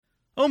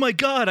Oh my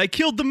god, I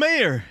killed the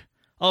mayor!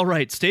 All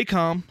right, stay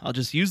calm. I'll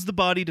just use the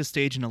body to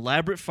stage an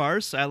elaborate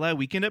farce a la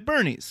Weekend at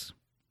Bernie's.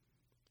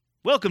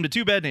 Welcome to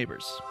Two Bad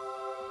Neighbors.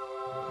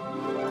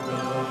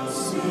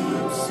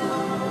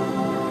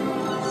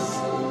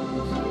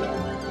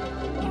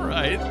 All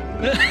right.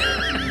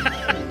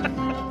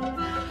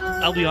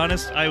 I'll be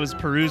honest, I was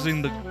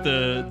perusing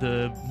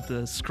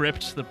the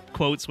script, the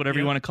quotes, whatever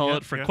you want to call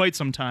it, for quite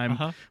some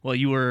time while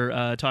you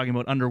were talking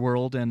about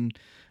Underworld and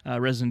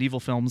Resident Evil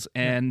films,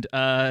 and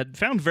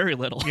found very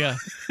little. Yeah.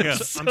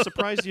 I'm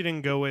surprised you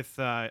didn't go with,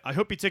 I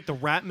hope you take the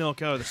rat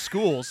milk out of the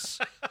schools.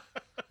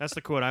 That's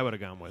the quote I would have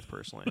gone with,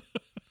 personally.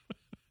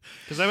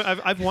 Because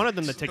I've wanted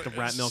them to take the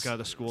rat milk out of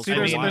the schools. See, for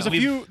a there's a while.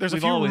 few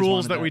always rules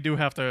wanted that that. we do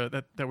have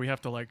to that we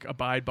have to like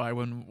abide by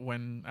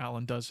when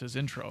Alan does his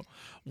intro.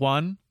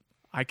 One,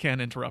 I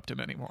can't interrupt him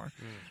anymore.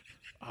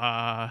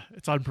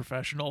 It's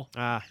unprofessional.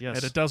 Yes.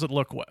 And it doesn't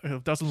look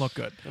it doesn't look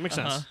good. That makes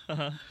sense.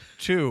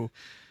 Two,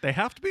 they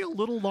have to be a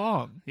little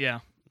long. Yeah.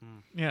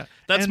 Yeah.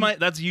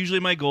 That's usually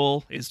my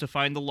goal, is to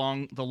find the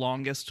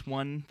longest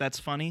one that's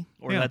funny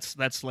or Yeah.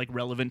 that's like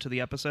relevant to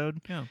the episode.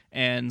 Yeah.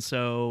 And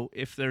so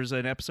if there's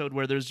an episode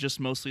where there's just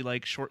mostly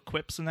like short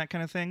quips and that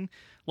kind of thing,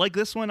 like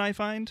this one, I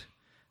find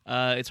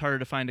it's harder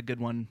to find a good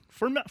one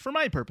for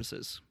my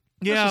purposes.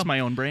 That's Yeah. just my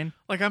own brain.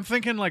 Like I'm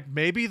thinking like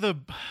maybe the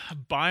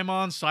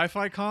Baimon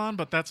Sci-Fi Con,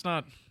 but that's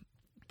not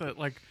but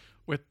like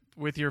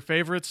with your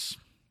favorites,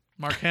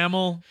 Mark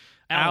Hamill,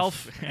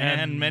 Alf,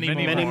 and many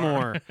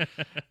more.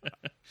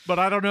 But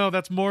I don't know,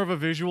 that's more of a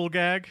visual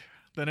gag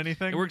than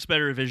anything. It works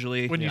better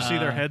visually when you see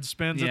their head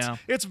spins. yeah.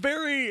 It's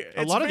very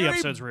A lot of the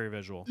episodes were very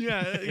visual.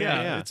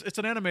 Yeah. It's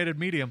an animated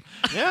medium.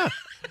 Yeah.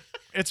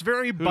 It's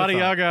very have Baba thought?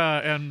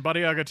 Yaga and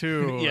Baba Yaga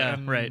 2 Yeah,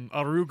 and right.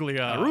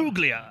 Aruglia.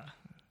 Aruglia.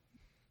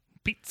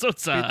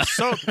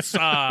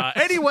 Pizzozza.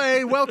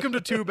 Anyway, welcome to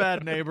Two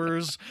Bad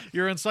Neighbors,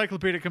 your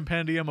encyclopedic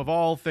compendium of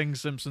all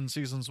things Simpsons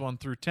seasons 1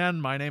 through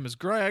 10. My name is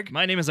Greg,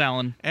 My name is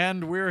Alan.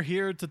 and we're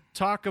here to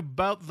talk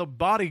about The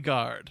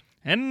Bodyguard.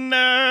 And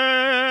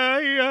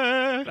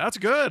I That's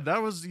good.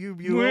 That was you.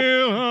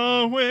 will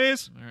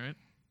always All right.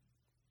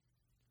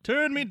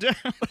 turn me down.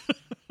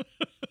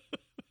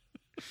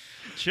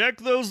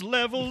 Check those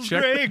levels,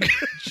 Greg.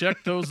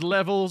 Check those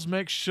levels.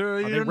 Make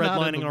sure they you're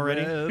not in redlining the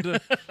already?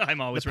 red. I'm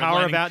always The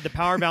power redlining. of the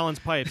power balance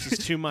pipes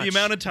is too much. The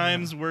amount of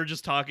times we're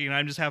just talking and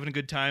I'm just having a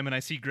good time and I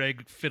see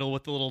Greg fiddle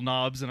with the little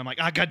knobs and I'm like,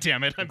 god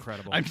damn it.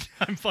 Incredible.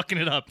 I'm fucking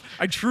it up.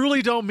 I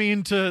truly don't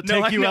mean to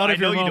take I you know, out I of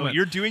know your you moment. don't.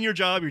 You're doing your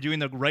job. You're doing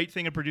the right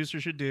thing a producer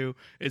should do.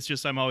 It's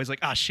just I'm always like,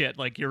 shit,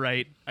 like you're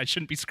right. I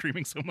shouldn't be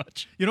screaming so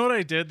much. You know what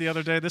I did the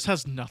other day? This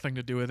has nothing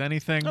to do with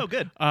anything. Oh,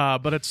 good.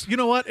 But it's, you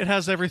know what? It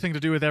has everything to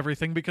do with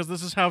everything because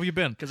this is how you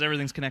been. Because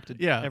everything's connected.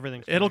 Yeah.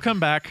 Everything's It'll connected. come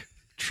back.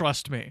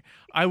 Trust me.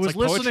 I was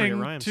like poetry, it listening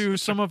rhymes. to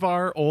some of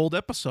our old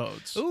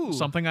episodes. Ooh.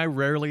 Something I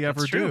rarely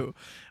ever true.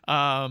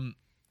 do.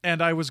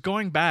 And I was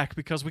going back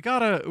because we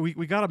got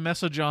a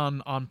message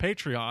on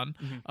Patreon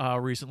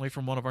recently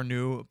from one of our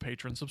new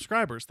patron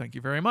subscribers. Thank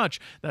you very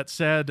much. That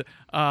said,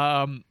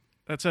 I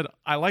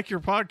like your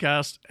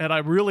podcast, and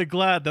I'm really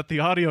glad that the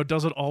audio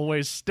doesn't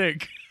always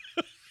stink.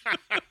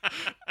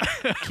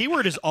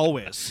 Keyword is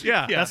always.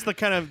 Yeah. That's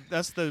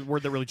the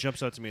word that really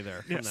jumps out to me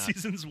there. From that.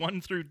 Seasons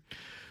 1 through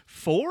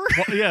 4?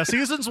 Well, yeah,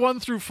 seasons 1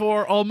 through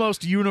 4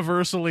 almost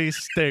universally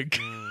stink.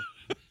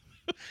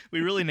 We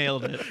really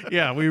nailed it.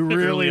 Yeah, we Early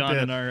really on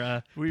did. in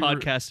our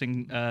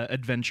podcasting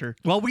adventure.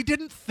 Well, we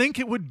didn't think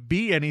it would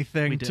be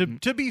anything. We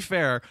didn't. To be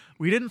fair,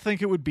 we didn't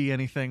think it would be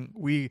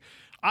anything.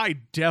 I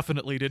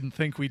definitely didn't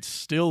think we'd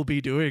still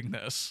be doing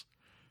this.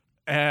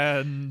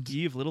 And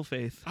You've little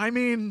faith. I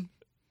mean,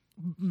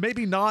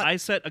 maybe not. I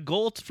set a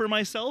goal for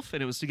myself,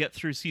 and it was to get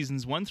through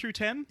seasons 1 through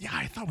 10. yeah,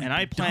 I thought we'd And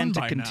be I plan done to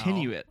by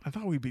continue now. it. I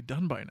thought we'd be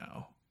done by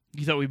now.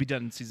 You thought we'd be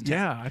done in season 10?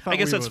 Yeah, I thought I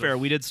guess we that's would've. fair.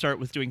 We did start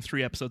with doing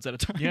 3 episodes at a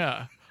time.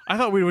 Yeah. I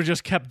thought we would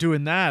just kept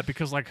doing that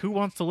because, like, who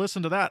wants to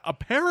listen to that?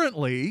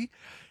 Apparently,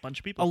 Bunch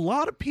of a people.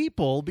 lot of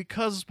people,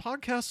 because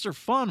podcasts are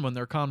fun when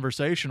they're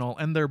conversational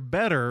and they're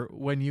better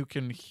when you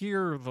can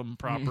hear them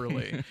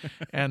properly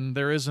and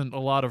there isn't a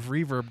lot of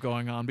reverb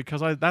going on,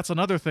 because that's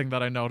another thing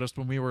that I noticed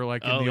when we were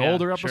like in Oh, the yeah,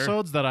 older sure.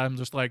 episodes, that I'm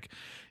just like,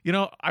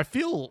 I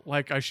feel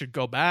like I should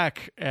go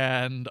back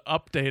and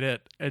update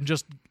it and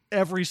just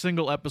every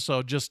single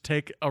episode just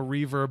take a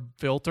reverb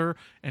filter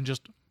and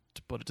just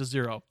to put it to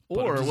 0.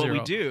 Or what we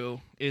do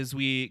is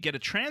we get a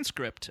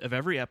transcript of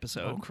every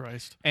episode. Oh,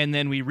 Christ. And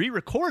then we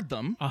re-record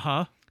them,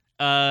 Uh-huh.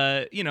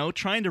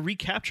 trying to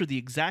recapture the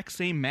exact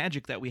same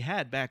magic that we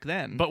had back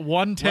then. But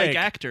one take. like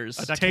actors.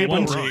 A table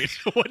one read.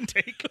 take. One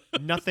take.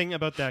 Nothing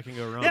about that can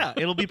go wrong. Yeah,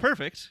 it'll be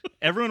perfect.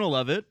 Everyone will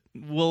love it.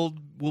 We'll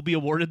be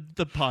awarded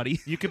the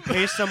potty. You could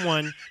pay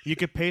someone. You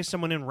could pay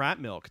someone in rat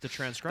milk to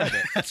transcribe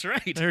it. That's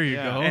right. There you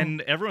Yeah. go.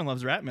 And everyone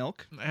loves rat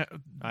milk.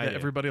 I do.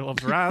 Everybody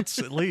loves rats,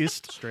 at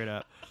least. Straight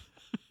up.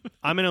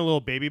 I'm in a little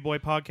baby boy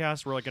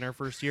podcast. We're like in our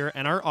first year,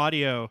 and our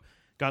audio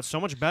got so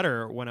much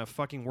better when a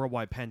fucking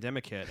worldwide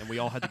pandemic hit, and we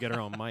all had to get our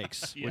own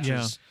mics, which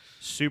Yeah. is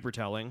super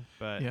telling.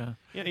 But Yeah.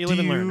 you live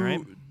and learn, right?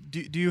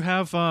 Do you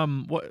have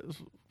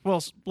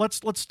Well,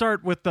 let's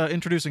start with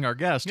introducing our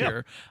guest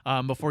here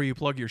before you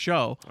plug your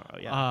show. Oh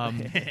yeah,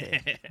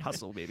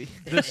 hustle, baby.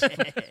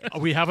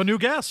 We have a new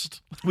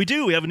guest. We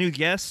do. We have a new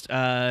guest.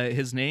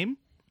 His name,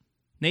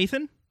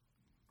 Nathaniel.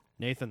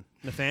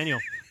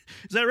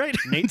 Is that right?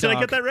 Nate Did I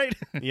get that right?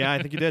 Yeah,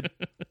 I think you did.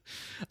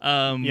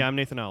 Yeah, I'm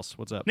Nathan Iles.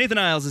 What's up? Nathan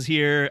Iles is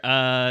here.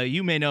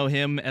 You may know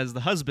him as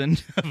the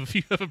husband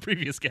of a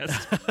previous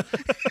guest.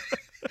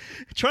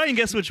 Try and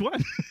guess which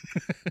one.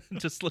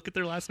 Just look at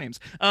their last names.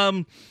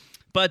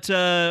 But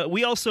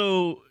we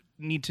also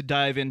need to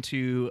dive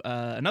into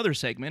another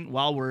segment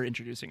while we're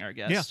introducing our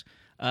guest.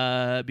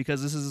 Yeah.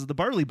 Because this is the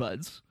Barley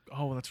Buds.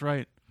 Oh, that's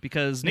right.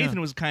 Because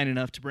Nathan was kind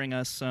enough to bring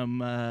us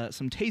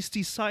some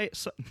tasty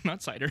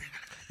not cider.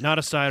 Not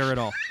a cider at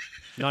all.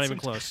 Not even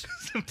close.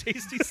 Some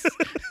tasty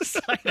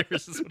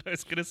ciders is what I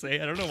was gonna say.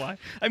 I don't know why.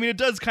 I mean, it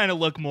does kind of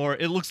look more.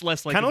 It looks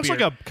less like kind of looks beer.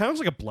 Looks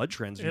like a blood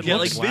transfusion. Yeah,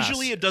 like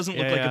visually, it doesn't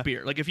look like a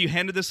beer. Like if you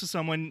handed this to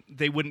someone,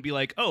 they wouldn't be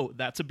like, "Oh,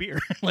 that's a beer,"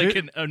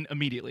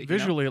 immediately.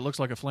 Visually, it looks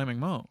like a flaming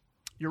mo.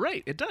 You're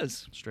right. It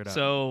does. Straight up.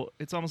 So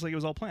it's almost like it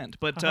was all planned.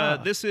 But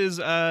this is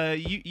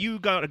you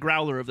got a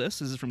growler of this.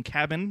 This is from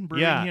Cabin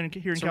Brewing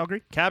here in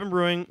Calgary. Cabin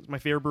Brewing is my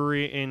favorite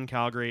brewery in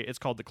Calgary. It's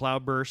called the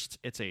Cloudburst.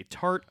 It's a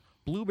tart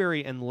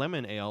blueberry and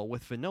lemon ale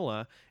with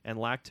vanilla and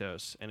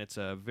lactose, and it's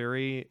a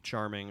very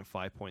charming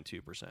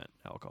 5.2%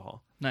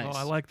 alcohol. Nice. Oh,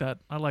 I like that.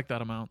 I like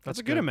that amount. That's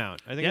a good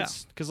amount. I think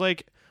it's because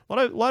like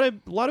a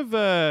lot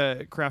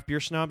of craft beer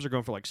snobs are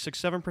going for like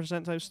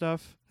 6-7% type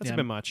stuff. That's a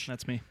bit much.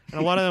 That's me.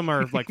 And a lot of them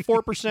are like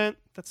 4%.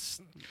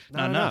 That's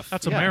not enough.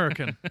 That's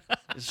American.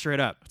 Straight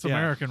up. It's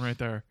American right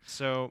there.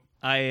 So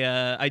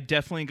I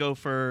definitely go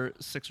for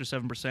 6 or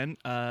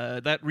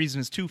 7%. That reason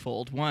is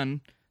twofold.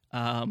 One,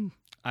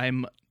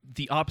 I'm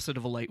the opposite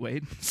of a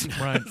lightweight,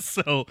 right?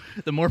 So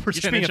the more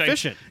percentage,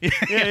 efficient.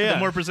 The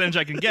more percentage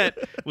I can get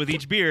with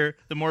each beer,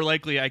 the more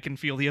likely I can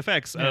feel the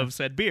effects of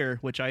said beer,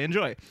 which I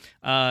enjoy.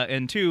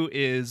 And two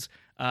is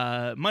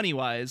money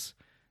wise.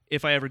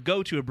 If I ever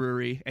go to a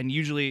brewery, and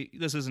usually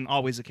this isn't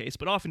always the case,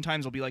 but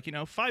oftentimes I'll be like,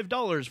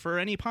 $5 for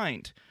any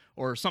pint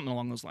or something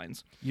along those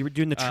lines. You're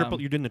doing the triple.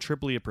 You're doing the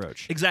Tripoli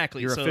approach.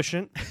 Exactly. You're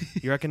efficient.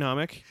 You're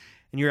economic.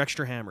 And you're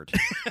extra hammered.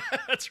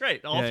 That's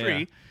right. All three.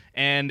 Yeah.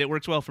 And it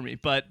works well for me.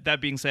 But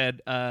that being said,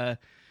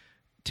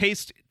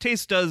 taste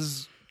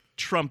does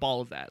trump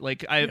all of that.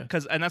 Like and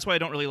that's why I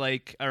don't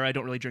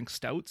really drink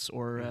stouts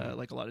or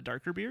like a lot of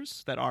darker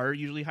beers that are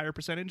usually higher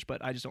percentage,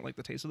 but I just don't like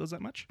the taste of those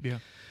that much. Yeah.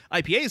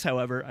 IPAs,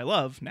 however, I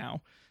love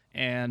now,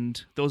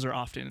 and those are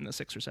often in the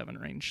 6 or 7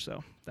 range,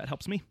 so that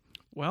helps me.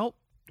 Well,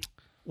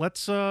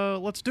 let's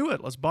do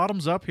it. Let's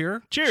bottoms up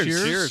here. Cheers.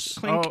 Cheers.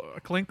 Clink. Oh,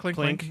 clink, clink,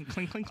 clink.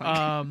 Clink, clink,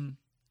 clink.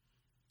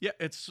 Yeah,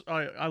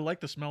 I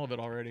like the smell of it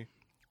already.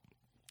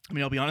 I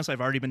mean, I'll be honest,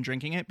 I've already been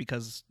drinking it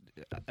because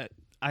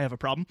I have a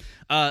problem.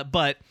 So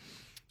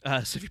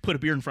if you put a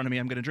beer in front of me,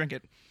 I'm going to drink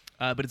it.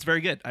 But it's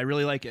very good. I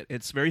really like it.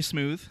 It's very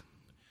smooth.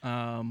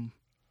 I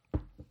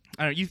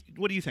don't know,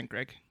 what do you think,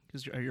 Greg?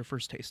 Because your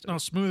first taste. No,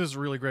 smooth is a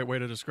really great way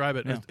to describe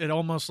it. Yeah. It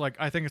almost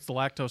I think it's the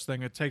lactose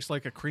thing. It tastes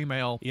like a cream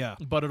ale. Yeah.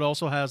 But it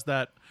also has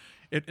that.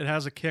 It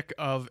has a kick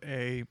of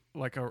a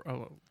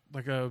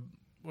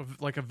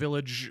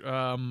village,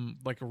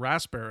 like a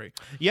raspberry.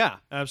 Yeah,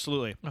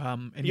 absolutely.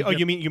 And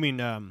you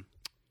mean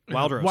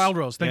Wild Rose? Wild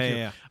Rose, thank you.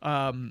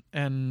 Yeah.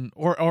 And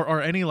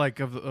or any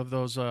of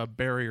those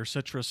berry or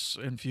citrus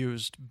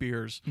infused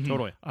beers. Mm-hmm.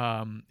 Totally.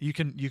 You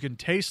can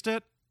taste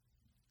it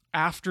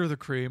after the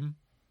cream,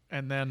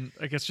 and then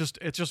it's lovely.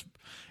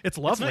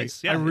 It's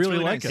nice. Yeah, I really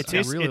like it. I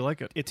really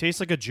like it. It tastes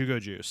like a Jugo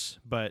juice,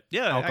 but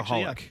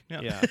alcoholic.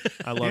 Actually, yeah.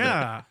 I love it.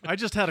 Yeah, I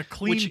just had a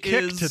clean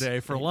kick today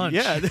for lunch.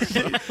 Yeah.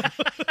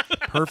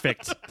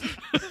 Perfect. I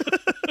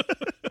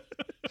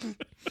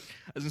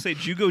was going to say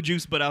Jugo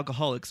juice but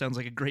alcoholic sounds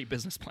like a great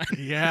business plan.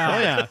 Yeah. Oh,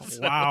 yeah.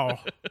 Wow.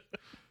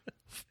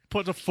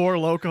 Put a 4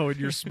 Loko in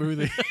your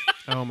smoothie.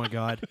 Oh my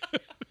God.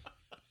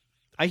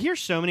 I hear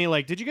so many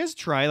did you guys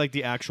try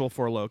the actual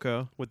 4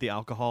 Loko with the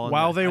alcohol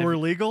while they were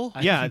legal?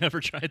 I've never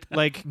tried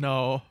that.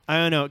 No. I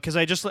don't know, because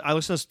I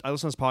listened to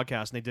this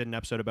podcast and they did an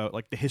episode about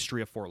the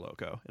history of 4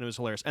 Loko, and it was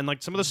hilarious. And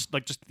some of this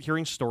just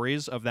hearing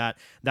stories of that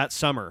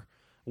summer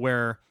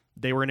where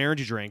they were an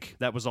energy drink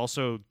that was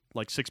also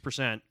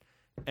 6%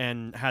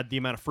 and had the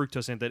amount of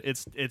fructose in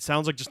it. It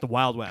sounds like just the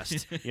Wild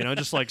West,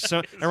 just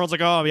so everyone's like,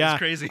 oh yeah,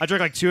 crazy. I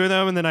drank 2 of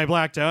them and then I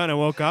blacked out and I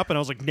woke up and I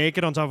was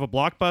naked on top of a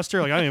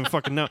Blockbuster. I don't even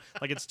fucking know.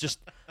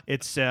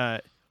 It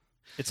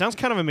sounds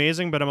kind of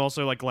amazing, but I'm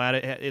also glad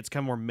it's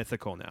kind of more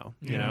mythical now,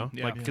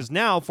 because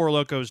now 4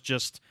 Loko is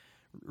just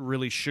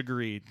really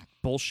sugary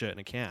bullshit in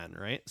a can,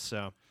 right?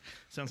 So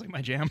sounds like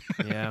my jam.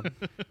 Yeah.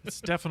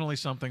 It's definitely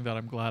something that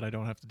I'm glad I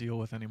don't have to deal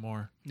with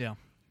anymore. Yeah.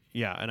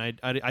 Yeah, and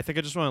I think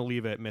I just want to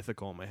leave it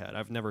mythical in my head.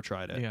 I've never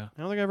tried it. Yeah.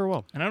 I don't think I ever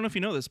will. And I don't know if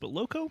you know this, but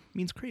loco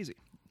means crazy.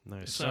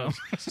 Nice. So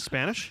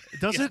Spanish?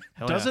 Does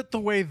it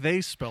the way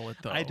they spell it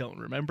though? I don't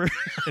remember.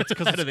 It's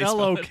because it's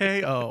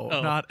Loko,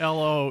 not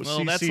Locco.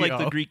 Well, that's like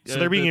the Greek. So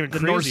they're being even the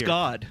Norse crazier.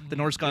 god, the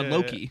Norse god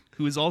Loki,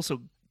 who is also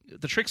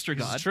the trickster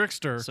He's god. a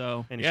trickster.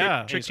 So And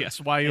yeah, tricks you. that's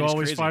why you And he's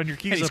always crazy. find your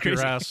keys he's up your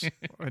crazy.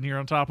 ass when you're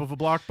on top of a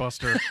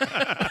blockbuster.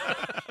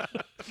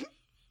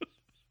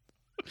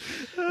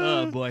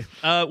 Oh boy.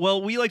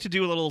 Well, we like to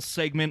do a little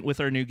segment with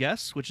our new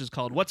guests, which is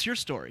called "What's Your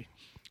Story."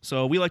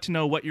 So we like to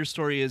know what your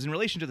story is in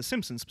relation to The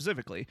Simpsons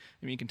specifically.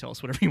 I mean, you can tell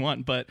us whatever you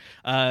want, but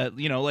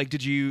like,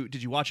 did you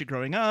watch it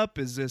growing up?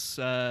 Is this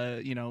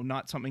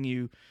not something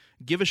you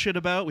give a shit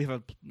about? We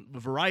have a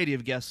variety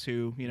of guests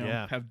who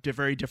have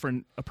very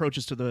different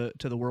approaches to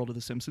the world of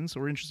The Simpsons. So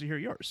we're interested to hear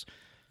yours.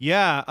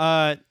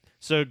 Yeah.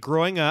 So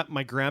growing up,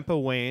 my grandpa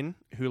Wayne,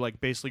 who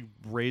like basically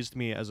raised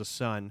me as a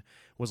son,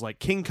 was like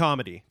king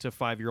comedy to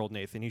 5-year-old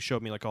Nathan. He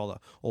showed me like all the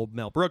old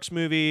Mel Brooks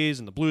movies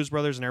and the Blues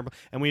Brothers and everybody.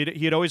 And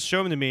he had always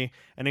show them to me,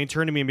 and he'd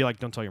turn to me and be like,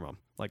 "Don't tell your mom,"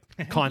 like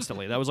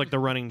constantly. That was like the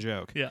running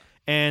joke. Yeah.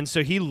 And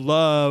so he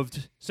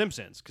loved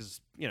Simpsons because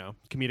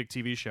comedic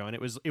TV show, and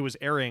it was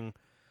airing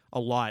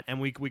a lot,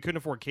 and we couldn't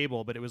afford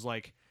cable, but it was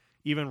like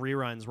even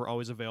reruns were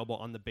always available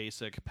on the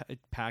basic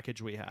package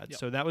we had. Yep.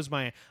 So that was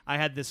I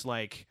had this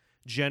like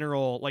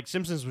general, like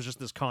Simpsons was just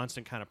this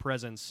constant kind of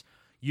presence,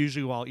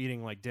 usually while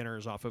eating like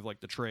dinners off of like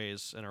the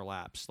trays in our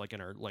laps, like in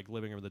our like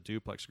living room, the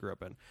duplex I grew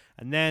up in.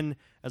 And then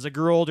as I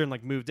grew older and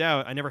like moved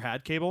out, I never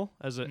had cable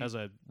as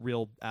a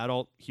real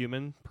adult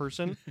human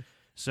person.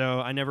 So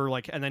I never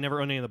and I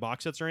never owned any of the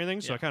box sets or anything.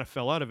 So I kind of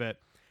fell out of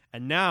it.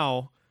 And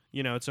now,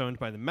 it's owned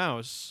by the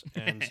Mouse,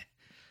 and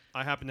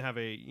I happen to have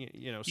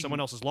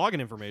someone else's login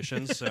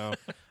information, so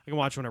I can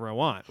watch whenever I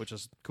want, which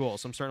is cool.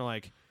 So I'm starting to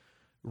like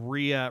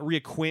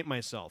reacquaint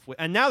myself with,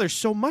 and now there's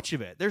so much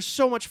of it. There's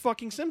so much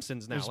fucking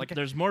Simpsons now.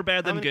 There's more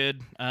bad than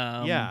good.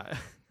 Yeah.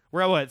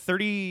 We're at what,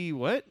 30?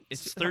 What?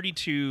 It's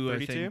 32,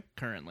 32? I think,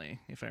 currently,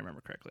 if I remember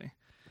correctly.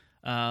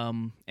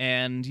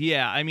 And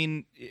yeah, I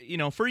mean,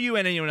 for you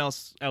and anyone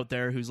else out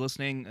there who's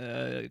listening,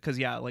 because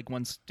like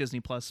once Disney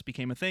Plus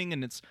became a thing,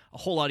 and it's a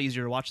whole lot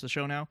easier to watch the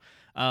show now.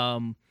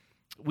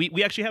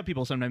 We actually have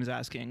people sometimes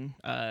asking,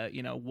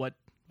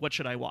 what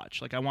should I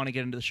watch? Like, I want to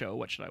get into the show.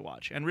 What should I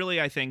watch? And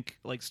really, I think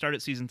like start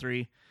at season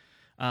 3.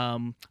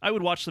 I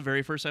would watch the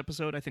very first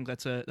episode. I think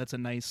that's a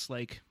nice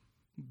like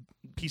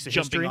piece of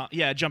jumping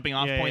history. Jumping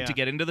off point to yeah.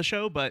 get into the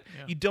show, but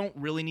you don't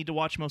really need to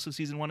watch most of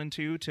season 1 and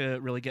 2 to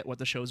really get what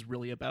the show's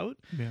really about.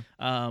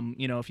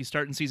 If you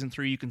start in season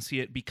 3, you can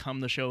see it become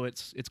the show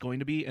it's going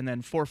to be, and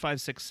then 4,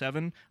 5, 6,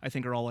 7 I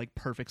think are all like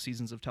perfect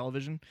seasons of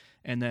television,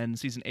 and then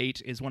season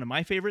 8 is one of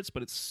my favorites,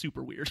 but it's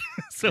super weird.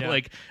 So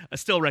like I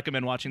still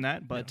recommend watching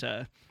that, but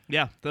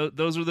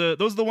those are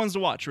the ones to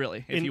watch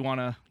really if you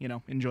want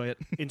to enjoy it.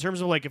 In terms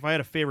of like if I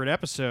had a favorite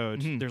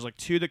episode, there's like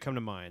 2 that come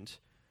to mind.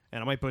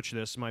 And I might butcher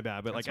this, my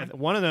bad, but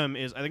one of them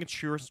is, I think it's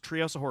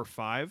Treehouse of Horror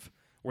 5,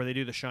 where they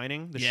do The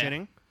Shining, The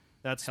Shinning.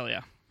 That's hell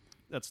yeah,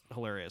 that's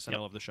hilarious, and I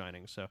love The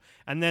Shining. So,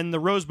 and then the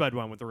Rosebud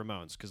one with the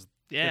Ramones, because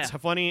it's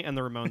funny and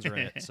the Ramones are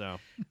in it. So,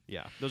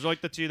 yeah, those are like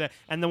the 2 that,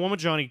 and the one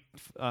with Johnny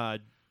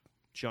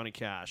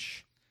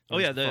Cash. Oh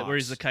yeah, where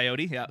he's the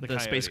coyote, the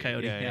coyote. Space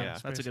Coyote. Yeah.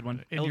 That's a good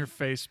one. In your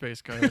face,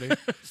 Space Coyote.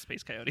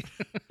 Space Coyote.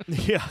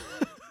 Yeah.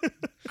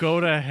 Go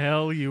to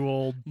hell, you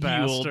old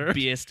bastard. You old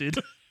bastard.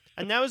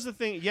 And that was the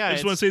thing. Yeah, I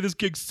just want to say this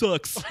gig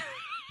sucks.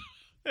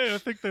 Hey, I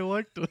think they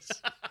liked us.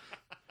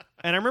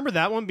 And I remember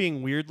that one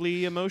being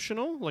weirdly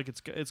emotional. Like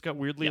it's got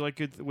weirdly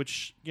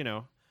which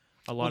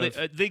a lot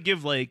of they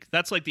give like,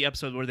 that's like the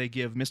episode where they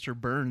give Mr.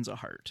 Burns a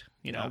heart.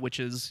 Which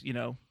is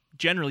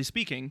generally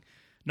speaking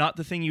not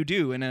the thing you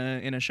do in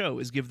a show,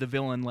 is give the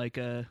villain like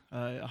a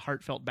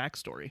heartfelt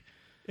backstory.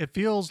 It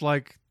feels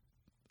like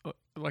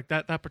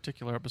that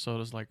particular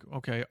episode is like,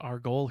 okay, our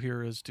goal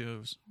here is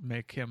to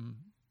make him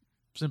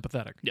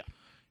sympathetic. Yeah.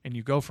 And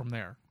you go from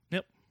there.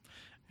 Yep.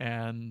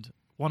 And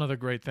one of the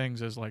great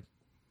things is like,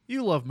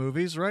 you love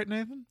movies, right,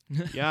 Nathan?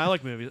 Yeah, I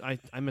like movies.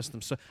 I miss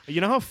them so.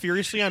 You know how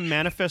furiously I'm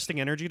manifesting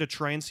energy to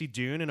try and see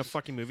Dune in a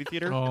fucking movie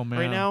theater Oh, man.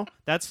 right now?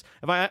 That's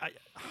if I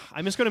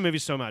miss going to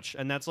movies so much,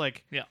 and that's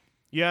like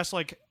you ask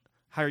like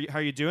how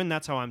are you doing?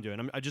 That's how I'm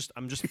doing. I'm just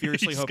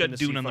furiously hoping got to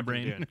Dune see on the fucking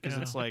brain. Dune, because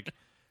it's like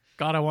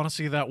God, I want to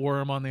see that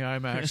worm on the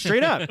IMAX.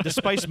 straight up the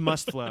spice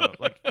must flow.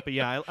 But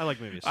yeah, I like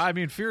movies. I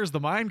mean, fear is the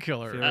mind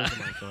killer. Fear is the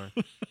mind killer.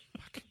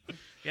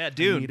 Yeah,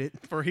 Dune. Need it.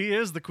 For he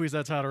is the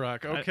Kwisatz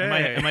Haderach.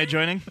 Okay. Am I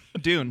joining?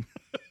 Dune.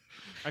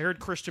 I heard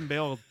Christian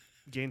Bale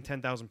gained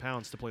 10,000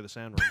 pounds to play the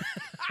Sandworm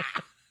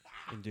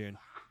in Dune.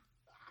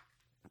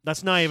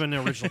 That's not even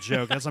an original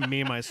joke. That's a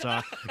meme I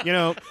saw.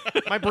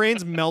 My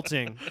brain's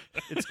melting.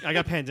 I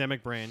got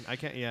pandemic brain. I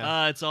can't.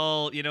 Yeah. It's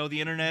all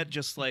the internet.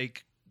 Just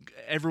like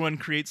everyone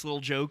creates little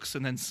jokes,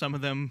 and then some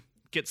of them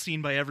get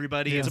seen by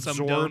everybody, and some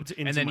absorbed don't.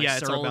 into And then my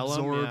it's all cerebellum,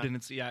 absorbed, and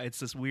it's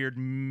this weird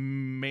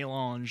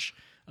melange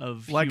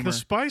of like humor. the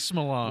spice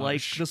melange.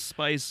 Like the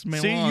spice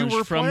melange See, you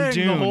were from playing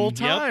Dune. the whole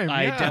time. Yep,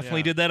 I Yeah.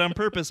 definitely did that on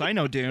purpose. I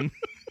know Dune.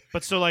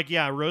 But so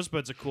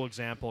Rosebud's a cool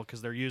example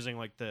because they're using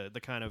like the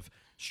kind of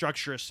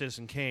structure of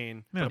Citizen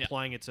Kane, but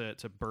applying it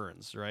to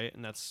Burns, right?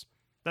 And that's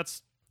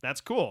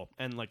cool.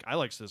 And like I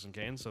like Citizen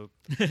Kane, so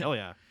hell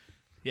yeah,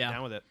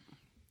 down with it.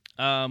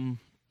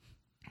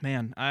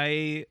 Man,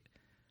 I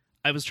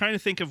was trying to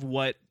think of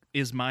what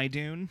is my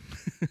Dune,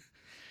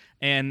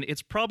 and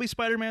it's probably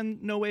Spider-Man: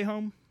 No Way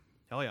Home.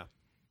 Hell yeah.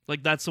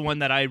 Like that's the one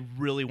that I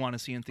really want to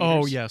see in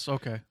theaters. Oh yes,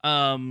 okay.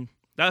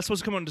 That's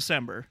supposed to come out in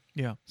December.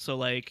 Yeah. So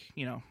like,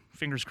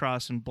 fingers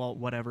crossed and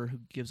whatever, who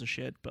gives a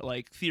shit, but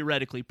like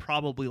theoretically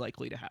probably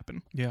likely to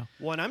happen. Yeah.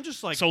 Well, and I'm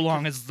just like, so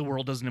long as the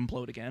world doesn't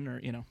implode again,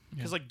 or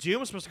because like Doom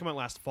was supposed to come out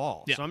last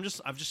fall. Yeah. So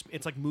I've just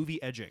it's like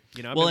movie edging.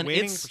 I've Well, been and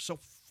waiting it's- for so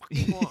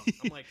fucking long.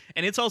 I'm like,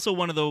 and it's also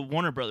one of the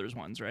Warner Brothers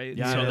ones, right?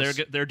 Yeah, so it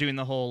is. they're doing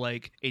the whole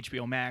like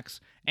HBO Max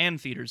and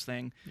theaters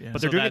thing. Yeah.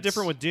 but So they're doing it that's-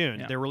 different with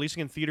Dune. yeah. They're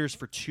releasing in theaters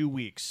for 2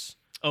 weeks.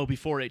 Oh,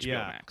 before HBO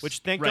Yeah, Max, which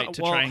thank right God-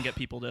 to well, try and get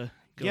people to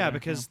go Yeah, there.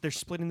 because they're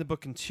splitting the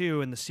book in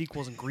two, and the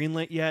sequel isn't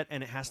greenlit yet,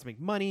 and it has to make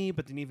money.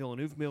 But the Denis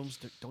Villeneuve films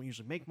don't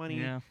usually make money.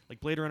 Yeah. Like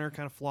Blade Runner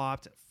kind of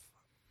flopped.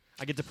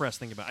 I get depressed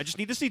thinking about it. I just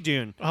need to see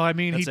Dune. Well, I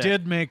mean, he That's it.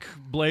 did make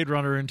Blade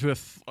Runner into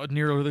a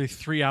nearly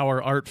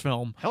 3-hour art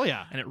film, Hell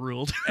yeah. and it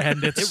ruled.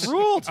 and it's It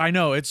ruled. I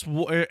know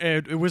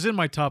it was in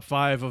my top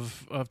 5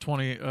 of the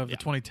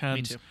 2010s.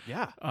 Me too.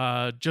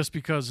 Yeah. Just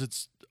because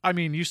it's. I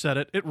mean, you said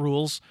it. It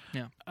rules.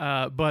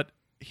 Yeah. But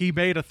he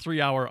made a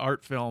 3-hour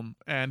art film,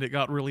 and it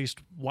got released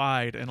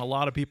wide, and a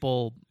lot of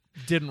people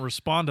didn't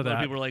respond to A lot of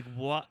that. people were like,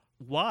 "What?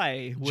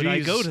 Why would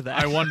I go to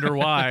that?" I wonder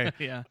why.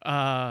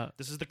 Yeah.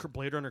 This is the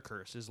Blade Runner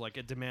curse. Is like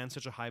it demands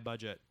such a high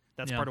budget.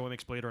 That's Yeah. part of what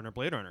makes Blade Runner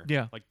Blade Runner.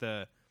 Yeah. Like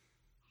the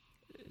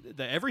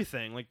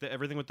everything, like the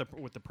everything with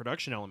the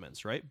production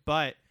elements, right?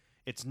 But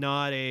it's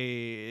not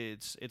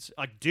it's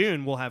like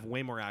Dune will have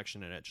way more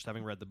action in it, just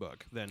having read the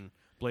book, than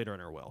Blade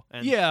Runner will.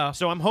 And Yeah.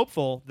 so I'm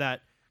hopeful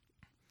that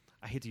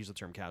I hate to use the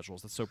term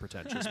casuals, that's so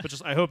pretentious, but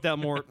just I hope that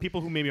more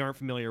people who maybe aren't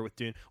familiar with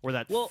Dune or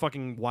that Well,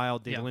 fucking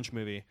wild David yeah. Lynch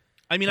movie.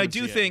 I mean, come I and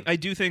do see think it. I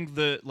do think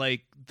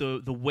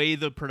the way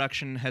the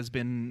production has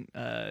been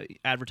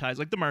advertised,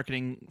 like the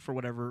marketing for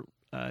whatever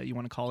you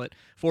want to call it,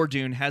 for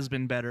Dune has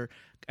been better.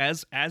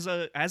 As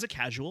a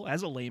casual,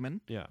 as a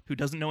layman, Yeah. who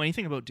doesn't know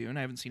anything about Dune,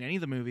 I haven't seen any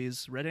of the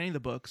movies, read any of the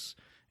books,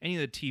 any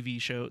of the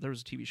TV show. There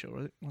was a TV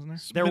show,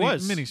 wasn't there? There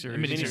was miniseries.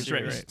 Miniseries,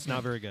 right. It's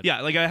not very good.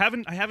 Yeah, like I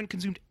haven't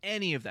consumed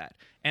any of that,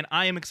 and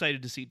I am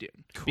excited to see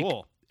Dune.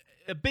 Cool.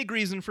 A big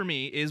reason for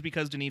me is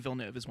because Denis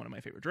Villeneuve is one of my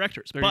favorite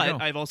directors. There you But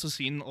go. I've also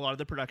seen a lot of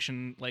the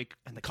production, like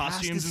And the cast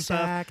costumes is and stuff.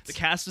 stacked. The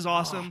cast is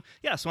awesome.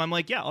 Yeah, so I'm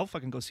like, yeah, I'll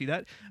fucking go see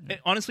that.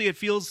 Honestly, it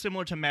feels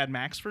similar to Mad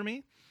Max for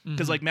me.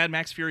 Because like Mad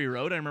Max Fury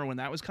Road, I remember when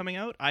that was coming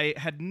out, I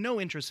had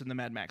no interest in the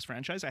Mad Max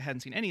franchise. I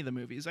hadn't seen any of the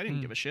movies. I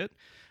didn't give a shit.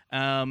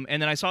 And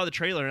then I saw the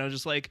trailer and I was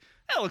just like,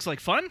 that looks like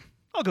fun.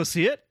 I'll go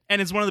see it.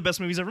 And it's one of the best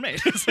movies ever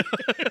made.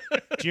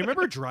 Do you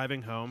remember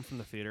driving home from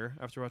the theater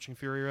after watching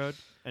Fury Road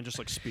and just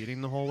like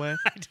speeding the whole way?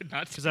 I did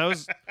not. Because I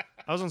was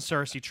on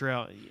Sarcee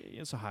Trail.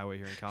 It's a highway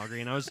here in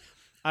Calgary, and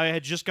I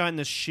had just gotten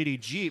this shitty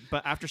Jeep.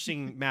 But after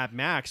seeing Mad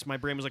Max, my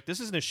brain was like, "This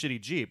isn't a shitty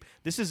Jeep.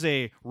 This is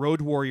a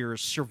Road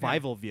Warrior's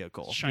survival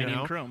vehicle, Shiny you know?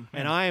 and chrome.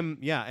 And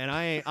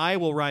I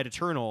will ride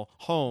Eternal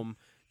home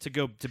to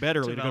go to bed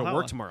early to go to Valhalla.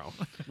 work tomorrow,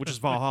 which is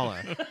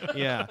Valhalla.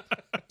 Yeah,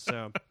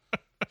 so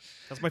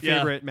that's my Yeah.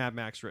 favorite Mad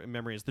Max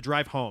memory is the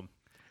drive home.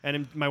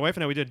 And my wife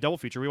and I, we did a double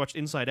feature. We watched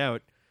Inside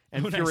Out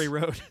and Oh, nice. Fury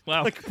Road.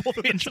 Wow. Like, both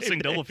on the Interesting same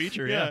day. double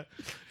feature, yeah.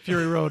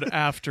 Fury Road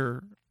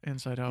after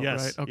Inside Out,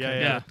 Yes. right? Okay. Yeah,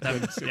 Yeah,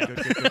 that was,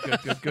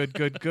 yeah. Good.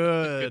 Good.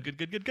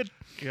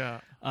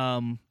 Yeah.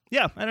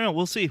 Yeah, I don't know.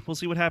 We'll see. We'll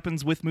see what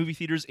happens with movie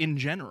theaters in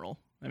general.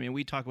 I mean,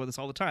 we talk about this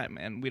all the time,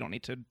 and we don't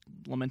need to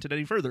lament it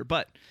any further.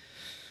 But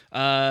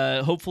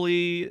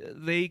hopefully,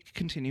 they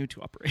continue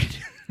to operate.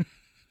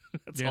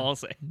 That's Yeah. all I'll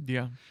say,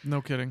 Yeah.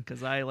 No kidding.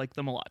 because I like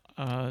them a lot.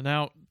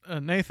 Now,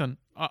 Nathan,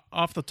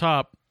 off the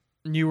top,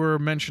 you were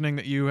mentioning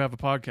that you have a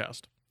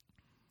podcast.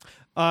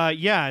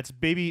 Yeah, it's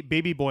Baby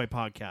Boy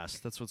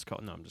Podcast. That's what it's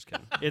called. No, I'm just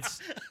kidding.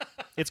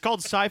 It's called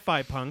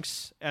Sci-Fi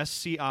Punks.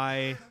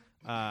 SCIFIPUNKS.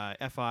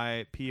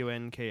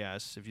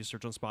 If you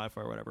search on Spotify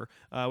or whatever,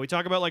 we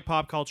talk about like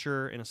pop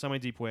culture in a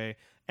semi-deep way,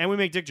 and we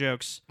make dick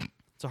jokes.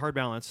 It's a hard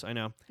balance, I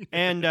know.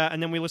 And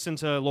then we listen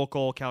to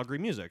local Calgary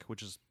music,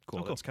 which is cool.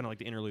 Oh, cool. That's kind of like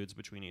the interludes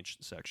between each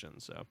section.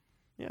 So,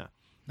 yeah.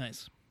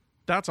 Nice.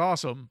 That's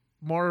awesome.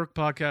 More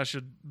podcasts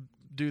should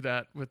do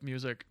that with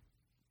music.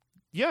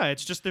 Yeah,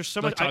 it's just there's so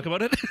Like much. talk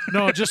about it.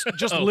 No, just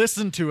Oh.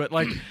 listen to it.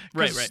 Like,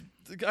 Right, 'cause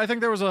I think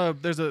there's a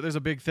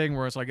big thing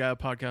where it's like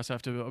podcasts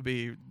have to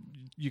be,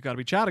 you got to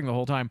be chatting the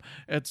whole time.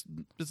 It's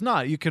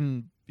not. You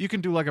can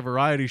do like a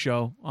variety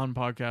show on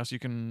podcasts. You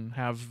can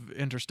have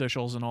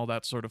interstitials and all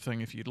that sort of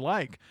thing if you'd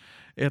like.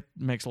 It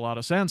makes a lot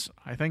of sense.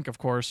 I think, of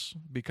course,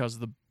 because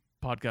the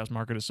podcast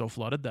market is so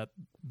flooded that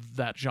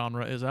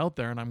genre is out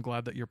there, and I'm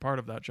glad that you're part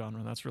of that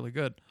genre. That's really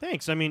good.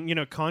 Thanks. I mean,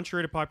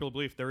 contrary to popular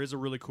belief, there is a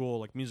really cool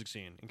like music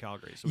scene in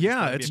Calgary. So we just Yeah,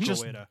 thought it'd be it's a cool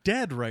just way to-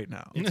 dead right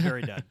now. It's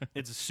very dead.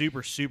 It's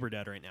super, super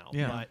dead right now.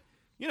 Yeah. But,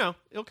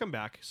 it'll come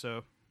back.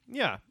 So,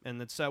 yeah.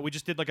 And it's we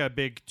just did like a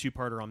big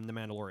two-parter on The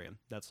Mandalorian.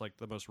 That's like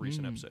the most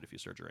recent episode if you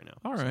search it right now.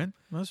 All right,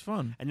 that's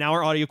fun. And now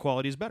our audio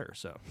quality is better.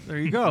 So, There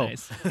you go.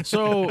 Nice.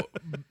 So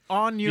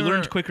on You your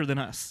learned quicker than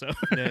us. So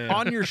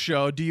on your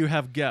show, do you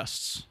have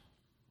guests?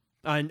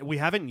 and we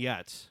haven't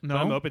yet. No?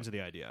 But I'm open to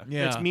the idea.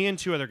 Yeah. It's me and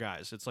two other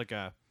guys. It's like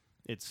a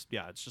it's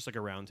just like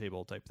a round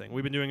table type thing.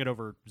 We've been doing it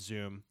over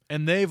Zoom.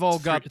 And they've all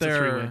got it's a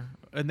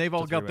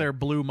three-way. their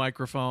blue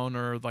microphone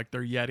or like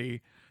their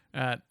Yeti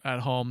at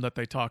home that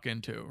they talk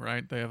into,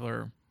 right? They have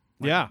their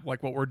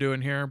like what we're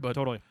doing here, but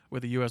Totally.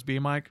 with a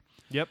USB mic.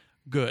 Yep.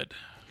 Good.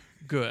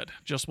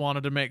 Just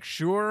wanted to make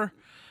sure.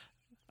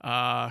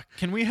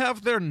 Can we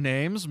have their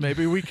names?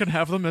 Maybe we can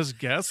have them as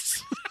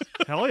guests.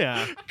 Hell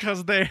yeah.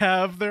 Because they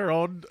have their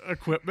own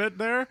equipment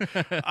there.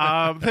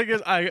 Thing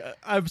is,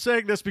 I'm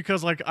saying this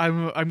because like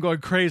I'm going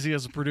crazy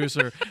as a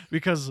producer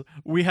because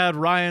we had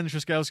Ryan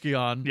Trzaskowski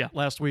on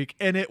last week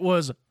and it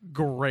was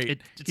great.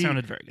 It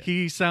sounded very good.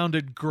 He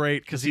sounded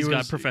great because he's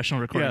got professional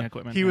recording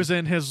equipment. He was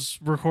in his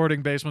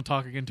recording basement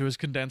talking into his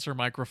condenser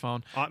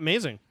microphone.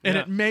 Amazing. And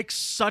it makes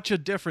such a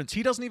difference.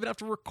 He doesn't even have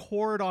to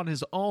record on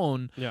his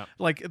own. Yeah.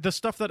 Like the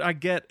stuff that I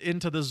get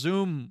into the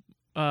Zoom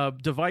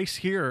device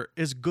here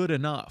is good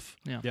enough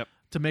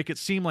to make it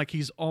seem like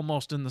he's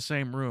almost in the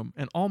same room,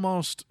 and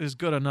almost is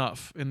good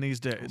enough in these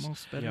days.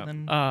 Almost better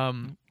than.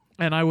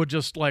 And I would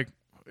just like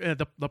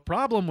the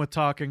problem with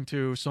talking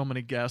to so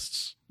many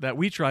guests that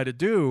we try to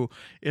do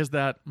is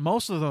that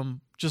most of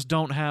them just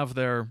don't have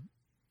their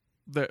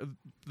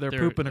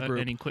poop in a group.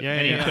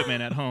 Any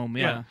equipment at home,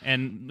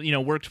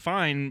 and worked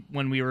fine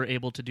when we were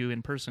able to do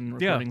in-person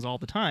recordings all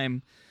the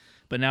time.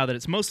 But now that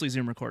it's mostly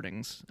Zoom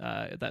recordings,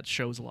 that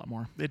shows a lot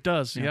more. It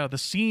does, yeah. The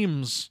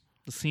seams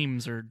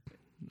are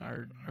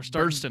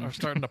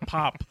starting to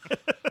pop.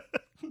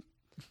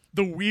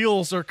 The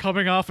wheels are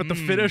coming off at the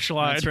finish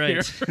line. That's right.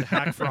 Here. The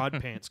hack fraud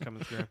pants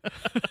coming through.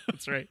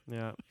 That's right.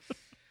 Yeah.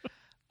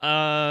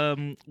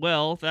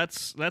 Well,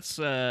 that's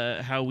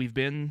how we've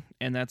been,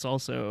 and that's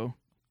also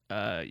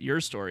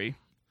your story.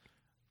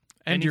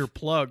 And your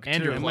plug,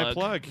 and too. your my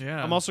plug.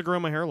 Yeah. I'm also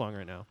growing my hair long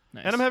right now.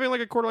 Nice. And I'm having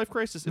like a quarter life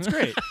crisis. It's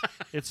great.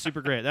 It's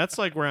super great. That's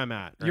like where I'm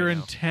at. You're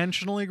now.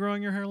 intentionally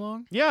growing your hair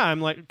long? Yeah,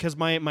 I'm like, because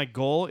my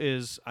goal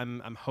is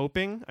I'm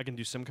hoping I can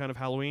do some kind of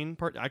Halloween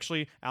part.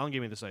 Actually, Alan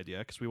gave me this idea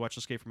because we watched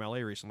Escape from LA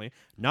recently.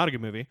 Not a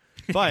good movie,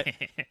 but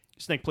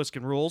Snake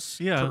Plissken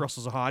rules. Yeah. Kurt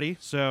Russell's a hottie.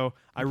 So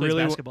I Plays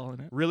really, basketball in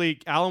it. really,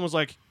 Alan was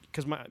like,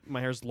 because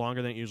my hair's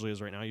longer than it usually is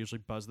right now. I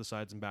usually buzz the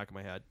sides and back of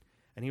my head.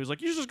 And he was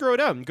like, you should just grow it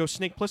out and go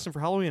Snake Plissken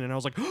for Halloween. And I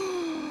was like,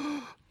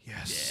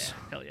 yes.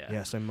 Yeah, hell yeah.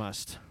 Yes, I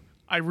must.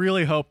 I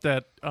really hope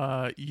that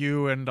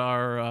you and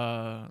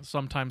our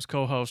sometimes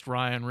co-host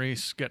Ryan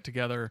Reese get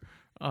together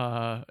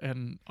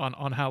and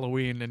on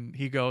Halloween, and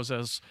he goes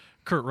as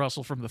Kurt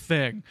Russell from The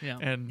Thing. Yeah.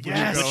 And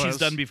Yes. Which he's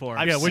done before.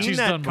 I've which seen he's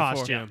that done before.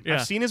 costume. Yeah.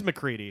 I've seen his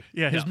McCready.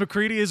 Yeah, his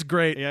McCready is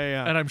great.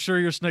 Yeah. And I'm sure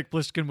your Snake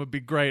Plissken would be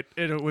great.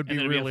 And it would be and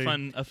it'd really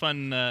be a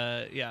fun.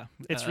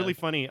 It's really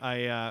funny.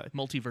 I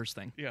multiverse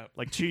thing. Yeah.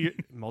 like 2 years.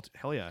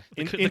 Hell yeah.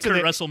 The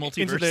Kurt Russell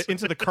multiverse.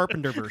 Into the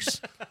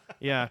Carpenterverse.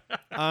 Yeah.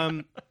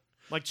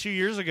 Like 2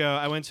 years ago,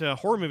 I went to a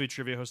horror movie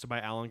trivia hosted by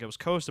Alan. It was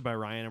co-hosted by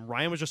Ryan, and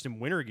Ryan was just in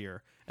winter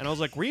gear. And I was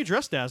like, "Were you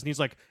dressed as?" And he's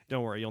like,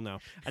 "Don't worry, you'll know."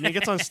 And then he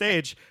gets on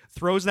stage,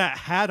 throws that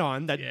hat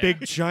on, that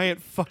big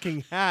giant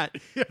fucking hat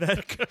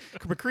that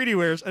McCready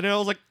wears, and I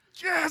was like,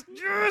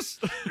 "Yes."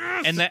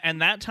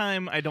 And that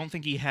time, I don't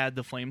think he had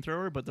the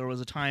flamethrower, but there was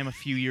a time a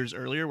few years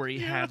earlier where he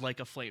had like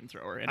a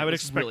flamethrower. And I would it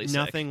was expect really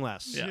nothing sick.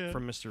 less Yeah.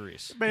 from Mr.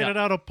 Reese. made it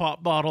out of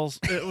pop bottles.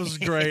 It was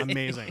great.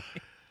 Amazing.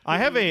 I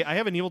have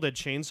an Evil Dead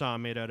chainsaw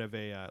made out of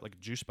a like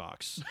a juice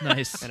box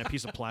Nice. and a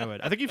piece of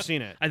plywood. I think you've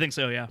seen it. I think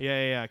so. Yeah.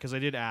 Yeah. Because I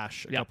did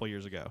Ash a couple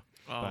years ago.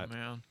 Oh, But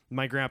man.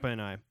 my grandpa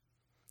and I,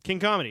 King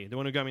Comedy, the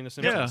one who got me in The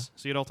Simpsons. Yeah.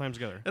 See it all time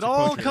together. It It's a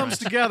all poetry comes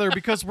rhyme. together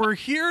because we're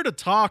here to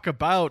talk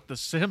about The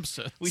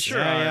Simpsons. We sure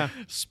Yeah, are. yeah.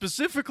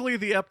 Specifically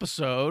the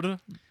episode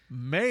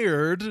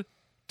Mayored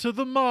to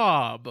the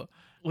Mob.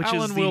 Which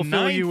Alan is the will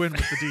fill you in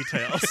ninth- with the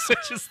details.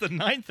 Which is the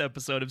 9th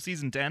episode of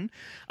season 10,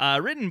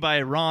 written by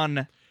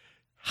Ron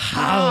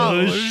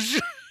Hauge.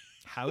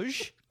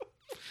 Hauge?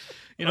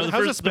 You know,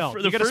 How's it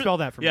spelled? You gotta spell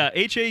that for me. Yeah,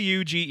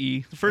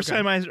 Hauge. The first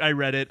Okay. time I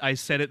read it, I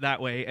said it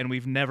that way, and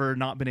we've never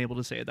not been able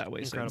to say it that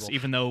way Incredible. since.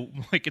 Even though,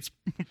 like, it's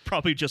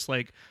probably just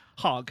like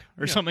hog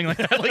or something like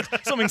that, like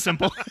something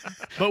simple.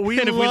 But we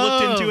And if we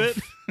looked into it-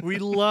 we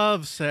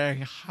love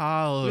saying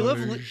Hauge.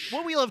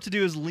 What we love to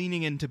do is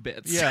leaning into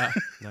bits. Yeah.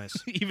 Nice.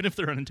 even if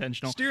they're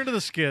unintentional. Steer to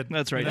the skid.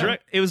 That's right. Yeah.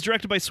 It was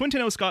directed by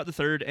Swinton O. Scott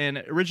III, and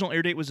original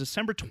air date was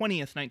December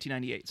 20th,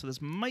 1998. So this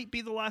might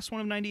be the last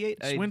one of 98.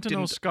 Swinton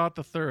O. Scott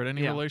III.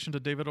 Any Yeah. relation to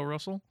David O.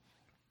 Russell?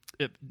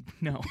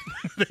 No.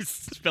 They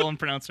spell and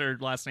pronounce their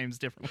last names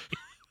differently.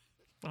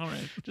 All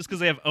right. Just because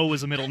they have O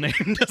as a middle name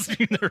doesn't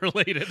mean they're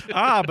related.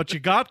 But you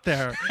got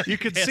there. You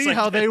could Yes, see I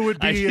how did. they would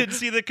I be did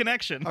see the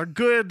connection. a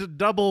good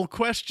double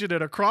question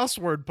in a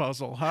crossword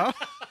puzzle, huh?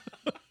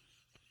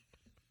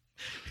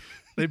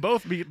 They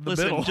both meet in the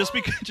Listen, middle.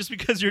 just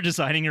because you're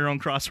designing your own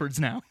crosswords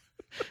now,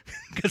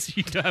 because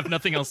you have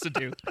nothing else to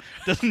do,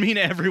 doesn't mean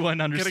everyone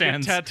Getting it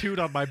understands. tattooed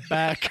on my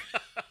back.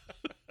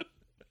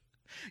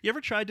 You ever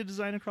tried to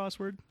design a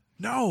crossword?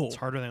 No. It's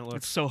harder than it It's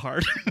looks. so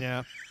hard.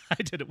 Yeah.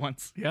 I did it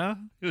once. Yeah?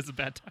 It was a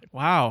bad time.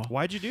 Wow.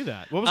 Why'd you do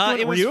that? What was going on?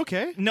 It Were was- you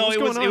okay? No, What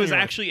it was going it on was here?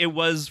 actually it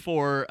was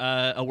for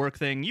a work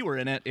thing. You were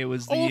in it. It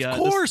was the Oh, of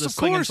course, the of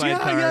swing and course. Yeah,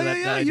 sidecar yeah, that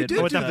yeah, I you did. did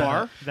Oh, at do that that.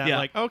 bar? That Yeah.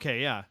 like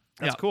okay, yeah.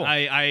 That's cool.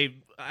 I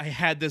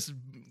had this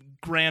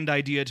grand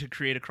idea to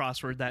create a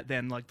crossword that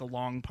then like the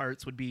long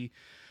parts would be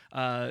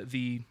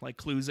the like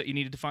clues that you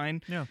needed to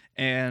find. Yeah.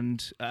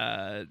 And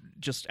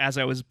just as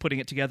I was putting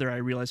it together, I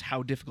realized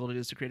how difficult it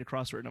is to create a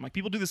crossword. And I'm like,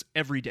 people do this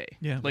every day.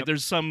 Yeah. Like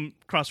there's some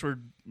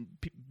crossword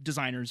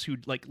designers who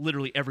like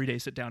literally every day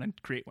sit down and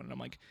create one. And I'm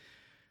like,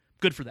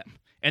 good for them.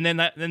 And then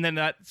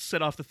that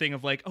set off the thing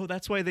of like, oh,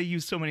 that's why they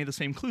use so many of the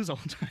same clues all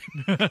the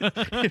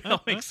time. It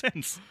all makes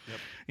sense. Yep.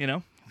 You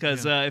know,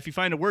 because if you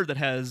find a word that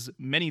has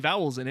many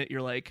vowels in it,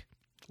 you're like,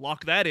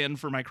 lock that in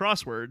for my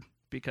crossword,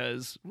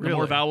 because the more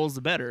Really? vowels,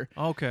 the better.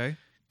 Okay.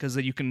 Because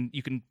then you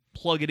can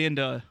plug it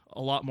into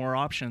a lot more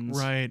options.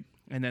 Right.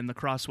 And then the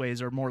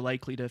crossways are more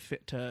likely to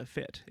fit.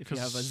 If you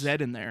have a Z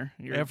in there,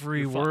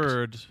 Every you're fucked.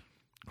 word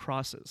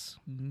Crosses.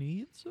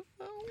 needs a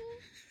vowel.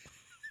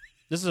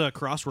 This is a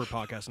crossword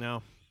podcast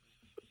now.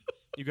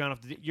 You're going off.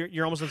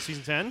 You're almost on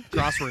season 10.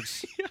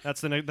 Crosswords. That's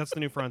the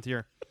new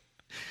frontier.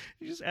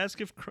 You just ask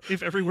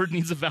if every word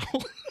needs a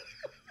vowel.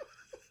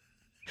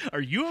 Are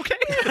you okay?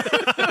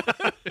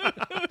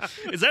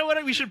 Is that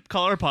what we should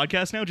call our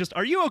podcast now? Just,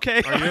 are you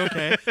okay? Are you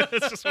okay?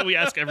 That's just what we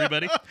ask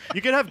everybody.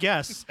 You could have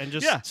guests and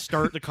just Yeah.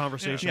 start the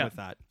conversation Yeah. with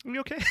that. Are you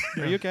okay?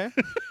 Are you okay?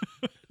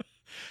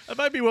 That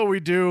might be what we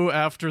do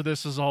after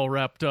this is all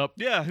wrapped up.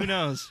 Yeah, who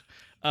knows?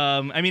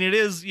 I mean, it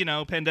is,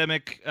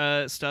 pandemic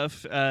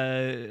stuff.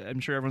 I'm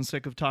sure everyone's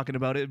sick of talking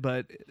about it,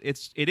 but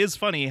it is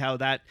funny how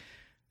that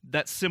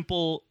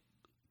simple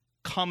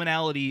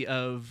commonality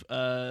of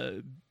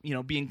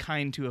being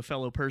kind to a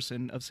fellow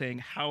person, of saying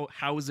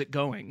how is it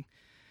going,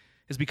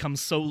 has become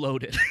so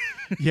loaded.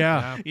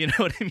 Yeah. You know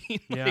what I mean?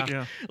 Yeah. Like,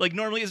 Yeah. like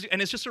normally,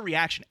 and it's just a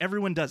reaction.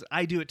 Everyone does it.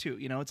 I do it too.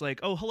 It's like,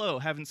 oh, hello,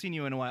 haven't seen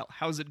you in a while.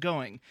 How's it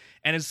going?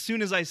 And as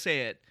soon as I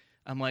say it,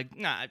 I'm like,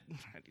 nah,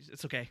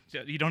 it's okay.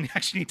 You don't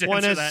actually need to Well,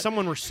 and answer as that.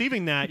 someone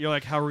receiving that, you're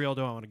like, how real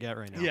do I want to get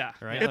right now? Yeah.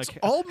 Right. It's Like,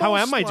 almost how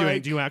am I doing?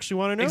 like- Do you actually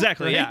want to know?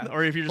 Exactly, Right? yeah.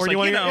 Or if you're just Or do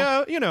like, you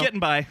want to, getting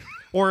by.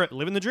 or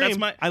living the dream.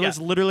 That's That's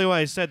literally what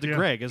I said to Yeah.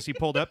 Greg as he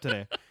pulled up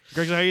today.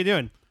 Greg's like, how you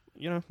doing?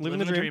 Living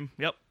the dream.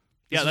 Yep.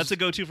 This Yeah, that's is- a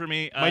go-to for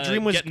me. My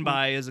dream was- getting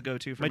by is a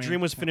go-to for My me. dream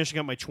was finishing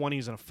up my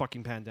 20s in a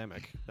fucking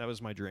pandemic. That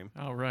was my dream.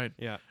 Oh, right.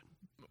 Yeah.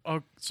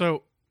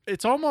 So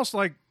it's almost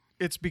like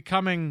it's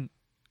becoming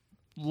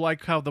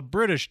like how the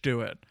British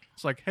do it.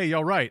 It's like, hey,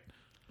 you're right.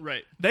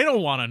 right. They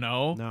don't want to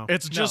know. No.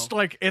 It's just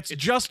like it's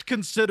just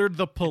considered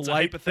the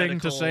polite thing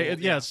to say.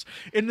 hypothetical, Yes,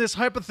 in this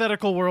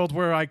hypothetical world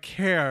where I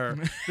care,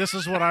 this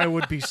is what I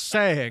would be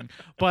saying.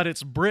 But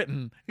it's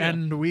Britain,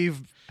 and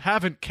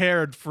haven't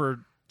cared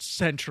for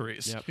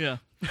centuries. Yep. Yeah.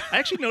 I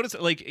actually noticed,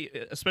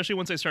 like, especially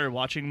once I started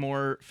watching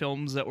more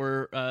films that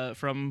were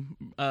from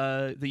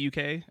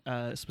the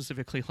UK,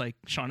 specifically like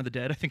Shaun of the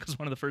Dead, I think was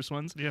one of the first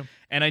ones. Yeah.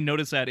 And I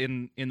noticed that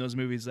in those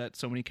movies that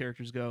so many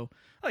characters go,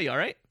 "Oh, you all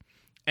right?"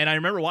 And I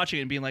remember watching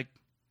it and being like,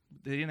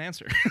 they didn't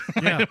answer.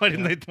 Yeah. Why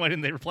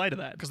didn't they reply to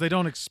that? Because they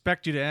don't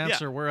expect you to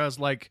answer. Whereas,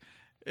 like,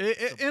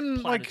 in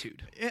like,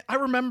 platitude. I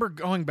remember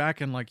going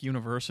back in like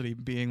university,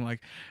 being like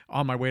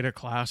on my way to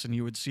class, and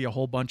you would see a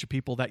whole bunch of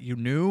people that you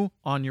knew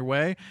on your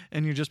way,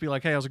 and you'd just be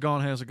like, "Hey, how's it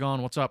going? How's it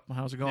going? What's up?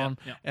 How's it going?"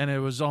 yeah. And it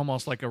was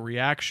almost like a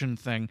reaction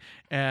thing.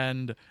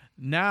 And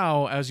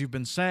now, as you've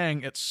been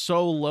saying, it's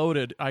so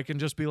loaded. I can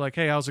just be like,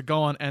 "Hey, how's it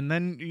going?" And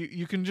then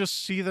you can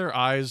just see their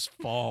eyes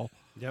fall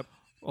Yep.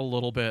 a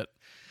little bit.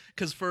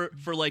 Because for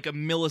like a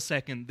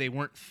millisecond, they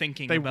weren't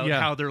thinking about yeah.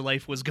 how their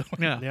life was going.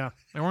 Yeah, Yeah.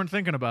 They weren't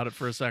thinking about it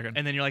for a second.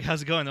 And then you're like,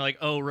 how's it going? They're like,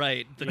 oh,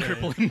 right. The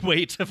crippling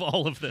weight of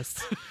all of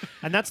this.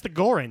 And that's the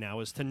goal right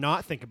now, is to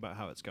not think about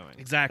how it's going.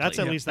 Exactly. That's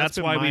at Yeah. least That's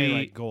been why my we-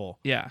 like, goal.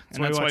 Yeah. And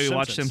why that's we why we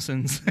watch watch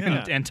Simpsons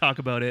and talk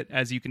about it.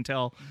 As you can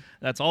tell,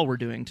 that's all we're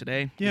doing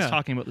today. Yeah. Is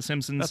talking about The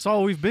Simpsons. That's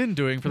all we've been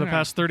doing for the Yeah.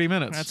 past 30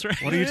 minutes. That's right.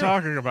 What are you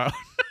talking about?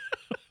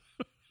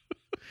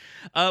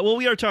 Well,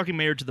 we are talking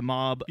Married to the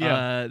Mob.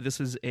 Yeah. This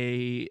is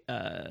a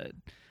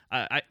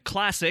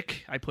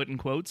classic, I put in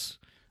quotes,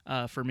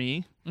 for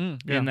me, yeah.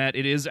 in that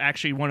it is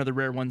actually one of the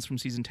rare ones from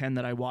season 10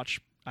 that I watch,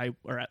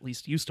 or at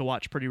least used to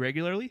watch pretty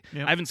regularly.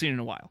 Yep. I haven't seen it in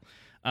a while.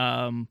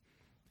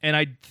 And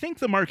I think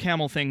the Mark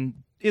Hamill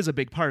thing is a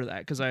big part of that,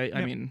 because I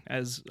mean,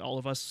 as all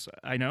of us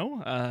I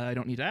know, I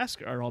don't need to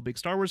ask, are all big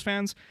Star Wars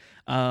fans.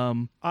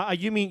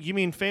 You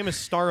mean famous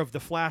star of the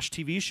Flash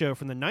TV show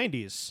from the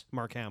 90s,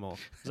 Mark Hamill? Is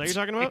that what you're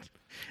talking about?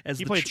 As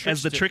He the played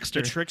as the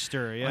trickster. The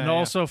trickster, yeah. and yeah.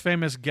 also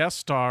famous guest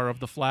star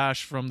of The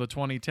Flash from the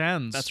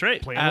 2010s. That's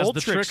right. Played as old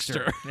the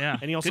trickster. Yeah.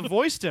 And he also Good-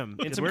 voiced him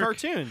in some work.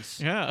 cartoons.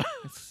 Yeah.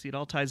 it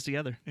all ties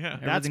together. Yeah.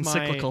 That's Everything's my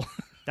cyclical.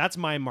 That's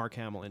my Mark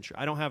Hamill intro.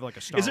 I don't have like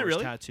a Star Is it Wars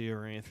really? tattoo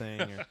or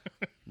anything.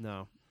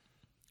 No.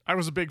 I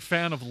was a big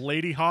fan of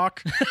Lady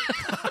Hawk.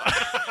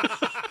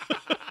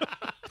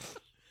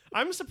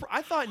 I'm surprised.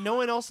 I thought no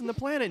one else on the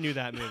planet knew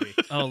that movie.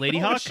 Oh, Lady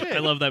Holy Hawk? shit. I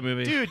love that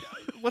movie. Dude,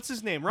 what's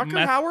his name? Rucker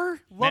Math- Hauer?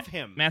 Love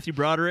him. Matthew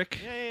Broderick.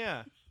 Yeah, yeah,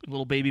 yeah.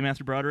 Little baby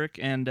Matthew Broderick.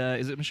 And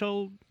is it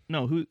Michelle?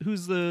 No,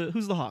 who's the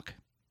Hawk?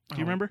 Do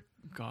you Oh, remember?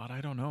 God, I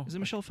don't know. Is it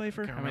Michelle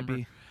Pfeiffer? can't I might remember.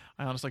 be.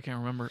 I honestly can't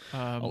remember.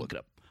 I'll look it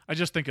up. I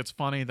just think it's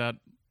funny that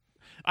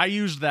I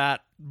used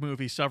that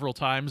movie several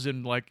times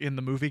in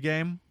the movie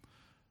game.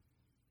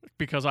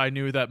 because I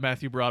knew that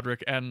Matthew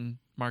Broderick and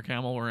Mark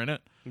Hamill were in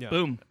it. Yeah.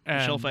 Boom. And-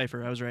 Michelle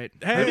Pfeiffer. I was right.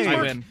 Hey, I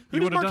Mark- win. Who You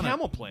does would've Mark done it.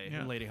 Hamill play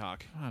Yeah. in Lady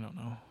Hawk? I don't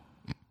know.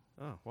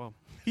 Oh, well.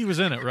 He was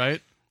in it,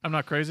 right? I'm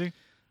not crazy.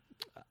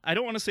 I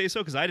don't want to say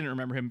so because I didn't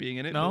remember him being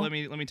in it. No? But let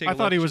me take. I a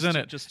thought look he was just in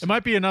to- it. Just It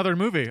might be another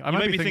movie. I you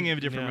might be think- thinking of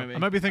a different yeah. movie. I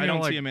might be thinking I don't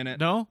of like see him in it.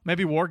 No,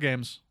 maybe War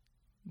Games.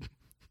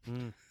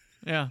 Mm.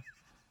 Yeah,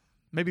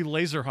 maybe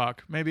Laserhawk.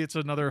 Maybe it's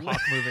another Hawk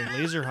movie.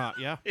 Laser Hawk,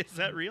 yeah. Is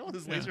that real?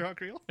 Is Laserhawk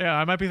real? Yeah,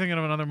 I might be thinking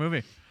of another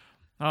movie.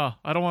 Oh,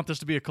 I don't want this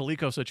to be a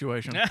Coleco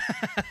situation.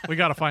 We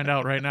got to find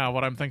out right now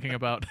what I'm thining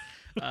about.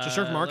 Just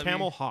search Mark let me-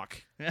 Hamill Hawk.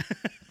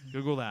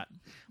 Google that.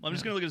 Well, I'm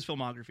just gonna look at his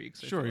filmography.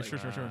 'Cause I Sure, feel sure,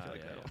 like, sure. I feel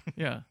like that'll-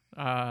 Yeah,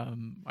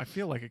 I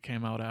feel like it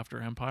came out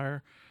after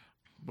Empire,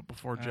 but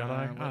before Jedi.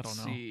 I Let's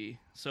don't know. see.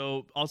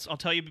 So I'll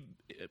tell you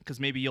because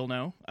maybe you'll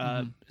know.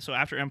 Mm-hmm. So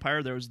after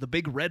Empire, there was the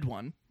big red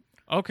one.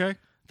 Okay.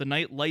 The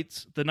night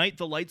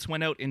the lights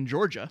went out in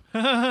Georgia,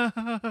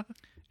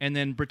 and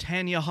then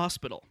Britannia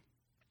Hospital,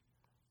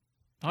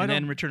 I and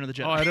then don't- Return of the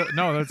Jedi. Oh, I don't.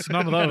 No, that's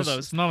none of those. None of those.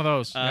 It's none of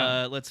those.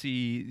 Yeah. Let's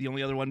see. The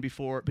only other one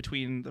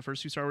between the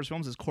first two Star Wars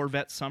films is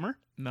Corvette Summer.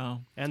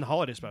 No. And the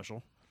holiday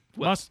special.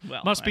 Must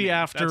I be mean,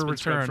 after that's been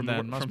scrubbed Return from the-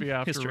 then. Must from be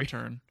after history.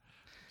 Return.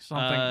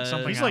 Something.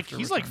 He's after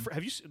like Return.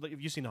 have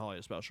you seen the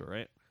holiday special,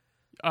 right?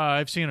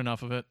 I've seen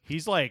enough of it.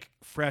 He's like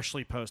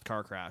freshly post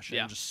car crash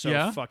Yeah. and just so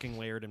Yeah? fucking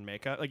layered in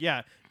makeup. Like,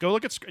 yeah, go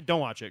look at don't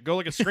watch it. Go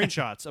look at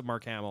screenshots of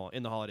Mark Hamill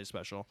in the holiday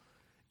special.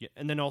 Yeah,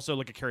 and then also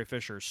look at Carrie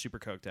Fisher, super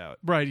coked out.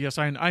 Right. Yes,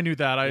 I knew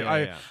that.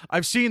 Yeah.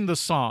 I've seen the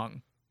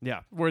song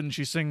Yeah. when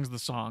she sings the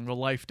song, the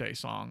Life Day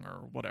song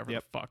or whatever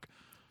Yep. the fuck.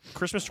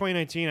 Christmas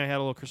 2019, I had a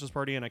little Christmas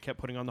party and I kept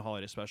putting on the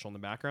holiday special in the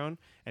background.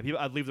 And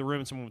I'd leave the room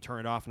and someone would turn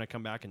it off and I'd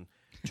come back and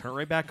turn it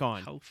right back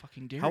on. How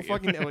fucking dare How you?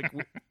 fucking like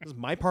this is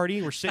my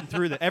party. We're sitting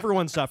through that.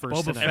 Everyone suffers.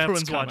 Boba tonight. Fett's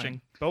Everyone's coming.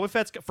 watching. Boba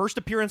Fett's first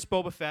appearance.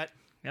 Boba Fett.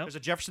 Yep. There's a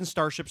Jefferson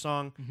Starship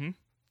song. Mm-hmm.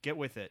 Get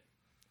with it.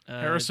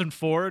 Harrison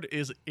Ford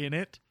is in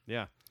it,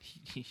 Yeah.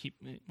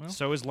 Well,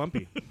 So is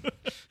Lumpy.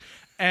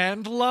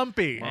 and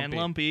Lumpy. and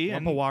Lumpy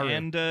and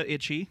Lumpawaru.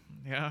 Itchy.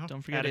 Yeah.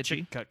 Don't forget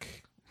Itchy.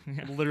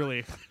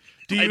 Literally.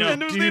 Do I you know.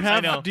 do you I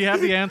have know. do you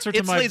have the answer to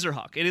It's my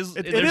Laserhawk. It is.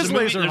 It there's is a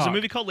movie, There's a Laserhawk.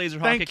 movie called Laserhawk.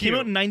 Thank it came you.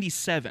 out in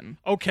 '97,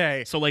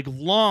 Okay. so like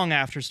long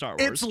after Star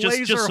Wars. It's just so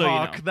you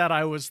Laserhawk know. that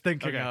I was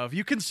thinking Okay. of.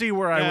 You can see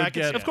where I Yeah, I would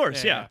can see get. Of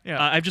course, Yeah, yeah.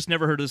 yeah. I've just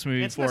never heard of this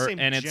movie It's in the before, same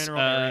and it's general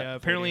area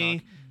of apparently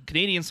Lady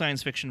Canadian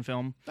science fiction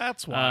film.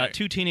 That's why.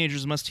 Two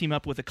teenagers must team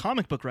up with a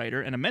comic book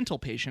writer and a mental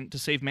patient to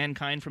save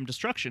mankind from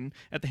destruction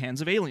at the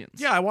hands of aliens.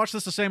 Yeah, I watched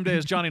this the same day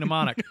as Johnny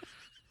Mnemonic.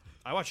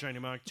 I watched Shiny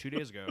Mnemonic 2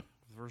 days ago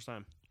for the first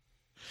time.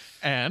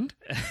 And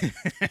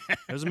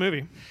It was a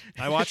movie.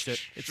 I watched it.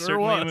 It's Sure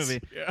certainly a was.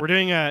 movie. Yeah.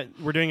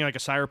 We're doing like a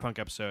Cyberpunk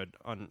episode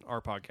on our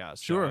podcast.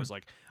 So Sure. I was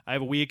like, I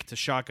have a week to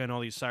shotgun all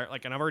these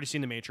and I've already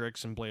seen The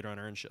Matrix and Blade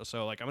Runner and shit.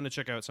 So like, I'm gonna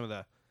check out some of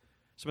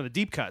the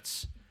deep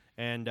cuts.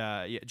 And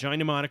yeah, Johnny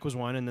Mnemonic was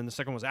one, and then the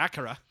second was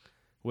Akira,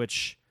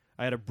 which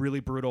I had a really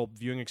brutal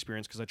viewing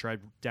experience because I tried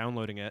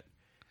downloading it.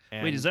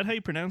 And Wait, is that how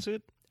you pronounce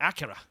it?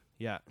 Akira?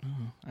 Yeah,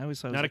 I always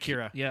thought it was Not like-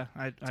 Akira. Yeah,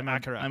 I'm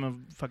Akira. I'm a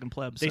fucking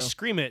pleb. they so.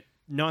 scream it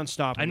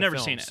nonstop. in I've the never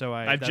film, seen it. So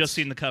I've that's- just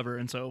seen the cover,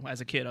 and so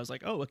as a kid, I was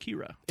like, "Oh,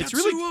 Akira." It's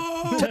really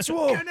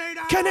Tetsuo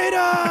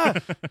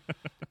Kaneda.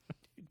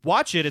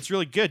 Watch it; it's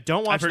really good.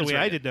 Don't watch I've heard the way it's I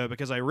really did though,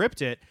 because I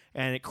ripped it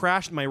and it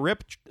crashed. My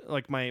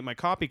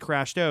copy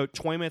crashed out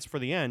 20 minutes for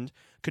the end.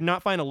 Could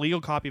not find a legal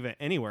copy of it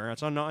anywhere.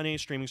 It's not on any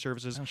streaming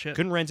services. Oh, shit.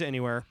 Couldn't rent it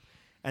anywhere.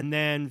 And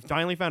then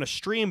finally found a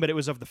stream, but it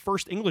was of the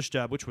first English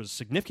dub, which was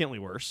significantly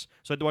worse.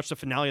 So I had to watch the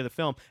finale of the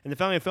film. And the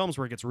finale of the film is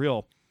where it gets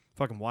real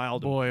fucking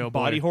wild, Boy, oh boy.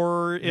 body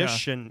horror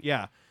ish, and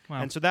yeah.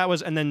 Wow. And so that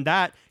was, and then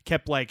that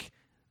kept like.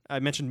 I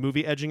mentioned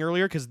movie edging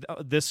earlier because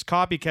this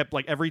copy kept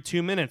like every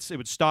 2 minutes it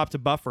would stop to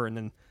buffer and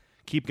then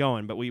keep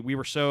going. But we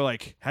were so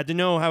like had to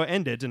know how it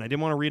ended, and I didn't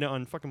want to read it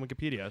on fucking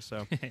Wikipedia.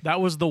 So that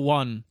was the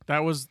one. That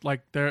was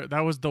like that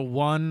was the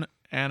one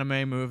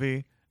anime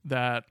movie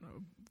that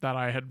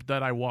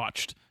I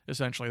watched.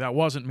 Essentially, that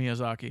wasn't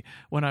Miyazaki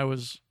when I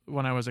was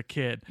a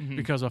kid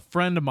because a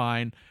friend of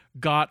mine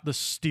got the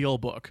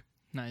Steelbook.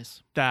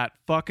 Nice. That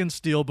fucking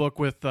Steelbook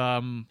with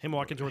him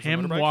walking towards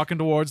him the motorbike? walking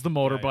towards the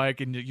motorbike,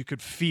 and you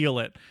could feel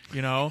it.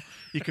 You know,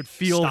 you could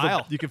feel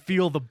Style. you could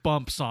feel the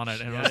bumps on it,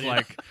 and it was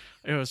like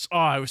it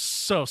was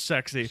so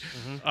sexy.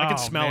 I could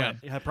Oh, smell man.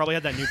 it. I probably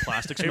had that new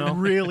plastic It smell.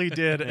 really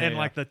did, and yeah.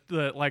 like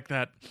the like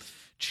that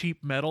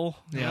cheap metal.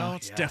 You Yeah. know,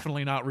 it's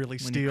definitely not really When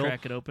steel. you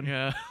crack it open.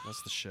 Yeah.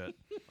 That's the shit.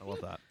 I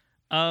love that.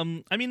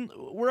 I mean,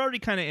 we're already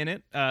kind of in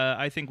it.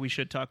 I think we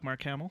should talk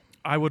Mark Hamill.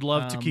 I would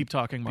love to Um, keep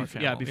talking Mark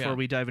Hamill. Yeah, before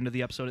we dive into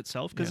the episode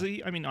itself, because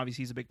Yeah. I mean,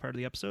 obviously he's a big part of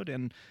the episode,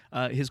 and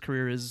his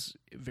career is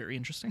very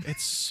interesting.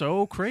 It's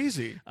so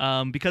crazy.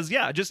 Because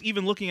yeah, just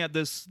even looking at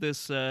this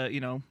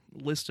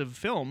list of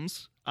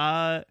films,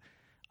 I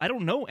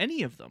don't know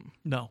any of them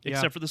No.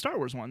 except for the Star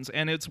Wars ones,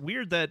 and it's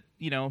weird that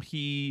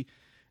he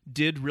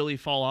did really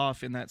fall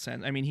off in that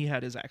sense. I mean, he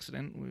had his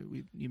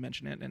accident. You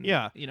mentioned it, and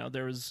Yeah.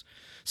 there was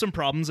some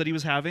problems that he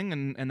was having,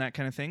 and that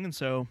kind of thing, and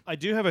so I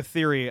do have a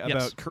theory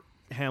Yes. about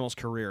Hamill's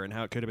career and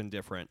how it could have been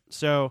different.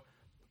 So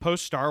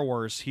post Star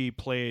Wars, he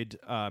played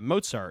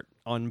Mozart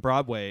on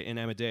Broadway in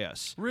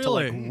Amadeus. Really?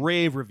 To, like,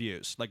 rave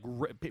reviews. Like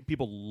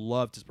people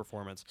loved his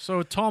performance.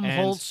 So Tom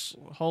And- Hulse,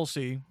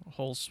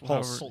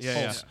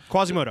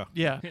 Quasimodo.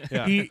 yeah,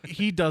 Yeah.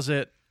 he does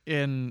it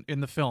in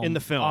the film. In the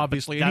film,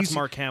 obviously, but and that's he's-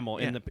 Mark Hamill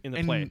in the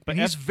and- play. But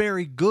and he's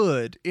very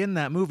good in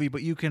that movie.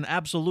 But you can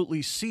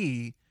absolutely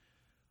see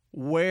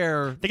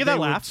where think of they that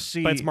would laugh,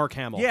 see, but it's Mark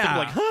Hamill.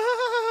 Yeah, Think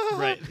like,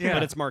 Right. Yeah.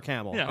 but it's Mark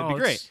Hamill. Yeah. It'd be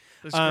great.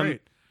 It's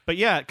great. But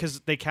yeah,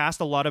 because they cast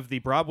a lot of the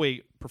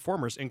Broadway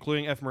performers,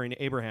 including F. Murray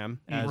Abraham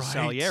as Right.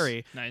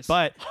 Salieri. Nice.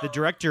 But the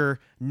director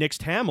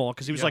nixed Hamill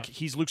because he was Yeah. like,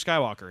 he's Luke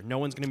Skywalker. No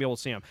one's going to be able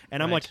to see him.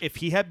 And I'm Right. like, if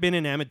he had been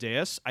in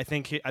Amadeus, I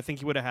think he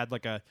would have had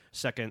like a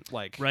second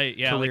Right,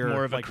 yeah, career, like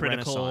more of a like,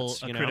 critical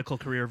renaissance, you know? critical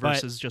career But-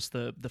 versus just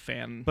the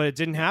fan. But it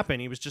didn't happen.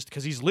 He was just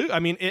because he's Luke. I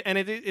mean,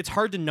 it's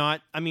hard to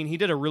not. I mean, he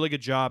did a really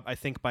good job, I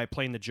think, by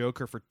playing the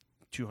Joker for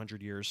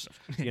 200 years.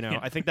 You know,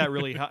 I think that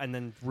really and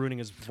then ruining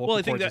his vocal well,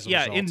 I think cords that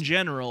as a result. in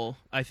general,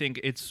 I think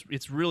it's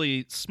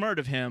really smart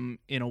of him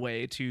in a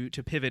way to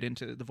pivot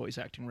into the voice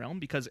acting realm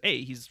because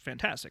he's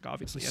fantastic,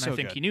 obviously, and So I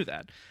think good. he knew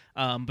that.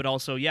 But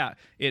also,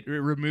 it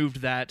removed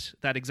that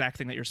exact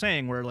thing that you're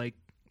saying, where like.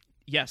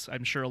 Yes,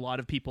 I'm sure a lot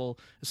of people,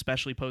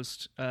 especially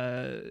post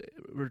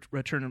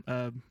Return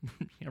of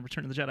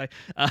the Jedi,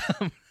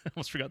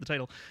 almost forgot the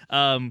title.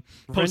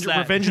 Post that,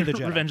 Revenge of the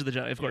Jedi. Revenge of the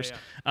Jedi, of course.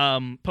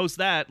 Post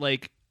that,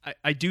 like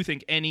I do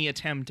think any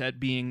attempt at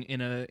being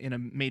in a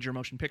major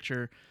motion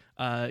picture,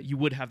 you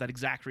would have that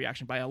exact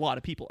reaction by a lot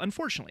of people.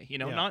 Unfortunately,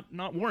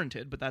 not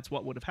warranted, but that's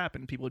what would have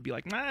happened. People would be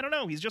like, I don't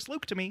know, he's just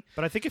Luke to me.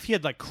 But I think if he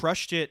had like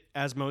crushed it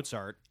as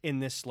Mozart in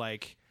this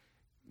like,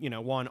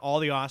 won all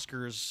the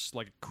Oscars,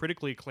 like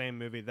critically acclaimed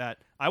movie that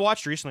I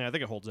watched recently, I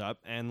think it holds up,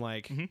 and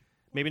like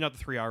maybe not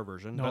the 3-hour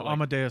version. No, but like,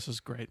 Amadeus is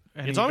great.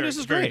 Amadeus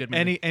is very great. good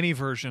movie. Any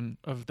version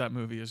of that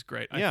movie is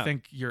great. Yeah. I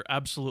think you're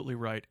absolutely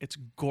right. It's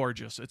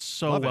gorgeous. It's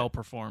so Love it. well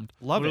performed.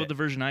 Love What it. about the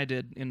version I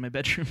did in my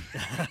bedroom?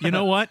 You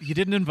know what? You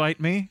didn't invite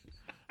me.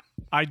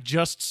 I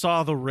just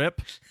saw the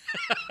rip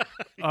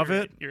of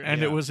it, you're-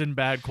 and yeah. it was in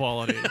bad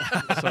quality.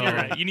 So You're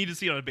right. You need to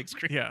see it on a big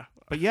screen. yeah,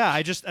 But yeah,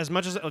 I just as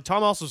much as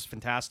Tom also was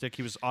fantastic.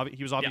 He was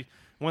obviously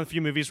one of the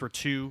few movies where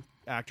two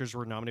actors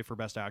were nominated for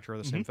Best Actor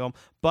of the same film.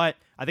 But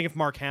I think if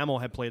Mark Hamill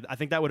had played, I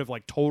think that would have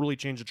like totally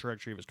changed the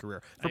trajectory of his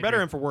career for better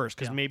agree. and for worse.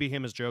 Because Yeah. maybe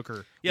him as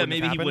Joker, Yeah, wouldn't maybe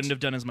have he happened. wouldn't have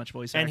done as much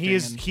voice And acting. he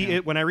is yeah.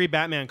 when I read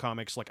Batman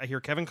comics, like I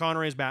hear Kevin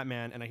Conroy as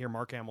Batman and I hear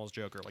Mark Hamill as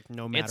Joker. Like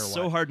no matter It's what.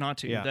 so hard not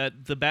to. Yeah.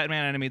 That the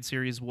Batman animated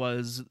series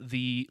was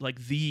the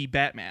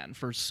Batman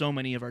for so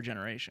many of our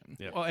generation.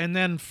 Yeah. well, and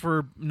then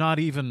for not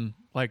even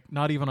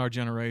our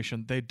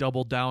generation, they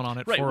doubled down on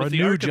it Right, for with a the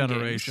new Arkham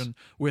generation games.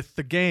 with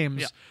the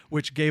games, Yeah.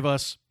 which gave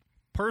us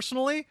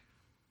personally,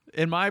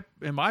 in my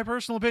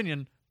personal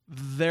opinion,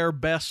 their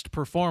best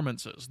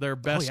performances, their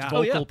best yeah. vocal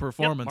Oh, yeah.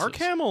 performances. Mark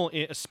Hamill,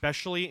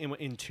 especially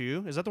in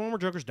 2, is that the one where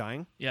Joker's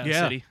dying? Yeah,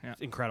 Yeah. City. Yeah.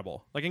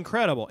 Incredible, like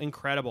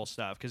incredible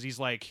stuff. Because he's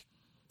like,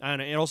 I don't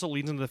know. It also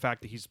leads into the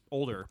fact that he's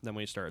older than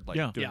when he started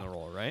doing Yeah. the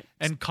role, right?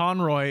 And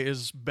Conroy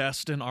is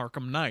best in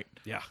Arkham Knight.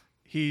 Yeah,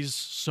 He's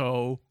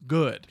so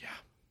good.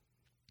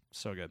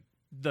 so good.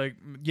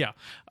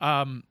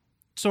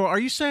 So are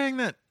you saying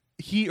that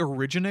he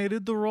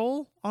originated the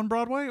role on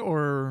Broadway,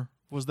 or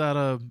was that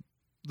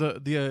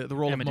the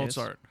role Amadeus.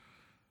 of Mozart?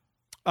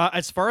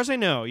 As far as I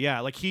know, yeah.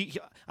 Like he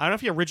I don't know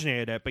if he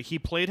originated it, but he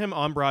played him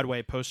on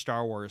Broadway post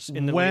Star Wars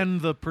When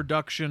the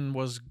production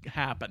was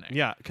happening.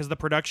 Yeah, because the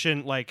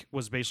production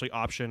was basically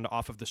optioned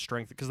off of the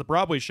strength. Because the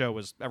Broadway show it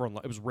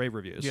was rave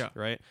reviews. Yeah.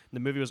 Right. The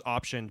movie was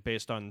optioned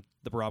based on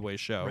the Broadway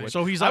show. Right. which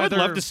So he's I would either-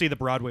 love to see the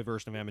Broadway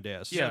version of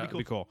Amadeus. Yeah. That'd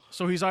be cool.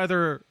 So he's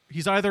either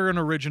an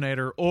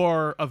originator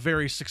or a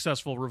very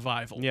successful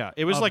revival. Yeah,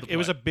 it was of like the it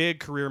was play. a big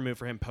career move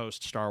for him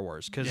post Star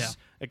Wars because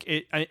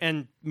Yeah.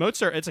 and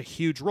Mozart, it's a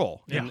huge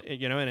role, Yeah.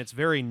 and it's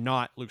very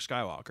not Luke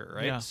Skywalker,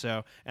 right? Yeah.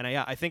 So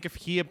I think if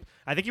he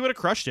would have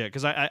crushed it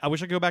because I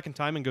wish I could go back in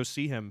time and go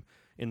see him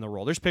in the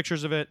role. There's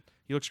pictures of it.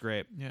 He looks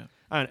great. Yeah.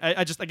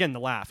 I just again the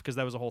laugh because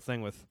that was the whole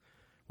thing with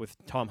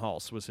Tom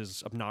Hulse was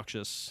his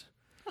obnoxious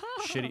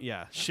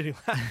shitty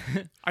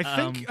laugh.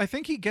 I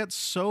think he gets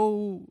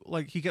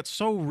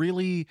so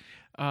really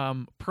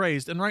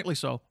praised, and rightly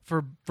so,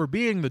 for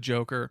being the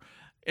Joker.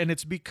 And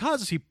it's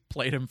because he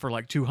played him for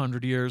like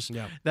 200 years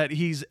Yeah. that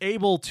he's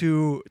able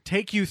to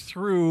take you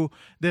through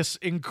this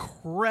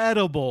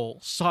incredible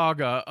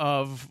saga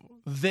of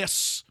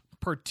this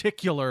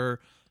particular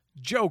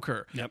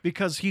Joker. Yep.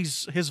 Because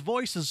his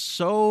voice is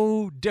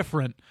so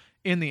different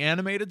in the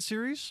animated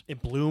series.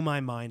 It blew my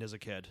mind as a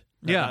kid.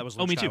 Yeah. that was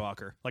Luke me too.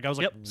 Skywalker. Like I was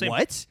like, Yep, same.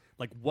 what?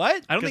 Like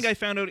what? I don't think 'Cause- I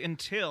found out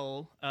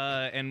until,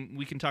 and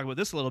we can talk about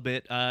this a little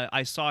bit.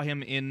 I saw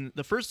him in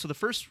the first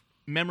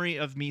memory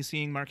of me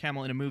seeing Mark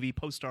Hamill in a movie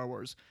post Star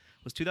Wars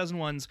was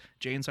 2001's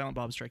Jay and Silent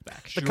Bob Strike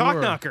Back. the cock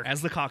knocker.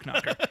 As the cock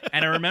knocker.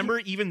 And I remember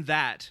even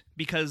that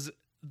because,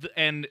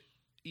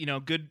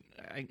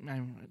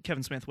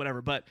 Kevin Smith,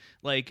 whatever, but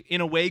like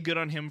in a way, good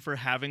on him for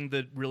having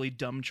the really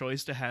dumb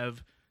choice to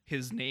have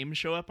his name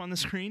show up on the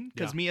screen.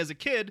 Because Yeah. me as a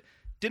kid,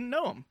 didn't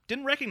know him,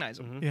 didn't recognize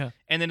him. Yeah.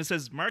 And then it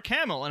says Mark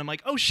Hamill, and I'm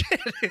like, oh shit,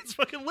 it's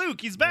fucking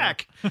Luke. He's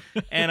back.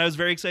 And I was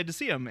very excited to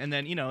see him. And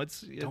then,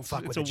 it's Don't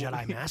fuck with a the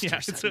Jedi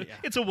Master.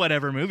 it's a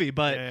whatever movie.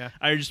 But Yeah.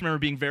 I just remember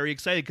being very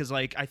excited because,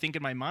 like, I think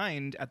in my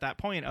mind at that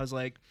point, I was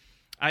like,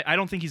 I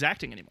don't think he's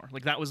acting anymore.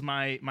 Like, that was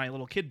my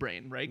little kid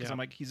brain, right? Because I'm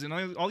like, he's in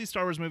all these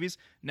Star Wars movies.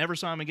 Never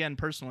saw him again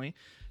personally.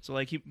 So,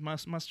 like, he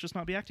must just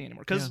not be acting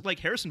anymore. Because, like,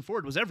 Harrison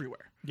Ford was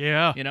everywhere.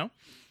 Yeah.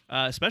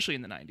 Especially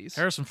in the 90s.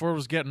 Harrison Ford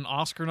was getting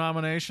Oscar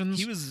nominations.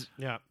 He was...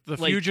 Yeah. The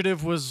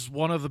Fugitive was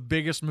one of the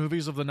biggest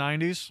movies of the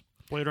 90s.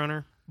 Blade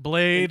Runner.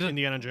 Blade.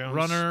 Indiana Jones.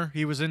 Runner.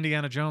 He was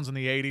Indiana Jones in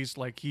the 80s.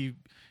 Like, you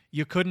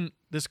couldn't...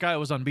 This guy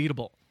was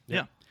unbeatable.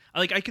 Yeah.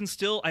 I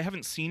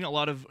haven't seen a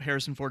lot of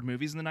Harrison Ford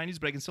movies in the 90s,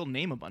 but I can still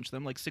name a bunch of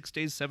them, like 6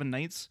 Days, 7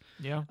 Nights.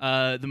 Yeah.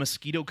 The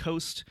Mosquito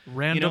Coast.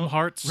 Random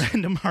Hearts.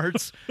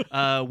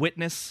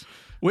 Witness.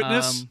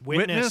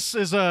 Witness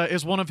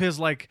is one of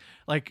his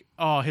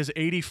his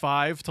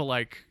 85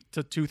 to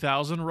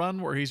 2000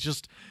 run where he's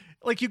just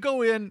like, you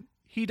go in,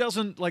 he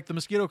doesn't like The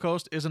Mosquito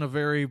Coast isn't a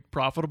very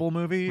profitable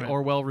movie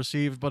or well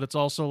received, but it's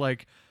also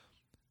like,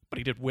 but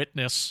he did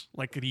Witness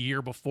like the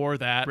year before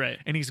that, right?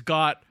 And he's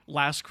got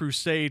Last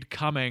Crusade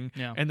coming,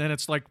 and then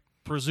it's like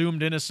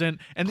Presumed Innocent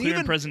and Clear even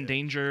and Present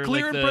Danger,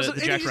 Clear like and Present,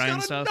 the Jack and Ryan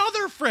he's got stuff.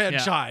 Another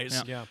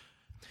franchise,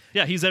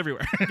 Yeah, he's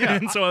everywhere. Yeah.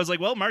 And so I was like,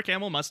 well, Mark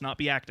Hamill must not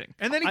be acting.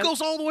 and then he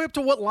goes all the way up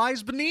to What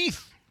Lies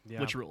Beneath,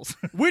 Which rules.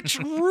 which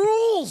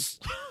rules.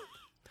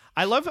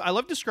 I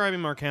love describing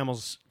Mark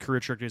Hamill's career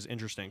trajectory as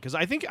interesting because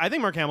I think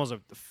Mark Hamill's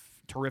a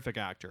terrific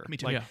actor. Me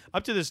too. Like, Yeah.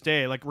 up to this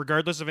day, like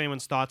regardless of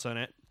anyone's thoughts on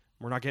it,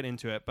 we're not getting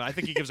into it, but I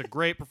think he gives a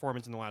great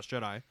performance in The Last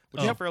Jedi,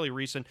 which is fairly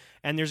recent.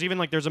 And there's even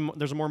like there's a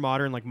more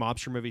modern like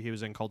mobster movie he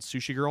was in called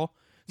Sushi Girl.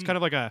 It's kind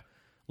of like a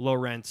low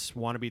rent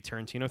wannabe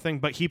Tarantino thing,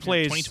 but he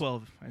plays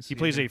 2012. He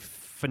plays a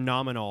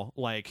phenomenal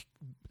like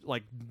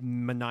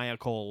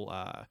maniacal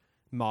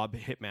mob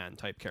hitman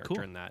type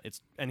character in that.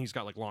 And he's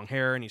got like long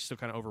hair and he's still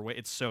kind of overweight.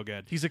 It's so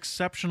good. He's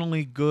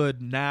exceptionally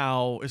good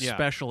now,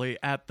 especially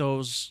at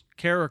those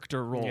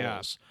character roles.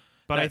 Yeah.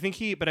 But I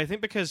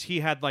think because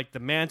he had like the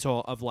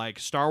mantle of like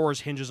Star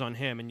Wars hinges on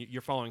him and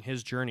you're following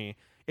his journey,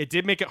 it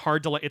did make it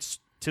hard to like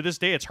to this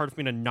day it's hard for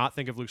me to not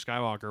think of Luke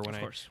Skywalker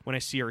when I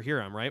see or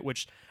hear him, right?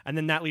 And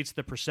then that leads to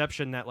the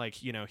perception that like,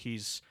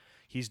 he's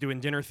doing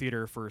dinner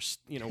theater for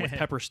with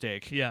pepper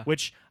steak. Yeah.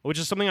 Which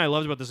is something I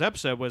loved about this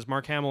episode was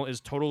Mark Hamill is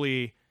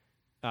totally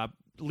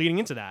leading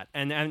into that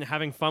and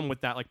having fun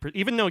with that, like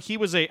even though he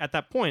was at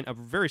that point a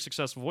very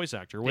successful voice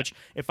actor, which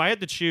if I had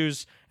to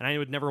choose, and I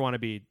would never want to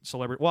be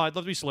celebrity, well, I'd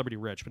love to be celebrity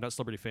rich but not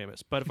celebrity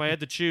famous, but if I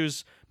had to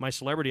choose my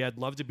celebrity, I'd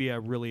love to be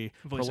a really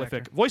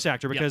prolific voice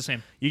actor because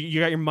you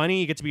got your money,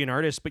 you get to be an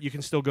artist, but you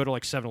can still go to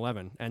like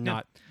 7-Eleven and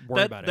not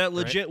worry about it. That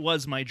legit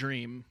was my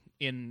dream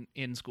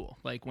in school.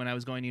 Like when I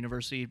was going to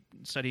university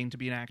studying to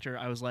be an actor,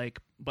 I was like,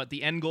 but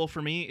the end goal for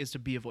me is to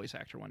be a voice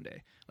actor one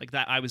day. Like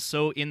that, I was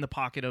so in the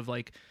pocket of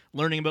like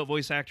learning about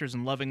voice actors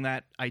and loving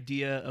that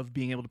idea of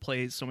being able to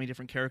play so many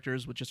different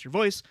characters with just your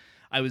voice.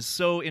 I was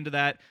so into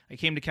that. I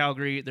came to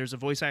Calgary. There's a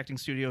voice acting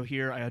studio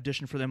here. I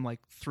auditioned for them like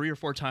 3 or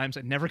 4 times.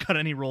 I never got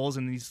any roles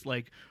in these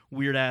like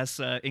weird ass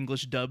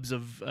English dubs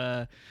of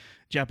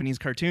Japanese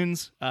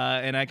cartoons,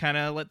 and I kind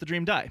of let the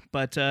dream die.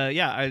 But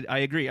I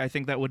agree. I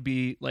think that would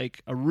be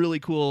like a really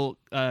cool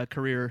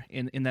career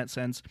in that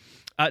sense.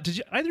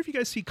 Did either of you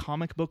guys see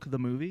Comic Book the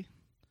movie?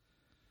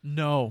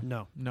 No.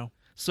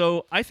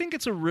 So I think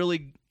it's a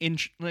really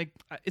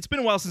it's been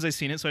a while since I've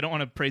seen it, so I don't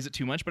want to praise it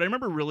too much. But I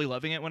remember really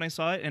loving it when I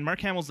saw it. And Mark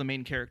Hamill's the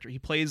main character. He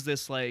plays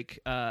this like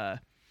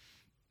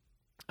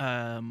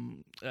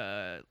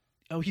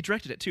he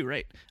directed it too,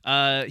 right?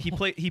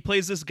 He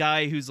plays this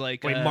guy who's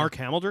like wait, Mark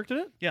Hamill directed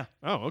it? Yeah.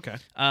 Oh, okay.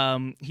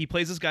 He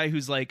plays this guy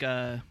who's like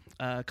a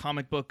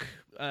comic book.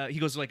 He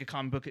goes to like a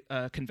comic book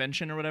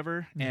convention or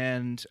whatever,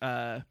 and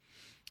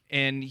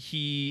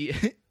he,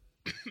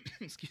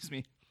 excuse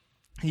me,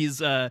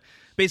 he's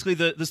basically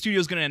the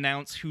studio's going to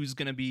announce who's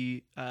going to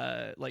be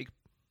like.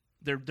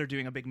 They're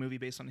doing a big movie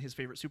based on his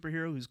favorite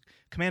superhero, who's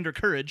Commander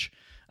Courage,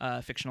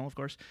 fictional, of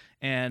course.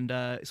 And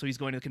so he's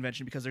going to the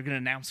convention because they're going to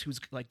announce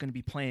who's like going to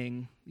be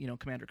playing,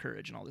 Commander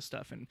Courage and all this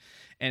stuff. And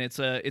it's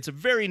a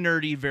very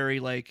nerdy, very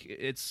like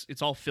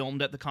it's all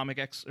filmed at the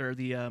Comic-Con,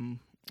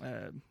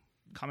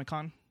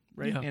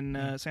 right,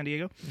 in San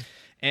Diego. Yeah.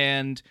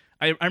 And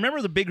I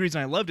remember the big reason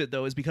I loved it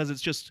though is because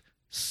it's just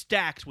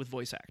stacked with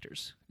voice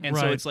actors, and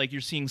so it's like you're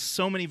seeing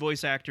so many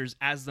voice actors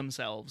as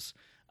themselves,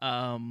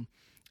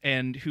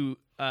 and who.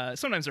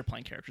 Sometimes they're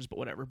playing characters, but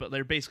whatever. But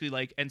they're basically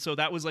like, and so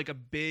that was like a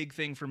big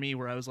thing for me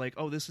where I was like,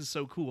 oh, this is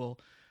so cool.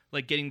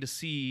 Like getting to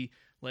see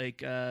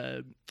like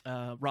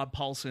Rob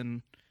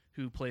Paulson,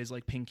 who plays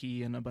like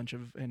Pinky and and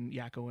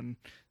Yakko and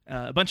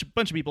a bunch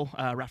of people,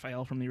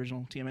 Raphael from the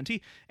original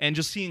TMNT, and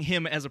just seeing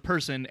him as a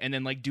person and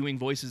then like doing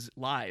voices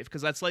live.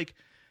 Cause that's like,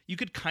 you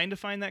could kind of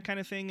find that kind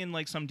of thing in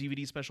like some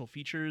DVD special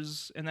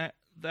features and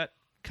that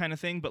kind of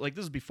thing. But like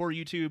this is before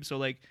YouTube. So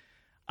like,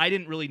 I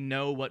didn't really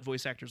know what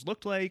voice actors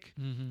looked like.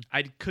 Mm-hmm.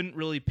 I couldn't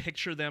really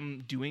picture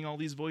them doing all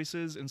these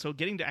voices. And so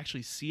getting to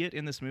actually see it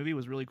in this movie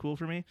was really cool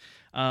for me.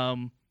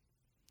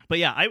 But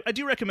yeah, I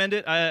do recommend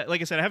it.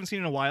 Like I said, I haven't seen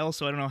it in a while,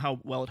 so I don't know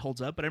how well it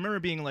holds up. But I remember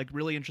being like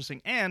really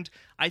interesting, and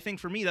I think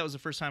for me that was the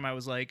first time I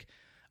was like,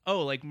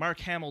 oh, like Mark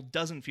Hamill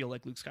doesn't feel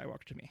like Luke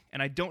Skywalker to me, and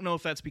I don't know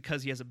if that's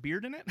because he has a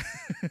beard in it.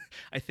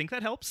 I think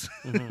that helps.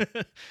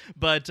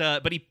 But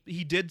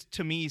he did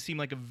to me seem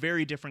like a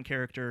very different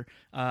character.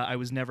 I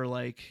was never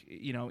like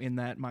in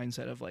that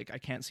mindset of like I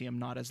can't see him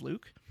not as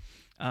Luke.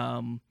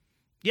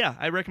 Yeah,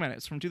 I recommend it.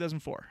 It's from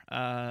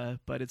 2004.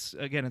 But it's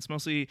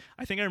mostly,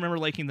 I think I remember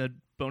liking the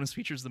bonus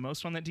features the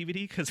most on that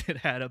DVD because it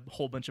had a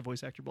whole bunch of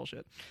voice actor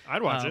bullshit.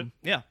 I'd watch it.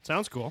 Yeah.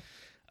 Sounds cool.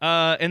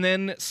 And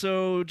then,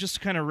 so just to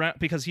kind of wrap,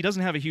 because he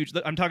doesn't have a huge,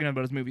 I'm talking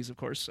about his movies, of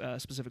course,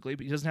 specifically,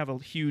 but he doesn't have a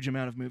huge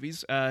amount of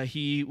movies.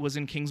 He was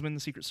in Kingsman: The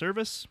Secret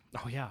Service.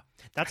 Oh yeah,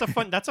 that's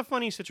a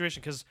funny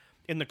situation because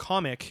in the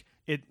comic,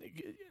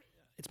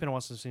 it's been a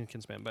while since I've seen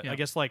Kingsman, but I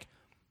guess like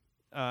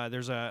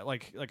there's a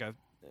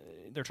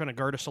they're trying to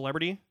guard a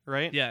celebrity,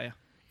 right? Yeah.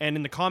 And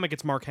in the comic,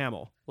 it's Mark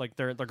Hamill. Like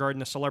they're guarding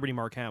the celebrity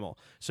Mark Hamill.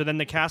 So then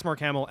they cast Mark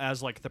Hamill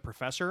as like the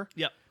professor.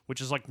 Yep.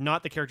 Which is like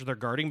not the character they're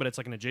guarding, but it's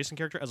like an adjacent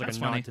character as like That's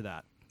a funny. nod to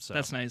that. So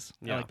That's nice.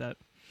 Yeah. I like that.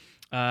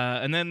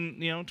 And then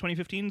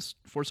 2015's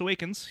Force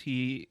Awakens.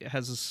 He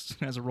has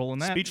a role in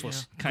that.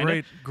 Speechless. Yeah.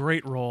 Kinda.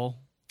 Great role.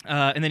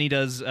 And then he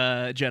does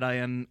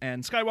Jedi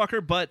and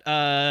Skywalker.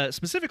 But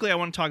specifically, I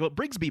want to talk about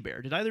Brigsby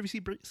Bear. Did either of you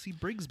see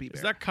Brigsby Bear?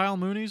 Is that Kyle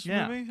Mooney's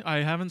movie? I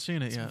haven't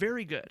seen it it's yet.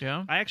 very good.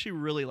 Yeah? I actually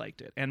really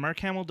liked it. And Mark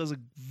Hamill does a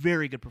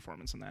very good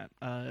performance in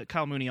that.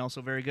 Kyle Mooney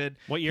also very good.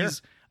 What year?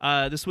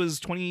 This was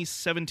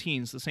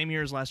 2017, so the same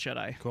year as Last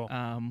Jedi. Cool.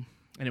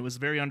 And it was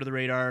very under the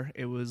radar.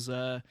 It was...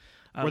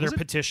 Were there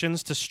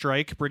petitions to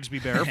strike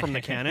Brigsby Bear from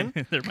the canon?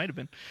 There might have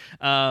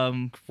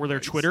been. Were there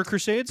Twitter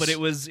crusades? But it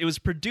was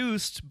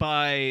produced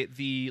by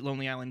the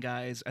Lonely Island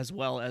guys as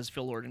well as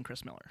Phil Lord and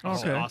Chris Miller.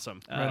 Okay. So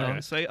awesome.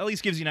 So it at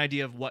least gives you an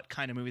idea of what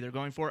kind of movie they're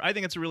going for. I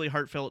think it's a really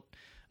heartfelt,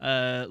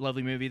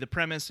 lovely movie. The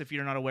premise, if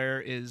you're not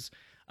aware, is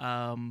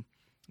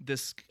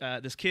this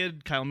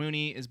kid, Kyle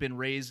Mooney, has been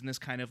raised in this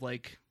kind of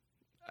like,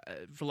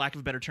 for lack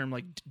of a better term,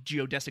 like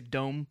geodesic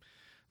dome,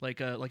 like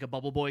a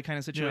bubble boy kind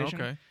of situation.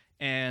 Yeah, okay.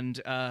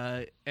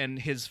 And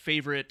his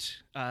favorite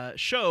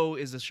show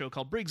is this show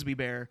called Brigsby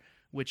Bear,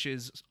 which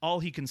is all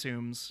he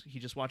consumes. He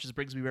just watches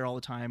Brigsby Bear all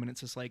the time, and it's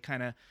this like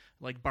kind of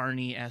like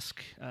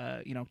Barney-esque,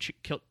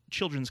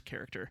 children's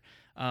character.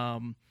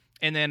 And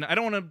then I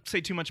don't want to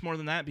say too much more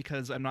than that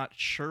because I'm not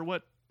sure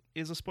what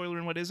is a spoiler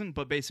and what isn't.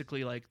 But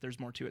basically, like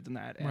there's more to it than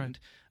that. Right.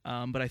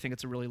 And but I think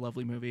it's a really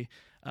lovely movie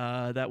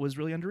that was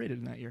really underrated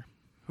in that year.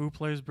 Who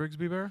plays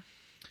Brigsby Bear?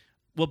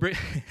 Well,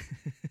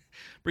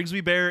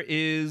 Brigsby Bear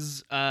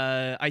is,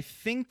 I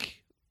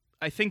think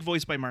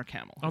voiced by Mark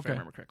Hamill, if I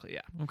remember correctly.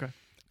 Yeah. Okay.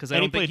 Because I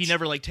don't think he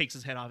never like takes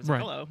his head off and says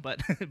hello,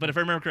 but if I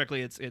remember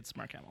correctly, it's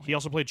Mark Hamill. He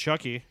also played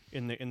Chucky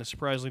in the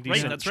surprisingly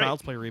decent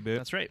Child's Play reboot.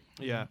 That's right.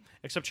 Yeah.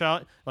 Except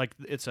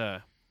it's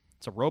a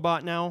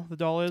robot now. The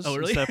doll is. Oh,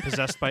 really? Instead of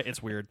possessed by.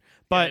 It's weird.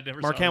 But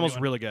never Mark saw Hamill's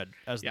anyone. really good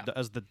as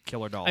the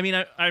killer doll. I mean,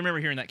 I remember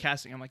hearing that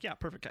casting. I'm like, yeah,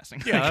 perfect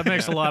casting. Yeah, that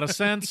makes a lot of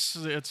sense.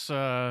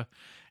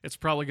 It's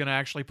probably going to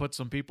actually put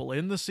some people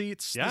in the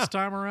seats this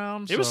time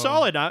around. It was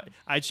solid. I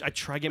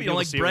try getting people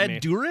like to see Brad it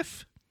with me.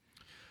 Dourif?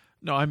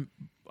 No,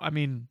 I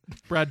mean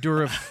Brad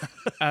Dourif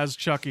as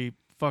Chucky,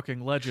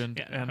 fucking legend,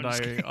 Yeah, and I'm just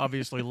I kidding.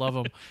 obviously love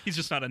him. He's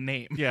just not a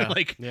name. Yeah.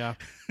 like Yeah.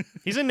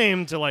 He's a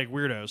name to like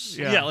weirdos.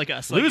 Yeah. like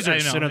us, Losers,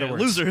 Like, I know, in other yeah,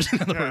 words. losers.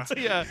 In other words.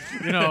 Yeah.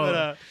 You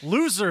know, But,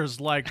 losers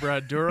like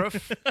Brad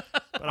Dourif.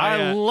 but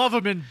I love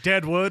him in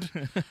Deadwood.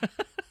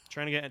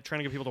 trying to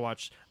get people to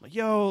watch. I'm like,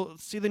 yo,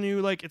 let's see the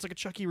new it's like a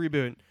Chucky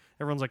reboot.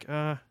 Everyone's like,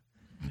 well,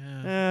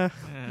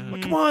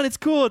 come on, it's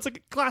cool. It's like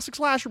a classic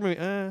slasher movie.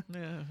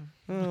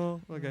 Oh,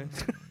 okay.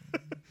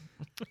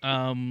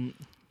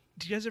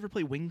 Did you guys ever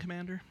play Wing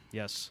Commander?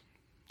 Yes.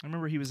 I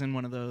remember he was in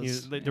one of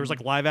those. There was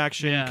like live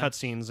action Yeah.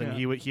 cutscenes, and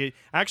Yeah. he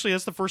actually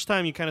that's the first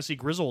time you kind of see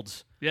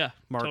Grizzled's Yeah,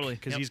 Mark totally.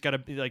 because Yep. he's got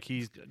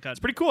it's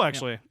got pretty cool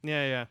actually.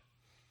 Yeah.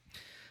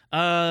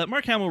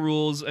 Mark Hamill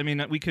rules. I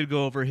mean, we could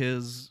go over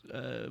his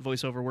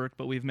voiceover work,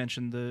 but we've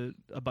mentioned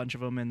a bunch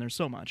of them, and there's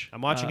so much.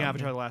 I'm watching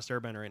Avatar: The Last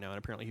Airbender right now, and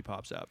apparently he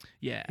pops up.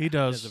 Yeah, He He's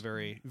does. a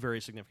very,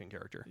 very significant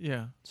character.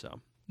 Yeah.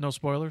 So No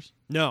spoilers.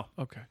 no,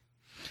 Okay.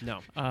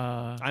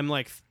 I'm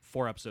like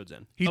 4 episodes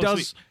in. He Oh,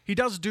 does. He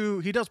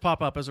does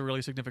pop up as a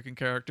really significant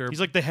character. He's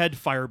like the head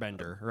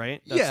firebender,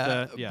 right?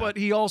 But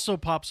he also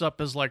pops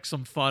up as like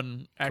some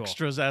fun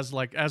extras as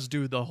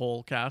do the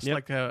whole cast.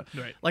 Yep.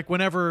 Right. Like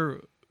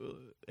whenever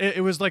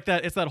it was like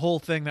that. It's that whole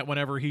thing that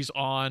whenever he's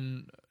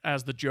on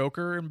as the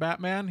Joker in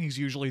Batman, he's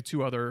usually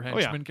 2 other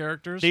henchman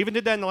characters. They even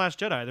did that in The Last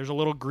Jedi. There's a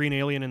little green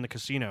alien in the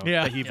casino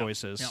Yeah. that he Yeah.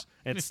 voices.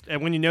 Yeah.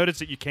 And when you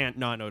notice it, you can't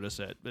not notice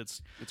it.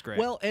 It's great.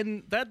 Well,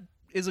 and that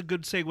is a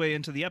good segue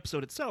into the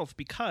episode itself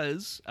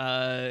because,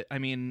 I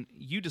mean,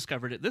 you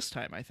discovered it this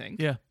time, I think.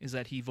 Yeah. Is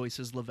that he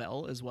voices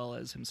Lavelle as well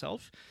as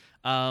himself.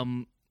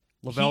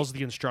 Lavelle's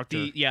the instructor.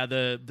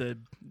 The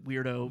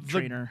weirdo the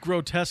trainer.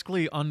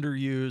 grotesquely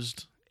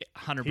underused.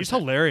 100%. He's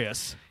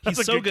hilarious. He's That's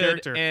a so good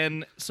character.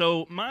 And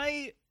so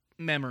my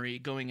memory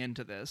going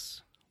into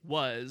this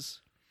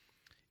was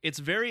it's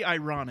very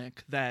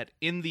ironic that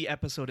in the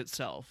episode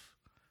itself,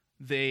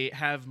 they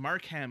have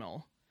Mark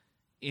Hamill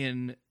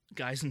in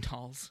Guys and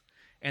Dolls,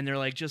 and they're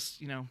like, just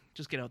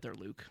get out there,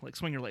 Luke. Like,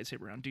 swing your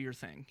lightsaber around, do your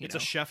thing. It's a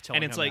chef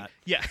telling him that. And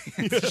it's him like,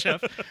 that. yeah, it's a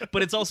chef.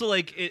 But it's also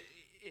like,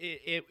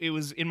 it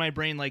was in my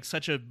brain like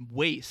such a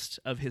waste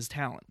of his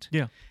talent.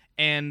 Yeah.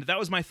 And that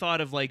was my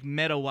thought of like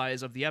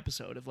meta-wise of the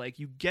episode of like,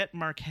 you get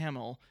Mark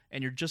Hamill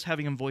and you're just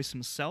having him voice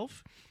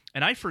himself.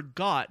 And I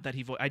forgot that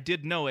I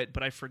did know it,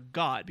 but I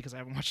forgot because I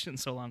haven't watched it in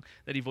so long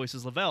that he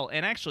voices Lavelle.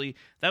 And actually,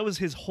 that was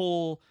his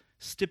whole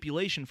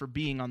stipulation for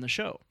being on the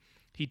show.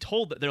 He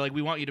told that they're like,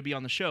 we want you to be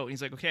on the show. And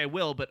he's like, okay, I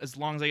will, but as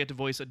long as I get to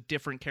voice a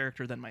different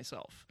character than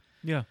myself.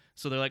 Yeah.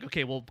 So they're like,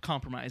 okay, we'll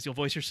compromise. You'll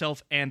voice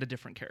yourself and a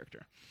different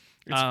character.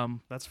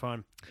 That's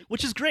fun.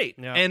 Which is great.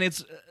 Yeah. And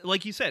it's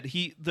like you said,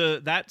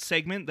 that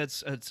segment,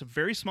 it's a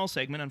very small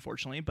segment,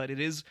 unfortunately, but it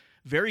is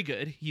very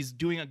good. He's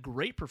doing a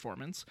great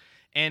performance.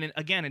 And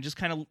it just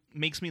kind of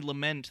makes me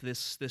lament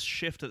this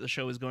shift that the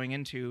show is going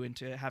into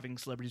having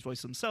celebrities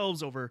voice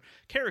themselves over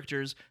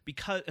characters,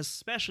 because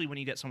especially when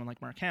you get someone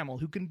like Mark Hamill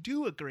who can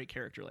do a great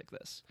character like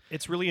this.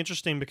 It's really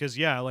interesting because,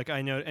 like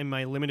I know in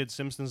my limited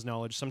Simpsons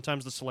knowledge,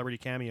 sometimes the celebrity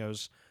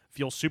cameos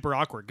feel super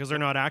awkward because they're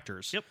not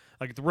actors. Yep.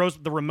 Like the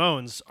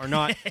Ramones are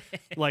not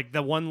like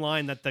the one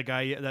line that the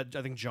guy that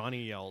I think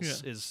Johnny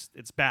yells is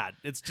it's bad.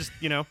 It's just,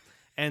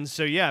 And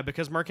so,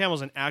 because Mark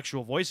Hamill's an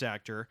actual voice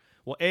actor,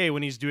 well,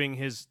 when he's doing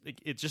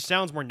it just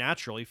sounds more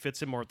natural. He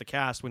fits in more with the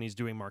cast when he's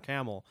doing Mark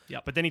Hamill.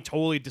 Yep. But then he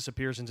totally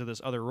disappears into this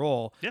other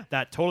role. Yeah.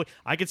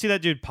 I could see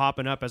that dude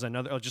popping up as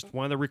just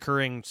one of the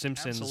recurring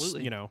Simpsons,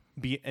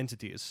 Absolutely.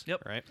 entities.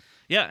 Yep. Right.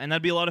 Yeah, and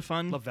that'd be a lot of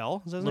fun.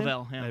 Lavelle? Is that his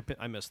Lavelle, name? yeah.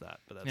 I missed that,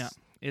 but that's... Yeah.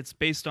 It's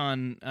based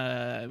on,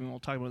 we'll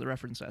talk about the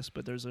reference test,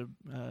 but there's a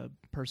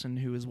person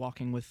who is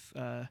walking with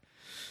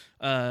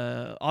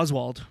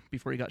Oswald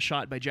before he got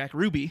shot by Jack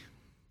Ruby,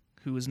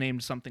 who was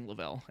named something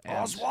Lavelle.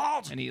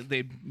 Oswald! And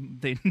they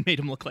made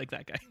him look like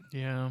that guy.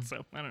 Yeah.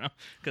 So, I don't know,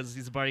 because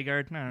he's a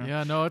bodyguard. I don't know.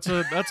 Yeah, no,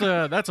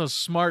 that's a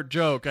smart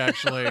joke,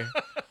 actually.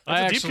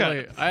 I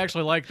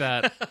actually like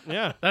that.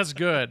 Yeah. That's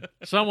good.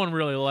 Someone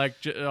really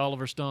liked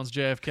Oliver Stone's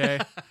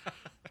JFK.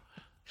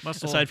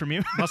 Aside from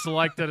you? Must have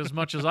liked it as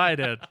much as I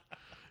did.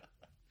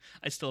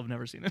 I still have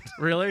never seen it.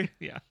 Really?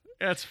 Yeah.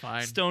 It's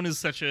fine. Stone is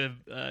such a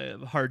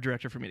hard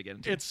director for me to get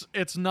into.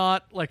 It's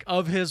not like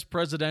of his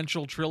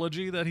presidential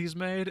trilogy that he's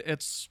made,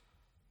 it's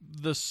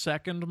the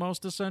second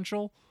most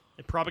essential.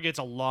 It propagates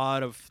a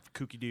lot of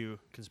kooky-doo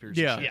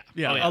conspiracy Yeah. shit.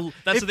 Yeah. Oh, yeah.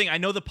 That's the thing. I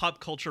know the pop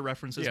culture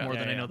references more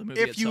than I know the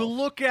movie If you itself.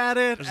 look at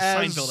it There's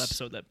as a Seinfeld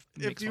episode that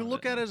makes if you fun of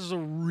look it. at it as a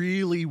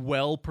really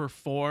well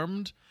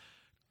performed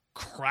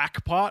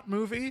crackpot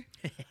movie,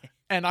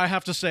 and I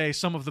have to say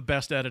some of the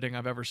best editing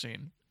I've ever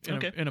seen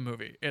in a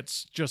movie.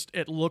 It's just,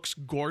 it looks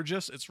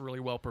gorgeous. It's really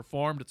well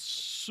performed. It's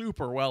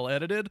super well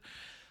edited,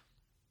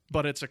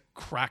 but it's a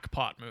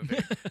crackpot movie.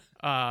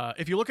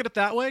 If you look at it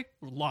that way,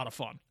 a lot of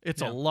fun.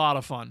 It's a lot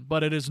of fun,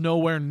 but it is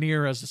nowhere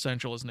near as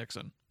essential as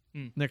Nixon.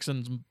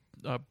 Nixon's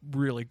a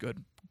really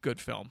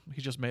good film.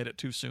 He just made it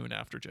too soon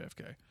after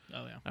JFK.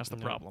 Oh, yeah. That's the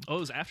problem. Oh, it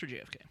was after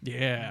JFK.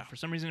 Yeah. For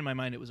some reason in my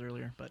mind it was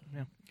earlier, but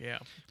yeah. Yeah.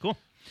 Cool.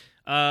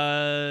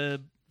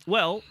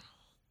 Well,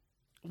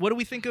 what do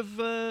we think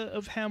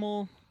of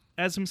Hamill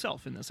as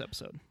himself in this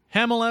episode?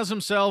 Hamill as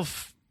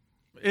himself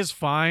is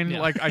fine.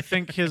 Yeah. Like I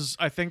think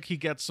he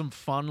gets some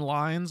fun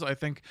lines. I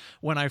think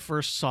when I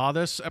first saw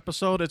this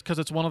episode, it's because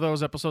it's one of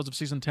those episodes of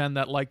season 10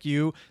 that, like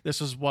you,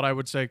 this is what I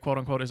would say, quote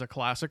unquote, is a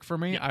classic for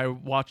me. Yeah. I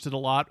watched it a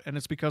lot, and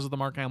it's because of the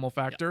Mark Hamill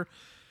factor. Yeah.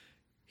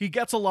 He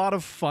gets a lot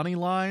of funny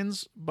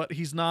lines, but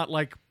he's not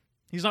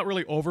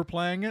really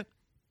overplaying it.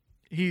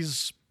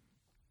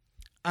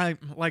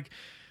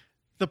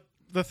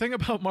 The thing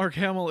about Mark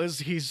Hamill is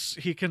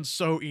he can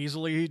so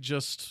easily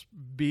just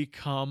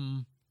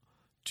become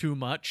too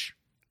much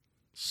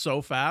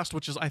so fast,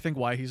 which is I think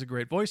why he's a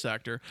great voice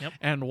actor. Yep.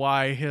 And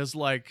why his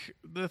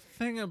the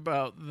thing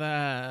about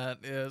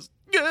that is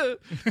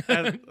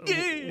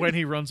when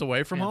he runs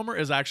away from Homer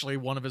is actually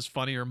one of his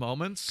funnier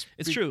moments.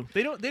 It's true.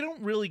 They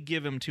don't really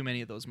give him too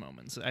many of those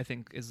moments, I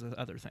think, is the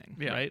other thing.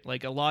 Yeah. Right?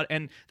 Like a lot,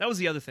 and that was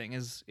the other thing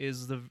is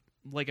the,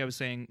 like I was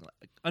saying,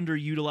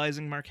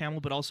 underutilizing Mark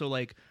Hamill, but also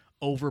like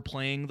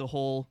overplaying the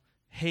whole,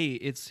 hey,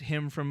 it's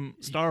him from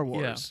Star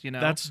Wars,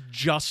 That's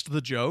just the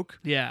joke.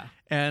 Yeah.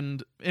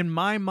 And in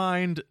my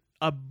mind,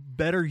 a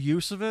better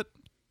use of it,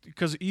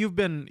 because you've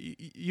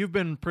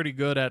been pretty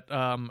good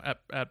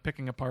at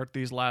picking apart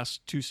these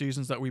last 2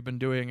 seasons that we've been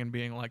doing and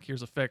being like,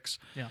 here's a fix.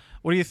 Yeah.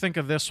 What do you think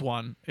of this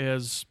one?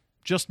 Is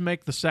just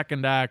make the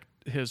second act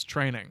his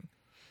training.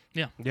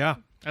 Yeah.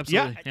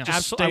 Absolutely. Yeah.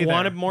 Just I stay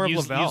wanted there. more of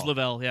Lavelle. Use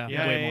Lavelle, yeah.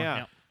 Yeah, way yeah, more.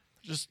 yeah.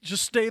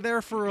 Just stay there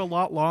for a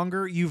lot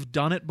longer. You've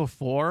done it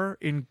before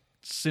in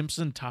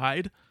Simpson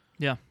Tide.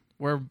 Yeah.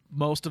 where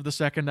most of the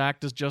second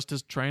act is just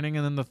his training,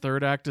 and then the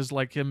third act is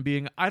like him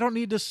being, I don't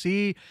need to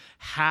see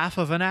half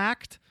of an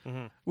act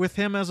with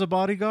him as a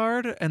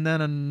bodyguard, and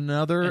then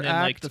another And then,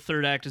 act like the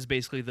third act is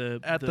basically the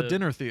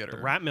dinner theater.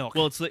 Rat milk.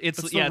 Well, it's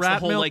the rat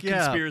whole milk, like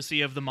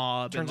conspiracy of the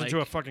mob. turns and, into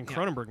like, a fucking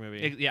Cronenberg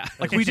movie. yeah.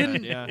 Like we said,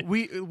 didn't yeah.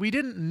 we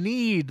didn't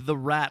need the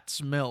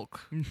rat's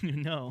milk.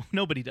 No,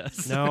 nobody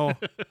does. No.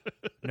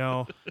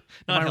 Not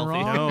Am I healthy.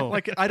 wrong? No.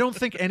 Like I don't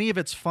think any of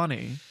it's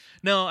funny.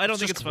 No, I don't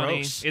think just it's funny.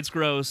 gross. It's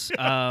gross.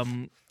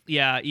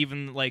 Yeah,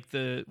 even like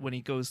when he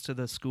goes to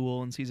the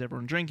school and sees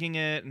everyone drinking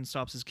it and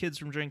stops his kids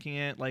from drinking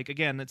it. Like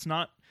again, it's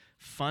not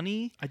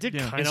funny. I did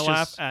Yeah. kind It's of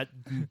laugh just- at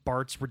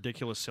Bart's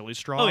ridiculous silly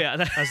straw. Oh,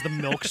 yeah. as the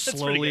milk That's pretty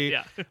slowly.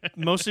 good, yeah.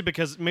 Mostly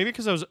because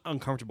I was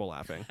uncomfortable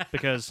laughing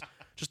because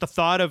just the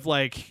thought of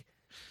like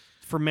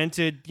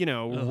fermented,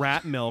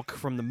 rat milk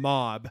from the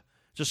mob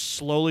just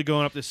slowly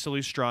going up this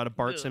silly straw to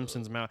Bart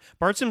Simpson's mouth.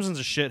 Bart Simpson's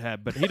a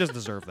shithead, but he doesn't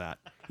deserve that.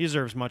 He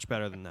deserves much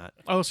better than that.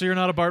 Oh, so you're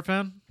not a Bart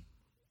fan?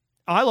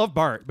 I love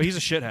Bart, but he's a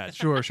shithead.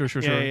 Sure.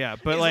 Yeah.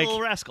 But He's a like,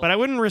 little rascal. but I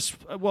wouldn't risk.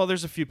 Well,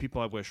 there's a few people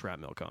I wish rat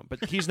milk on,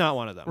 but he's not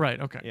one of them. Right.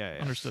 Okay. Yeah.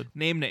 Understood.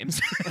 Name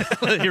names.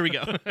 Here we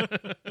go.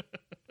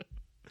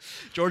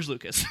 George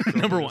Lucas,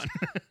 number one.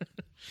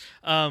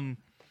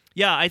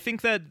 Yeah, I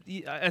think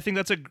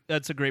that's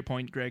a great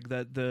point, Greg.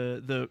 That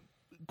the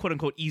quote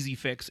unquote easy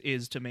fix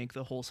is to make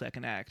the whole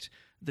second act.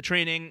 The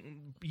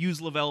training, use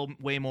Lavelle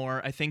way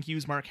more. I think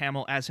use Mark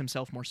Hamill as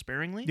himself more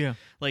sparingly. Yeah.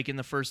 Like in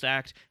the first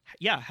act,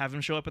 have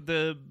him show up at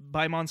the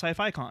Baimon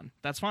Sci-Fi Con.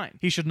 That's fine.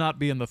 He should not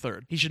be in the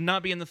third. He should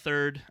not be in the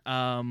third.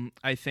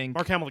 I think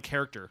Mark Hamill, the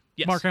character.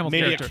 yes. Mark Hamill's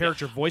Maybe character. a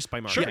character voiced by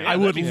Mark Sure, Hamill. I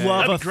would that'd be-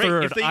 love that'd a be great.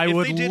 third. If they- I if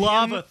would they did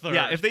love him- a third.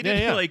 Yeah, if they did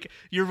Yeah. like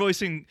you're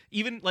voicing,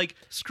 even like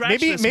scratch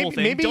this whole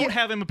thing. maybe- Don't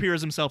have him appear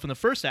as himself in the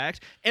first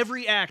act.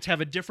 Every act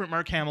have a different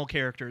Mark Hamill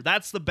character.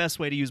 That's the best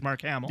way to use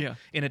Mark Hamill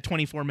in a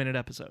 24-minute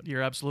episode.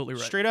 You're absolutely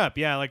right. Straight up,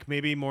 yeah, like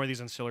maybe more of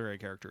these ancillary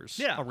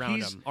characters around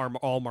he's- him are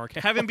all Mark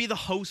Hamill. Have him be the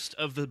host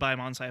of the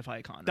Baimon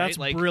Sci-Fi Con. Right? That's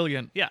like,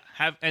 brilliant. Yeah,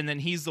 and then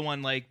he's the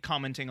one like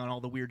commenting on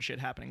all the weird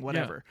shit happening.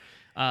 Whatever.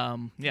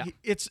 Yeah.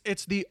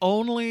 It's the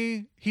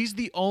only he's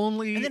the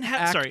only And then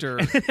actor.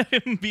 and then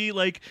have him be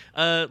like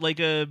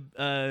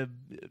a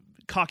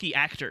cocky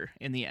actor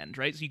in the end,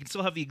 right? So you can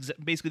still have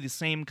basically the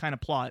same kind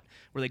of plot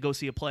where they go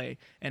see a play,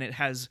 and it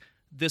has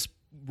this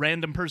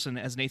random person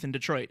as Nathan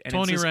Detroit, and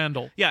Tony it's this-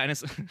 Randall. Yeah, and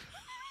it's.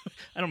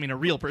 I don't mean a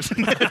real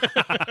person.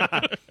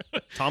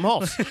 Tom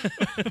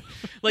Hulse.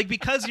 Like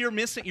because you're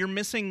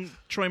missing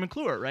Troy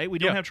McClure, right? We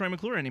don't Yeah. have Troy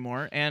McClure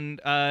anymore,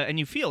 and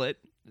you feel it,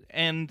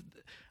 and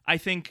I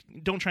think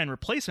don't try and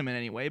replace him in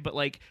any way, but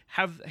like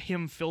have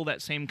him fill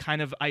that same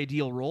kind of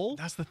ideal role.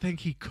 That's the thing.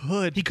 He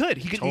could. He could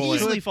Totally.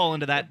 easily fall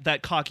into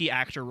that cocky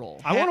actor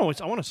role. I want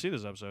to see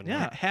this episode.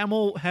 now. Yeah,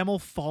 Hamill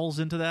falls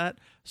into that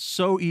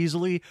so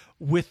easily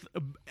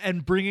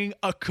and bringing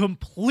a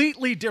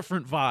completely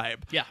different vibe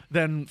Yeah.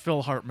 than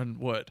Phil Hartman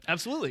would.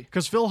 Absolutely.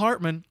 Because Phil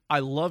Hartman, I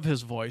love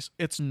his voice.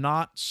 It's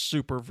not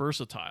super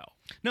versatile.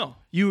 No.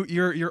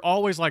 You're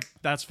always like,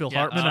 that's Phil Yeah,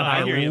 Hartman, oh, and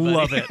I I hear you, buddy.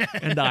 love it,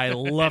 and I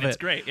love And it. it's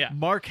great, yeah.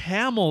 Mark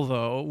Hamill,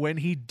 though, when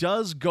he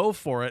does go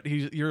for it,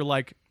 you're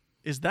like,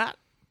 is that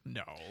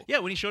no? Yeah,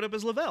 when he showed up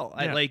as Lavelle,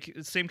 Yeah. I like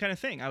same kind of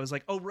thing. I was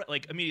like, oh, right,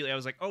 like immediately, I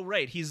was like, oh,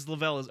 right, he's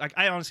Lavelle.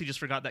 I honestly just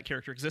forgot that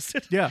character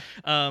existed. Yeah.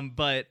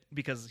 But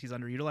because he's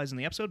underutilized in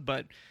the episode.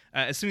 But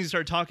as soon as he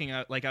started talking,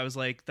 I was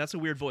like, that's a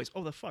weird voice.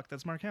 Oh, the fuck,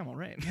 that's Mark Hamill,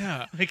 right?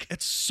 Yeah, Like-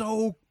 it's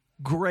so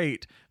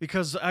great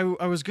because I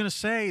was gonna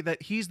say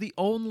that he's the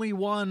only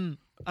one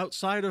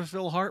outside of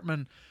Phil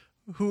Hartman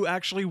who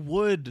actually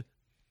would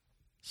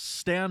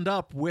stand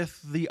up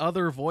with the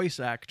other voice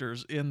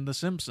actors in The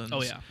Simpsons.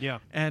 Oh, yeah. Yeah.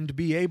 And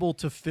be able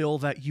to fill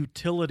that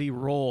utility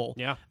role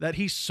Yeah. that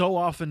he so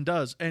often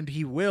does, and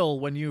he will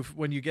when you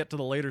get to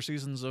the later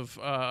seasons of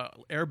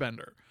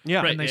Airbender. Yeah.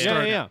 and Right, they yeah,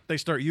 start yeah. they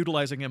start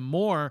utilizing him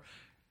more.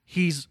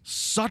 He's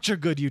such a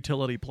good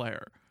utility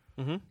player.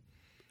 Mm-hmm.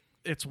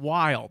 It's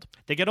wild.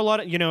 They get a lot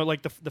of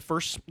like the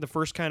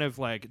first kind of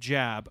like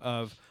jab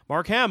of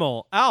Mark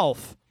Hamill,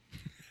 Alf,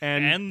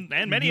 and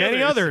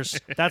many others.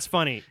 That's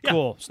funny. Yeah,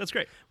 Cool. that's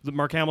great.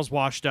 Mark Hamill's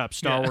washed up.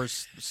 Star Yeah.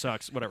 Wars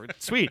sucks. Whatever.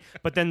 Sweet.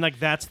 But then like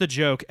that's the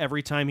joke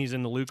every time he's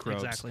in the Luke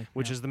robes, Exactly,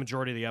 which yeah. is the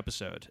majority of the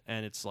episode,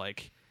 and it's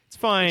like it's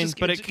fine, It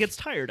but just gets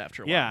tired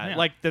after a while. yeah,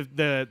 like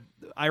the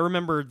I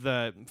remember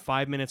the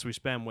 5 minutes we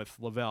spent with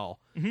Lavelle.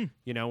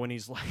 Mm-hmm. When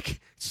he's like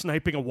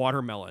sniping a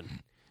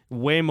watermelon,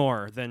 way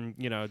more than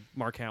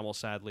Mark Hamill,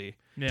 sadly,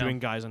 Yeah. doing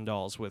Guys and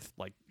Dolls with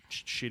like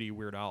shitty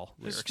Weird Al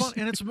lyrics. It's fun,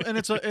 and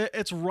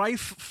it's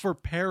rife for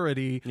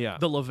parody. Yeah.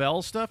 The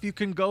Lavelle stuff. You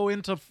can go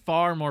into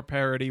far more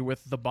parody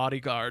with The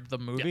Bodyguard, the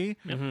movie,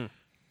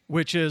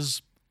 which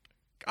is,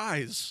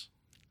 guys,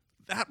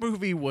 that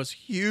movie was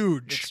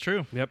huge. It's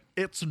true. Yep.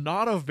 It's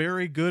not a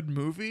very good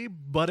movie,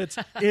 but it's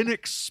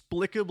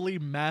inexplicably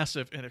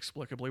massive.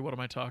 Inexplicably, what am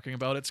I talking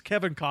about? It's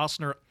Kevin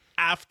Costner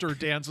after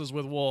Dances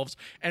with Wolves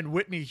and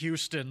Whitney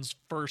Houston's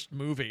first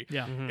movie.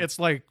 Yeah. It's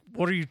like,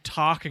 what are you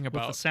talking With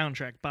about? the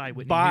soundtrack by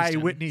Whitney By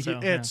Houston. Whitney So,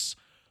 Houston. It's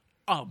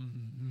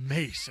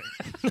amazing.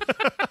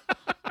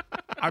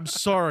 I'm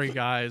sorry,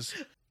 guys.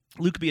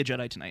 Luke be a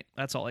Jedi tonight.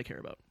 That's all I care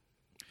about.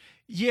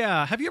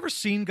 Yeah. Have you ever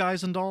seen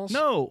Guys and Dolls?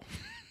 No.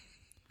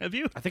 Have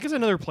you? I think it's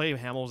another play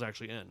Hamill was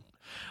actually in.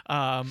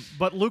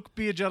 But Luke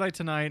be a Jedi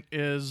tonight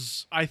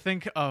is, I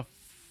think, a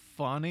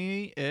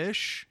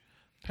funny-ish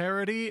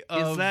parody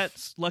of Is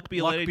that Luck Be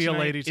a Luck Lady Be a Tonight?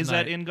 Lady Is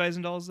that Tonight. in Guys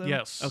and Dolls, though?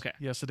 Yes. Okay.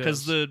 Yes, it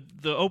Because is.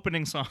 the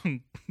opening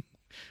song,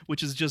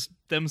 which is just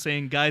them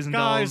saying Guys and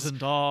Guys Dolls and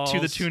Dolls to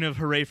the tune of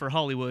Hooray for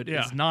Hollywood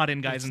Yeah. is not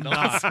in Guys and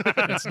Dolls.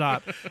 It's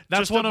not.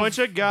 That's Just one a of bunch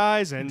of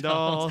guys and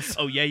dolls.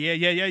 Oh, yeah.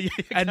 and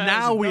Guys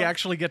now we Dolls.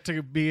 actually get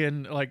to be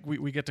in, like,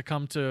 we get to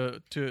come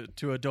to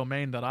a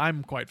domain that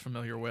I'm quite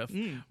familiar with,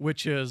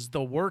 which is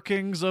the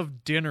workings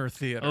of dinner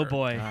theater. Oh,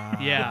 boy.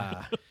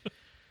 Yeah.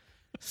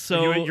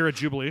 So You're a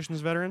Jubilations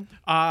veteran?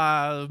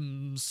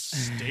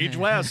 Stage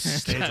West.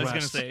 Stage I was West.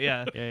 going to say,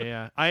 yeah.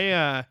 Yeah.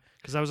 I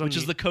because I was on Which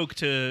is the Coke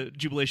to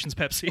Jubilations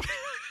Pepsi.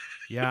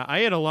 Yeah, I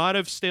ate a lot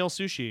of stale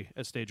sushi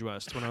at Stage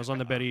West when I was on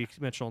the Betty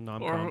Mitchell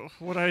non-com.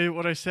 Or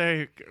what I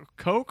say,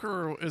 Coke,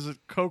 or is it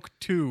Coke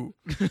 2?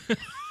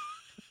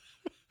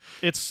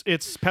 It's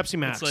Pepsi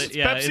Max. It's like,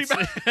 yeah,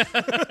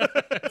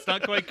 Pepsi it's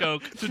not quite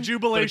Coke. The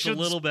Jubilations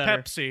little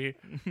better. Pepsi.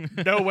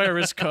 Nowhere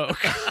is Coke.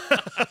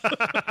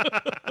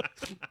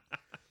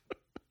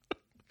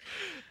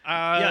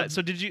 Yeah.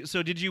 So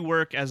did you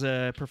work as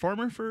a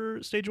performer for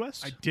Stage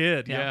West? I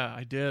did. Yeah. Yeah,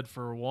 I did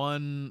for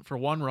one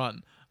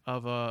run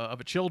of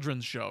a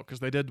children's show, because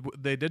they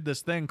did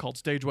this thing called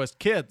Stage West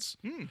Kids.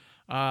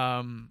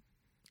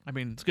 I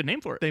mean, It's a good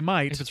name for it. they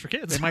might, if it's for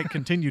kids. they might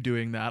continue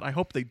doing that. I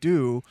hope they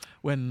do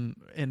when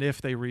and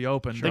if they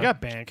reopen. They got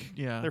bank.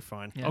 Yeah. They're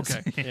fine. Yes.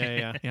 Okay.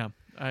 Yeah. Yeah,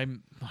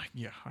 I'm like,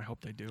 yeah, I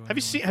hope they do. Have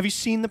you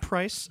seen the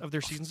price of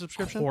their season Of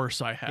subscription?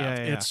 course I have.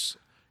 Yeah. It's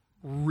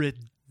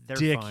They're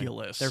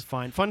ridiculous. They're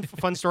fine.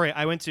 Fun story.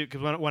 I went to,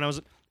 because when I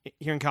was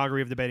here in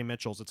Calgary of the Betty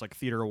Mitchells, it's like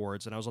theater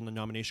awards, and I was on the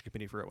nomination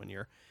committee for it one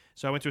year.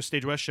 So I went to a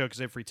Stage West show because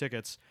they have free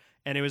tickets,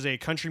 and it was a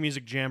country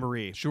music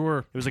jamboree. Sure.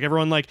 It was like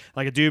everyone like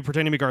a dude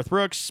pretending to be Garth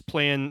Brooks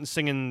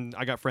singing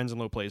 "I Got Friends in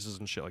Low Places"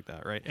 and shit like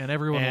that, right? And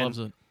everyone And loves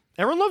it.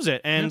 Everyone loves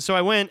it, and so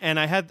I went, and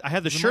I had the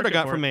There's a shirt I market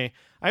got for from it.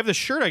 I have the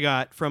shirt I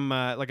got from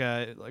like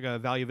a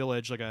Value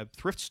Village, like a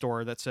thrift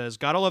store that says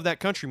 "Gotta love that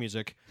country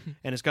music,"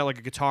 and it's got like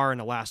a guitar and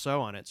a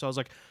lasso on it. So I was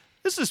like,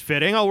 this is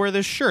fitting. I'll wear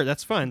this shirt.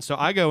 That's fun. So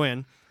I go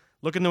in,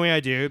 looking the way I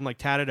do, and like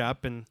tatted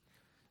up, and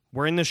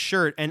wearing this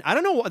shirt, and I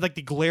don't know what, like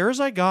the glares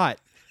I got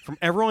from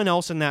everyone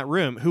else in that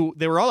room, who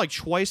they were all like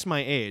twice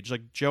my age.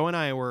 Like Joe and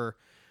I were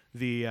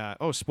the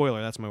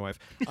spoiler, that's my wife.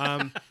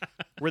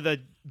 We're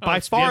the by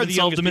It's far been the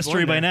solved youngest the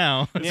mystery people by in there.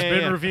 now. It's Yeah,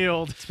 been yeah.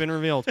 revealed. It's been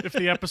revealed. If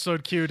the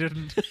episode Q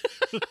didn't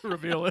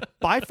reveal it.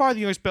 By far the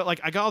youngest, but like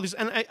I got all these,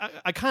 and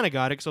I kind of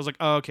got it because I was like,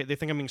 oh, okay, they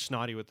think I'm being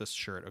snotty with this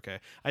shirt. Okay,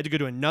 I had to go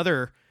to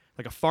another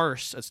like a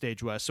farce at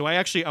Stage West, so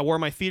I wore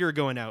my theater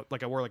going out,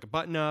 like I wore like a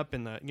button up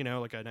and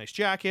like a nice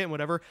jacket and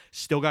whatever.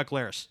 Still got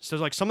glares. So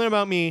there's like something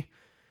about me.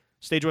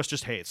 Stage West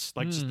just hates.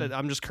 Like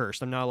I'm just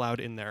cursed. I'm not allowed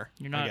in there.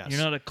 You're I not. guess.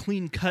 You're not a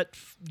clean cut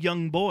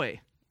young boy.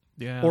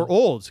 Yeah. or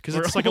old because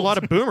Or it's like a old. lot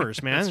of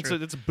boomers, man. That's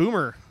it's a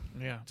boomer.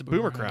 Yeah. It's a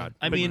boomer crowd.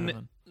 I Boomer mean,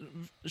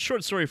 heaven.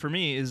 short story for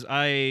me is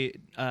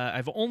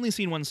I've only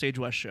seen one Stage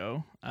West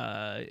show,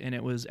 and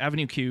it was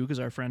Avenue Q because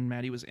our friend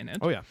Maddie was in it.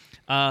 Oh yeah.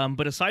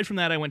 But aside from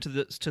that, I went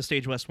to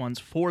Stage West once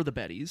for the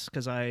Bettys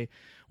because I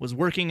was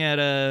working at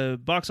a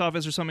box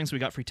office or something, so we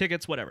got free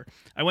tickets. Whatever.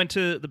 I went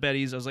to the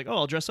Bettys. I was like, oh,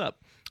 I'll dress up.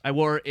 I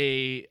wore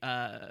a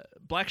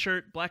black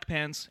shirt, black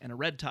pants, and a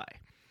red tie.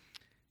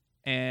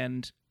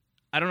 And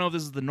I don't know if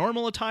this is the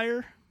normal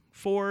attire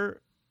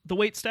for the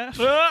wait staff,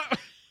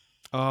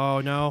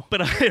 Oh no.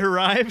 but I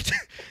arrived.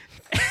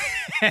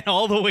 And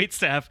all the wait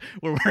staff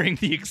were wearing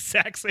the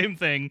exact same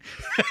thing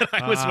that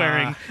I was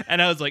wearing.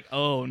 And I was like,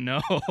 oh no.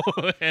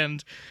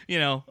 And,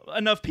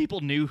 enough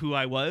people knew who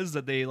I was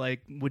that they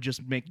like would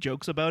just make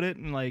jokes about it.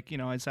 And like,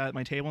 I sat at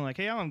my table and like,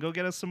 hey, Alan, go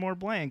get us some more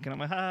blank. And I'm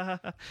like, ha, ha,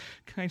 ha.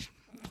 Can I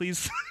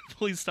please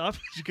stop?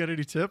 Did you get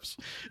any tips?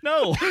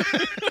 No.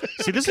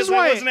 See, this Because is I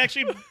why wasn't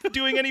actually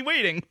doing any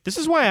waiting. This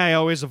is why I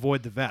always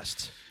avoid the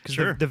vest. Because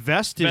Sure. the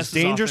vest is Vest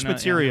is dangerous often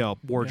material,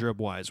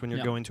 wardrobe-wise, when you're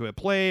Yeah. going to a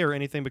play or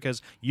anything,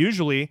 because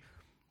usually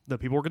the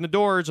people working the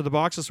doors or the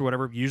boxes or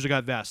whatever usually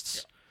got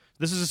vests.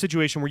 This is a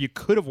situation where you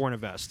could have worn a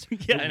vest.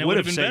 Yeah, and it would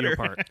have been set you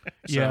better. apart.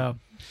 So, Yeah.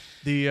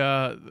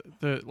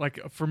 The like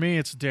for me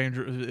it's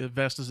dangerous.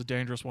 Vest is a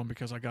dangerous one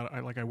because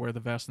I wear the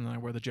vest and then I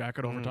wear the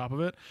jacket over top of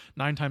it.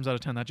 9 times out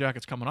of 10 that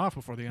jacket's coming off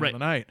before the end Right. of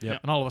the night. Yep.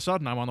 And all of a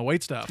sudden I'm on the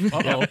wait staff.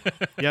 Uh-oh.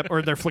 Yep,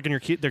 or they're flicking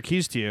their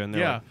keys to you, and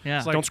they're Yeah. like, Yeah.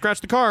 It's like, don't scratch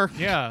the car.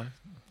 yeah.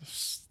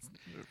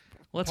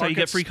 Well, that's how you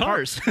get free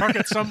cars. Park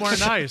it somewhere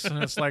nice.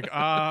 And it's like,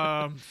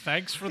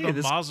 thanks for the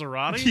this-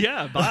 Maserati.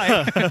 Yeah,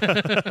 bye.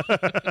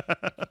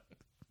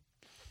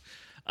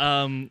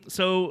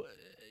 So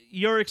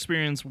your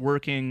experience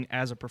working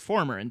as a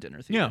performer in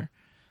dinner theater.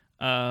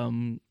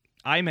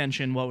 I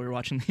mentioned while we were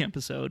watching the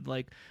episode,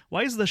 like,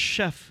 why is the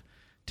chef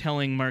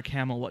telling Mark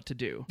Hamill what to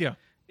do? Yeah.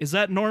 Is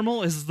that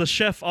normal? Is the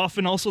chef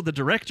often also the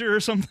director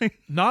or something?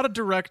 Not a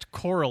direct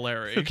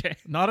corollary. Okay.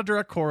 Not a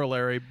direct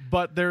corollary,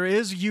 but there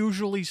is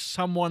usually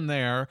someone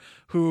there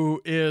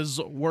who is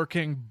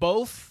working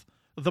both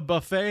the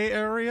buffet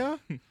area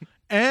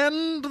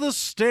and the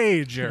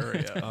stage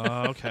area.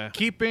 Okay.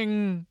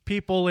 Keeping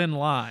people in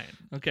line.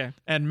 Okay.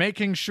 And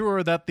making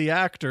sure that the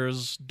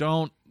actors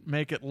don't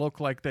make it look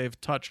like they've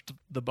touched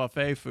the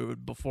buffet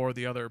food before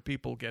the other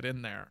people get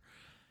in there.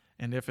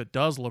 And if it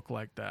does look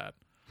like that,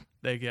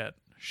 they get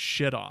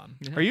shit on.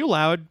 Yeah. Are you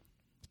allowed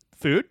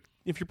food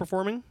if you're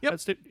performing? Yep.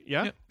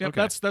 Yeah. Yep.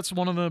 Okay. That's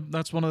one of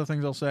the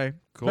things I'll say.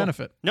 Cool.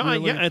 Benefit. No,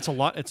 Really- yeah, it's a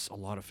lot. It's a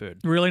lot of food.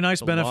 really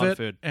nice It's a lot of benefit.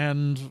 food.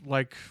 And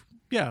like,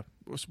 yeah,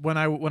 when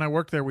I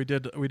worked there, we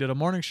did a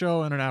morning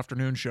show and an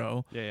afternoon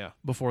show Yeah.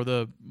 before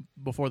the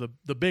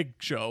big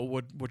show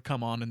would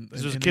come on. And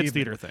This was a kids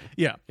theater thing.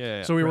 Yeah.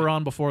 Yeah. So we were right.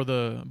 on before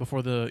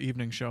the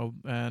evening show,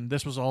 and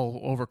this was all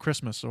over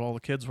Christmas, so all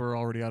the kids were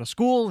already out of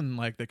school, and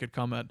like they could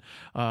come at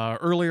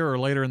earlier or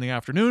later in the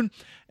afternoon,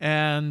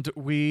 and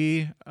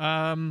we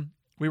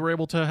were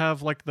able to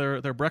have like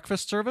their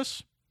breakfast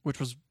service, which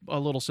was a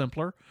little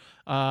simpler,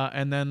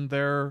 and then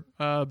their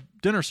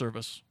dinner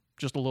service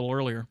just a little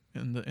earlier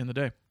in the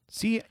day.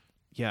 See,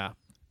 yeah,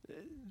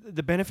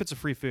 the benefits of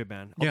free food,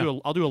 man. Yeah.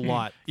 I'll do a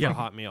lot Yeah. for a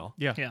hot meal.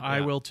 Yeah, Yeah. I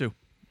Yeah. will too.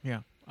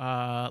 Yeah.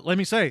 Let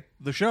me say,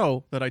 the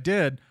show that I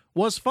did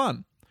was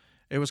fun.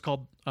 It was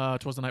called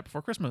 "'Twas the Night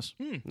Before Christmas,"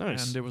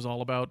 Nice. and it was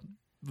all about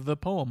the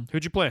poem.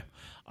 Who'd you play?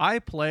 I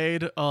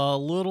played a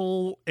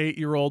little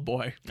 8-year-old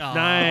boy. Aw.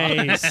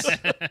 Nice.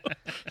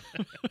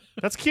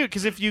 That's cute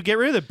because if you get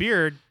rid of the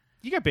beard,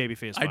 you got baby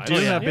face I vibes. do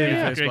have baby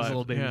Yeah, face Greg's vibes. a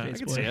little baby Yeah. face I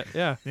can boy. see it.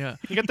 Yeah. Yeah.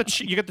 You got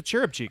the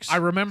cherub cheeks. I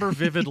remember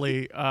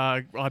vividly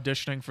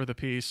auditioning for the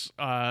piece,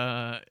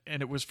 and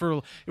it was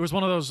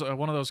one of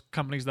those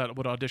companies that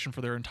would audition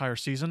for their entire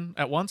season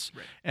at once.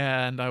 Right.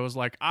 And I was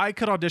like, I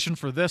could audition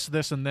for this,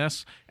 and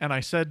this. And I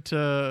said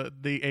to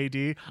the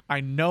AD,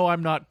 I know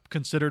I'm not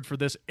considered for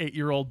this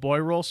 8-year-old boy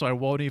role, so I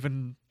won't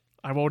even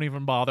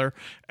bother.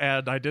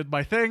 And I did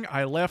my thing.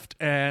 I left,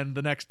 and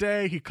the next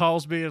day he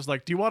calls me. Is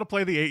like, do you want to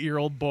play the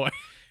 8-year-old boy?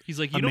 He's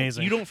like,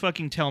 Amazing. you don't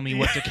fucking tell me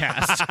what to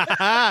cast.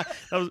 that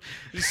was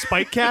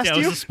Spike cast Yeah, it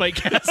you. was a spike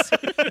cast.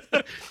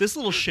 This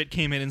little shit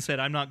came in and said,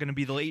 I'm not going to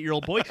be the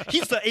 8-year-old boy.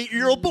 He's the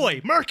 8-year-old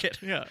boy. Mark it.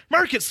 Yeah.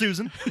 Mark it,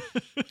 Susan.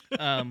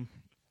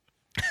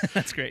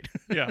 That's great.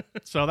 Yeah.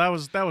 So that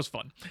was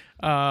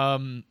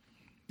fun.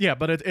 Yeah,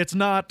 but it's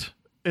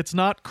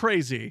not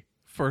crazy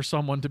for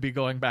someone to be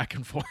going back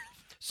and forth.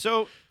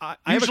 So I have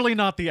a Usually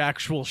not the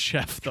actual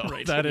chef though.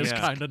 Right. That is Yeah.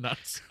 kind of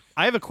nuts.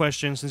 I have a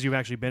question since you've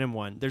actually been in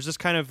one. There's this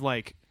kind of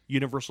like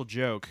universal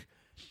joke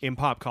in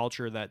pop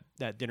culture that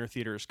dinner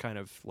theater is kind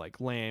of like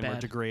lame or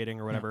Bad.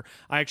 degrading or whatever.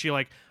 I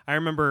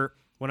remember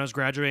when I was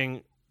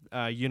graduating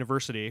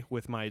university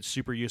with my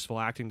super useful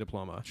acting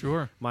diploma.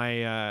 Sure.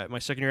 My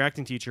second year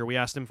acting teacher, we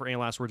asked him for any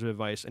last words of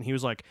advice, and he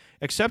was like,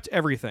 accept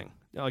everything.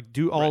 Like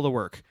do all the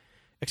work.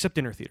 Except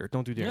dinner theater.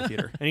 Don't do dinner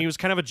theater. And he was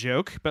kind of a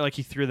joke, but like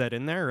he threw that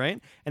in there, right?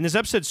 And this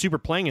episode's super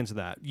playing into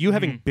that. You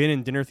having been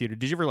in dinner theater,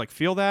 did you ever like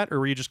feel that, or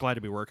were you just glad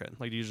to be working?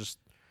 Like, do you just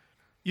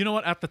You know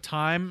what? At the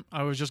time,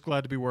 I was just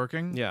glad to be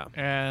working. Yeah.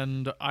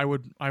 And I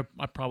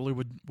probably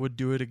would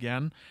do it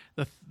again.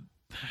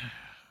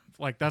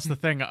 Like that's the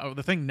thing.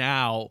 The thing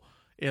now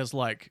is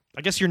like,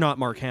 I guess you're not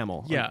Mark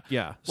Hamill. yeah,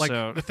 Yeah. Like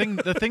so, the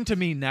thing to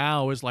me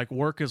now is like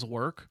work is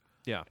work.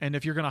 yeah. And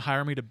if you're gonna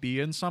hire me to be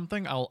in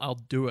something, I'll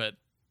do it,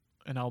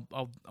 and I'll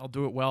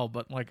do it well.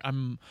 But like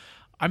I'm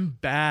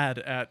bad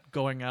at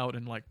going out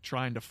and like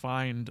trying to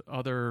find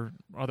other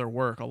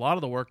work. A lot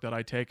of the work that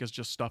I take is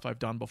just stuff I've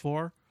done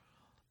before.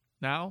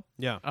 Now,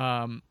 Yeah.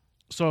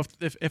 so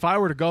if I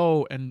were to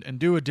go and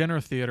do a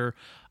dinner theater,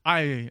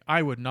 I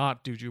would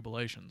not do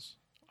Jubilations.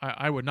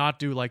 I would not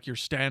do like your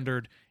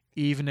standard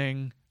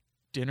evening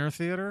dinner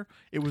theater.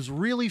 It was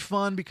really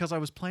fun because I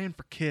was playing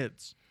for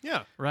kids,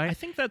 Yeah. right? I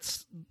think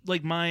that's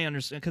like my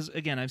understanding, because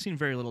again, I've seen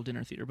very little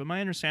dinner theater, but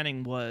my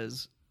understanding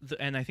was,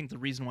 and I think the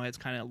reason why it's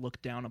kind of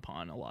looked down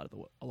upon a lot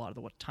of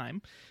the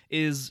time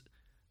is,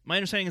 my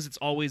understanding is it's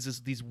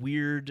always these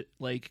weird,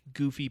 like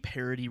goofy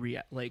parody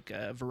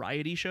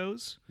variety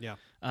shows. Yeah.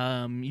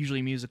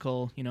 Usually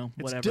musical, It's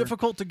whatever.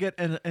 difficult to get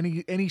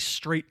any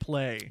straight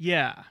play.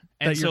 Yeah,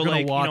 and that so you're gonna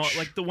like watch.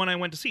 like the one I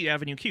went to see,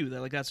 Avenue Q,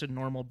 that's a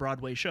normal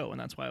Broadway show, and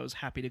that's why I was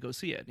happy to go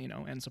see it,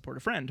 and support a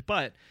friend.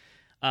 But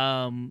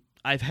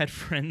I've had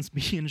friends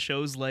be in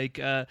shows like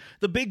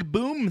The Big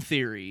Boom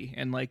Theory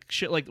and like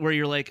shit like where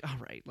you're like, all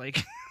right,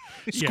 like.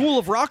 School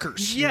of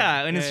Rockers.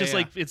 Yeah, and it's Yeah, just yeah.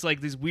 like it's like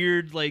these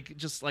weird like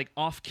just like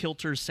off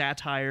kilter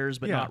satires,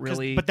 but Yeah, not 'cause-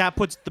 really. But that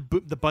puts the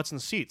butts in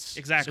the seats.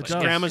 Exactly. So It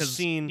does. grandma's 'Cause,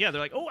 seen. Yeah,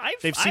 they're like, oh,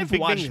 they've seen I've Big Bang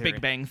watched Theory.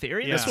 Big Bang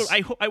Theory. Yes. That's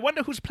what I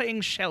wonder who's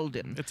playing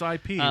Sheldon. It's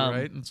IP, Um,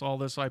 right? It's all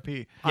this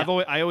IP.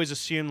 I always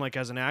assume like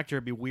as an actor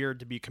it'd be weird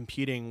to be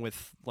competing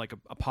with like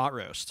a pot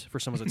roast for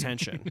someone's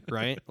attention,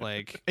 right?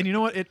 Like And you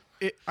know what?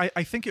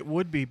 I think it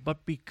would be,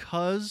 but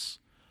because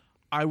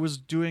I was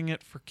doing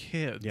it for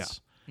kids, Yeah.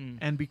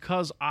 and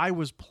because I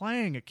was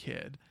playing a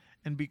kid,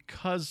 and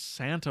because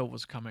Santa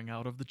was coming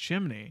out of the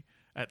chimney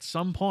at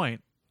some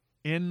point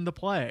in the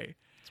play,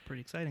 It's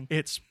pretty exciting.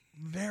 it's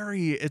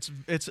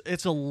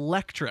it's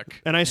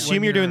electric. And I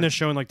assume you're doing this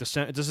show in like this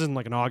isn't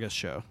like an August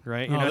show,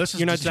 right? No, this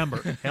is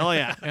December. Hell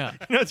yeah. Yeah.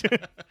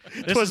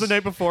 It was the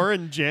night before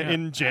in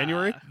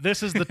January.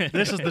 This is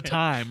the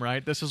time,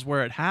 right? This is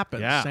where it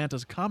happens. Yeah.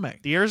 Santa's coming.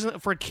 The years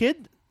for a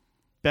kid,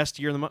 best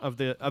year of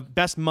the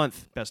best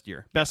month of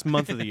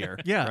the year.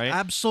 Yeah, right?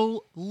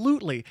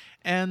 absolutely.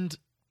 And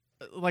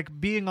like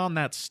being on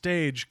that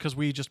stage, because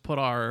we just put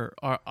our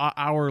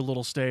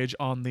little stage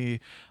on the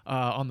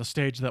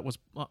stage that was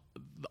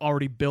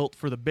already built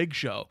for the big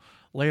show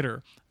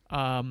later.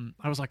 I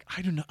was like,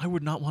 I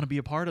would not want to be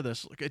a part of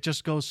this. Like, it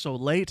just goes so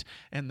late,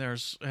 and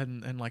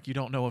and like you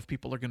don't know if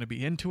people are going to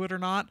be into it or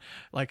not.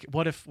 Like,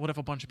 what if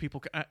a bunch of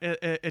people?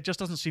 It just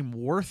doesn't seem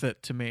worth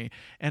it to me.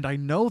 And I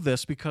know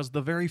this because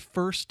the very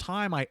first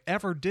time I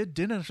ever did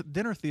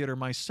dinner theater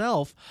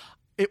myself,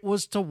 it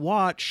was to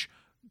watch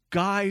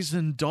Guys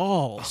and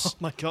Dolls. Oh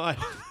my god,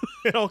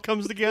 it all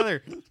comes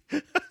together.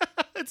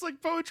 It's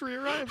like poetry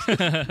arrives.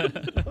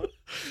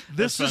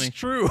 This is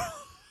true.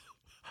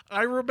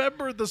 I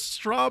remember the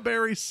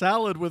strawberry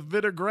salad with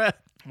vinaigrette.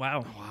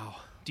 Wow.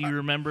 Do you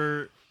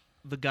remember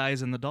the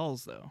Guys and the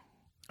Dolls, though?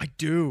 I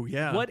do,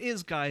 yeah. What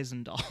is Guys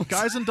and Dolls?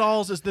 Guys and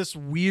Dolls is this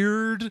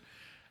weird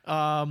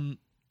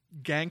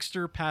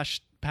gangster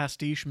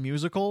pastiche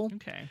musical.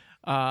 Okay.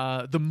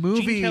 The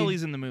movie... Gene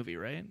Kelly's in the movie,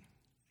 right?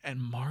 And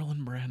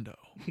Marlon Brando.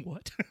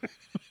 What?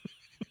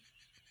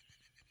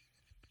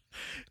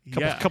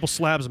 Couple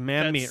slabs of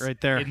man meat right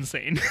there.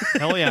 Insane.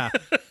 Hell yeah.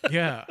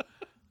 Yeah.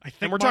 I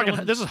think And we're talking.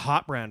 This is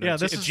hot Brando. Yeah,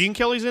 if Gene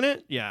Kelly's in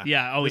it, yeah.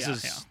 Yeah. Oh,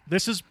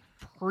 This is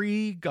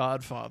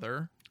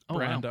pre-Godfather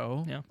Brando.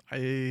 Wow. Yeah.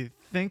 I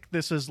think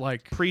this is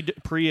like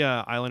Pre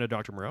Island of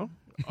Dr. Moreau.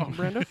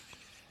 Brando.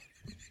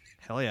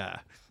 Hell yeah.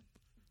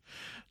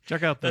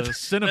 Check out the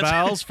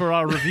Cinevals for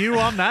our review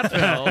on that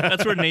film.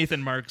 That's where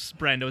Nathan marks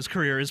Brando's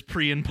career is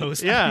pre and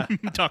post. Yeah.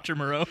 Dr.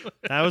 Moreau.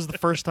 That was the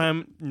first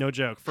time, no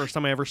joke, first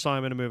time I ever saw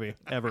him in a movie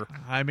ever.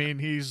 I mean,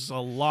 he's a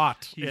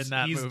lot in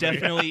that movie. He's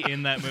definitely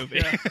in that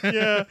movie.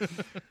 Yeah.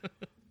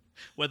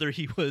 Whether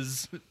he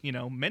was,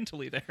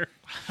 mentally there.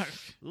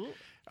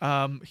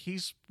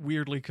 He's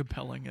weirdly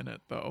compelling in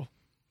it, though.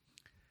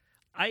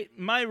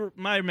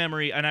 My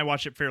memory, and I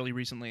watched it fairly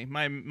recently.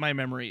 My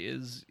memory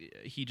is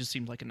he just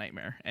seemed like a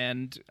nightmare,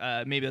 and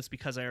maybe that's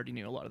because I already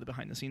knew a lot of the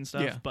behind the scenes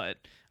stuff. Yeah. But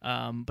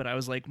I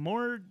was like,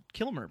 more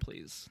Kilmer,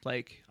 please.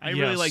 Like I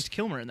really liked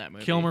Kilmer in that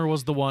movie. Kilmer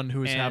was the one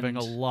who was And- having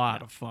a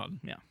lot of fun.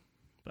 Yeah,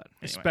 but anyway.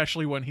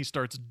 Especially when he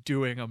starts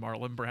doing a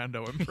Marlon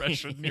Brando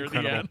impression near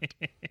the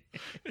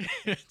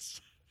end.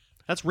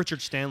 That's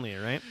Richard Stanley,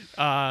 right?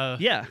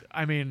 Yeah.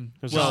 I mean,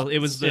 It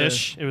was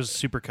ish. It was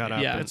super cut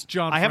up. Yeah. it's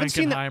John I haven't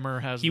seen that-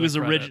 Frankenheimer has He the was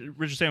credit.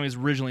 Richard Stanley was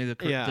originally the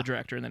Yeah.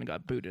 director, and then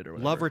got booted or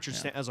whatever. Love Richard Yeah.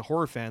 Stanley. As a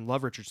horror fan,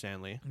 love Richard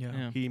Stanley.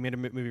 Yeah. He made a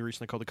movie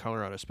recently called The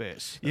Color Out of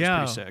Space. That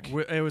Yeah, was pretty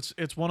sick.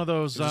 it's one of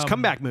those It was his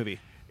comeback movie.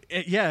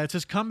 it's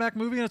his comeback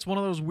movie, and it's one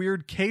of those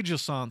weird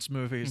Cage-assance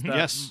movies that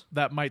Yes.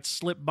 that might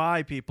slip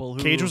by people.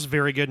 Who Cage was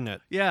very good in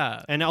it.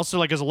 yeah, And also,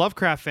 like, as a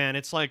Lovecraft fan,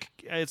 it's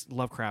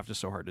Lovecraft is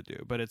so hard to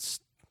do, but it's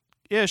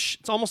ish.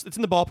 It's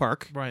in the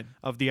ballpark right.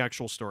 of the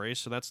actual story.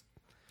 So that's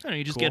I don't know,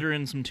 you just Cool. get her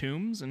in some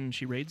tombs, and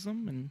she raids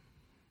them, and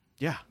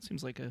yeah.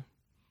 seems like a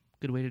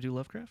good way to do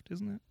Lovecraft,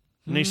 isn't it?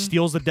 And he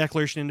steals the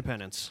Declaration of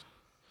Independence.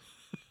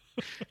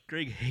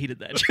 Greg hated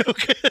that joke.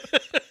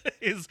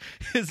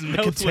 his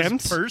mouth was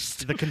contempt?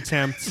 pursed. The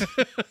contempt.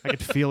 I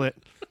could feel it.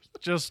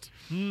 Just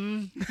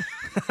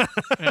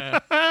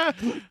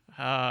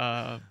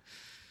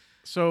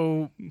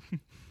so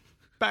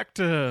back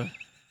to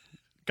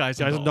Guys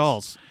and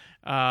Dolls.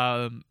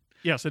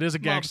 Yes, it is a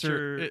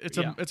gangster.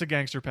 Mobster, It's a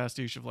gangster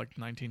pastiche of like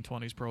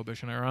 1920s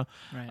Prohibition era,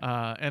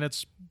 Right. and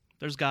it's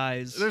There's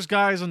guys. there's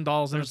guys and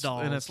dolls, and There's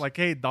dolls. and it's like,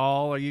 hey,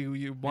 doll, are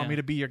you want me Yeah.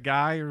 to be your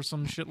guy or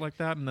some shit like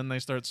that? And then they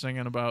start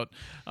singing about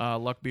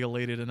luck be a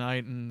lady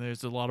tonight, and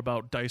there's a lot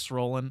about dice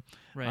rolling,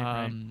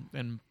 Right.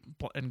 and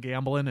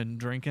gambling and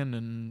drinking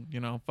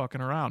and fucking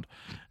around.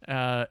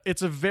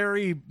 It's a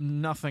very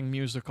nothing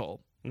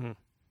musical, Mhm.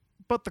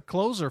 but the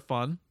clothes are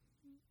fun.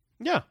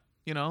 Yeah.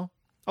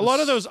 A lot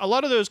of those,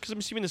 because I'm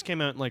assuming this came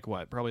out in like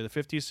what, probably the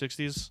 50s,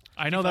 60s.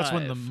 I know that's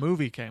when the 55.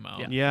 movie came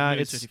out. Yeah,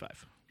 Movie's it's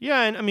 55.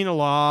 Yeah, and I mean a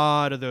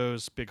lot of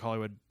those big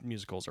Hollywood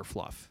musicals are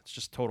fluff. It's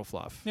just total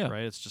fluff, Yeah.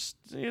 right?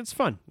 It's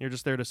fun. You're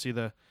just there to see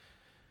the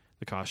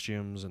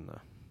costumes and the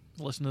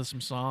Listen to some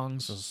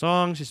songs.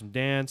 songs, see some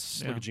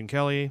dance, Yeah. look at Gene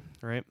Kelly,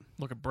 right?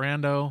 Look at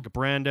Brando. Look at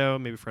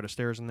Brando, maybe Fred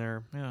Astaire's in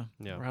there. Yeah.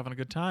 Yeah. We're having a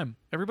good time.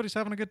 Everybody's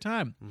having a good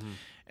time. Mhm.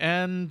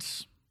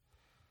 And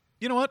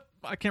you know what?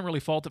 I can't really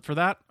fault it for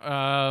that.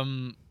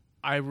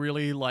 I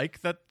really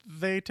like that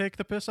they take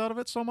the piss out of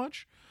it so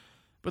much.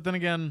 But then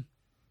again,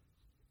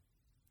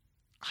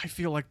 I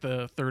feel like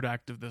the third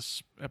act of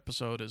this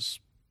episode is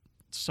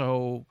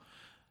so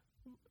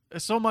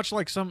much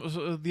like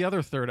some the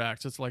other third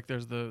acts. It's like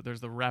there's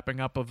the wrapping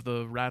up of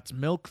the rat's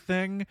milk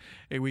thing.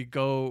 And we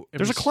go.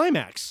 There's a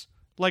climax.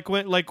 Like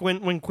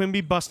when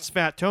Quimby busts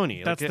Fat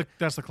Tony.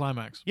 That's the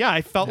climax. Yeah,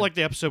 I felt like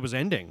the episode was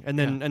ending, and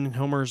then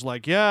Homer's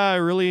like, "Yeah, I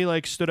really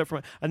like stood up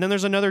for." And then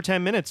there's another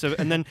 10 minutes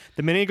and then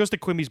the minute he goes to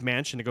Quimby's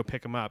mansion to go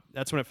pick him up,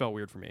 that's when it felt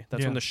weird for me.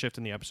 That's when the shift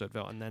in the episode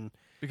felt, and then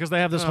because they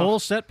have this whole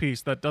set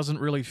piece that doesn't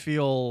really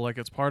feel like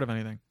it's part of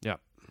anything. Yeah,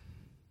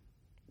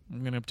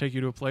 I'm gonna take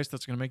you to a place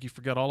that's gonna make you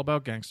forget all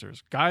about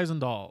gangsters, guys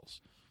and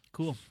dolls.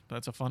 Cool.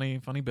 That's a funny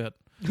bit.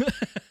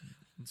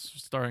 It's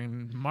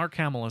starring Mark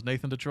Hamill as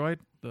Nathan Detroit.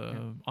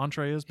 The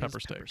entree is pepper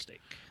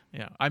steak.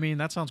 Yeah, I mean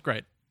that sounds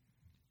great.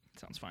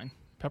 Sounds fine.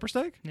 Pepper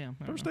steak? Yeah,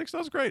 pepper steak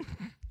sounds great.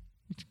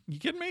 You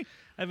kidding me?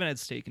 I haven't had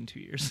steak in 2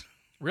 years.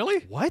 Really?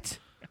 what?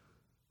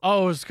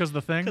 Oh, it's because of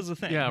the thing. Because of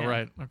the thing. Yeah,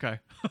 right. Okay.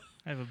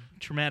 I have a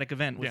traumatic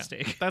event with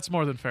steak. That's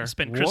more than fair. I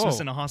spent Christmas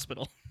in a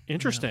hospital.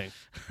 Interesting.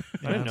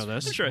 I didn't know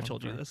this. I'm sure I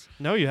told you this.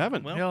 No, you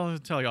haven't. Well, I'll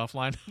tell you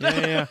offline.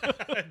 Yeah.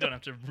 I don't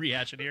have to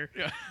rehash it here.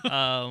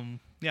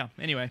 Yeah.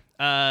 Anyway,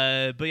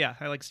 but yeah,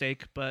 I like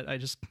steak, but I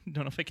just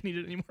don't know if I can eat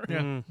it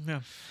anymore.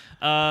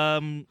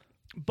 Yeah.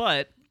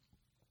 But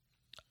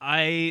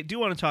I do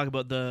want to talk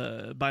about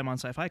the Baimon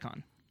Sci-Fi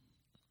Con.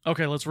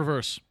 Okay, let's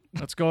reverse.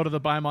 Let's go to the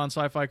Baimon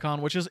Sci-Fi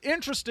Con, which is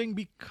interesting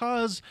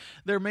because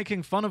they're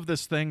making fun of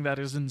this thing that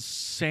is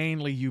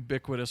insanely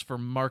ubiquitous for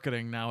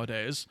marketing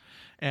nowadays.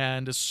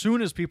 And as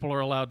soon as people are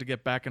allowed to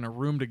get back in a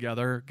room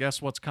together,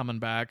 guess what's coming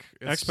back?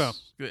 Expo.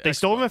 They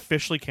still haven't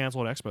officially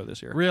canceled Expo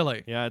this year.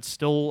 Really? Yeah, it's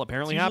still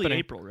apparently It's usually happening.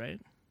 April, right?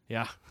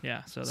 Yeah.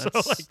 Yeah, so So,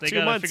 that's like, they 2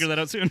 gotta months. figure that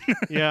out soon.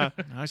 Yeah.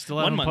 I still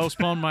 1 haven't month.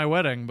 postponed my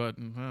wedding, but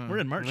We're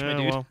in March, Yeah,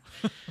 my dude. well,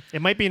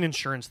 it might be an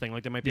insurance thing.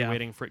 Like they might be Yeah.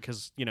 waiting for it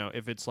because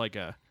if it's like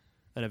an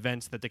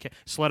event that they can.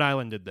 Sled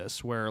Island did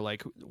this, where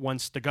like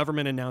once the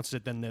government announces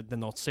it, then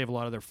they'll save a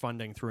lot of their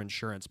funding through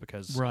insurance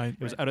because Right.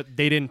 it was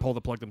they didn't pull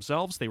the plug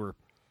themselves; they were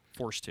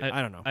forced to.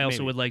 I don't know. I also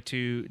Maybe. would like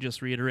to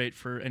just reiterate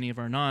for any of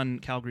our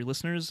non-Calgary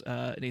listeners,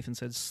 Nathan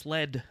said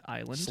Sled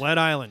Island. Sled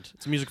Island.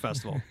 It's a music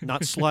festival,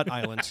 not Slut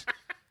Island.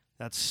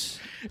 That's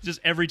Just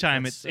every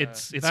time it's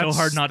That's- so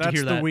hard not to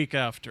hear That's that. the week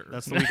after.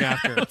 the week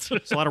after. That's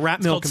what It's a lot of rat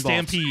it's milk called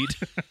involved. Stampede.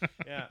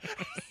 Yeah.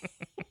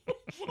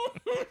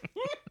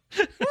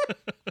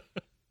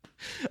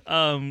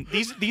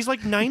 These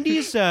like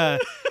 90s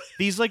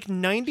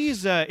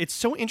it's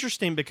so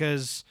interesting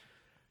because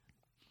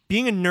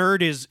being a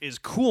nerd is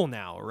cool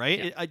now,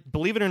 right? Yeah.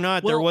 Believe it or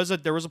not, Well-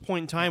 there was a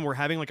point in time where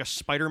having like a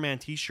Spider-Man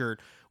t-shirt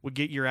would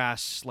get your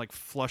ass like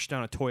flushed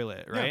down a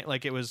toilet, right?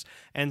 Like it was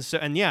this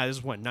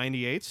is what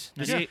 98?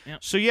 98, yeah.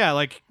 So yeah,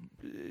 like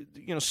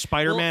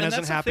Spider-Man Well, and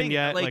hasn't that's the happened thing,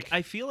 yet. Like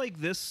I feel like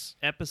this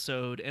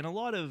episode and a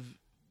lot of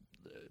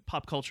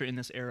pop culture in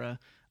this era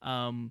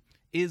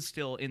is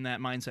still in that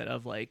mindset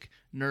of like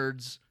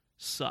nerds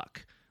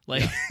suck.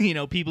 Like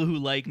people who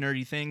like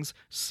nerdy things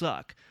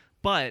suck.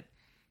 But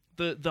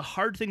the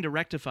hard thing to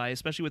rectify,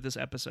 especially with this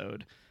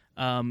episode,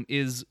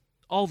 is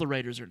all the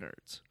writers are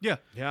nerds. Yeah.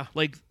 yeah.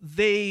 Like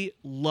they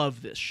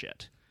love this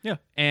shit. Yeah.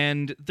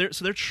 And they're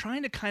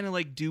trying to kind of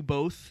like do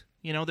both.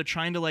 They're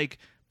trying to like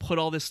put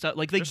all this stuff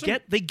like they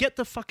get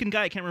the fucking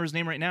guy. I can't remember his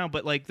name right now,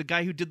 but like the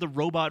guy who did the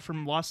robot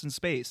from Lost in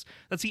Space.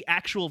 That's the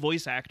actual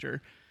voice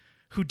actor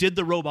who did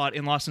the robot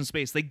in Lost in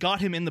Space. They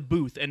got him in the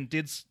booth and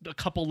did a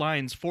couple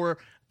lines for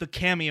the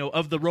cameo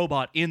of the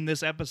robot in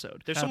this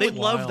episode. They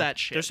love that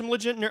shit. There's some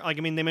legit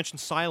they mentioned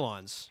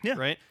Cylons,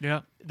 right?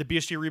 Yeah. The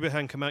BSG reboot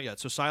hadn't come out yet,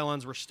 so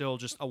Cylons were still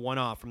just a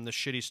one-off from the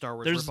shitty Star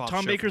Wars. There's ripoff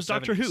Tom show Baker's from the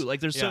Doctor 70s. Who. Like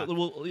there's Yeah.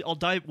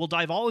 we'll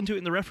dive all into it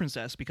in the reference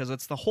desk because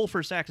that's the whole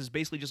first act is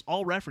basically just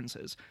all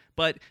references.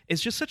 But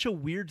it's just such a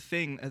weird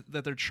thing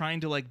that they're trying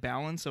to like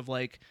balance of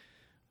like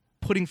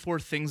putting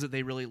forth things that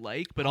they really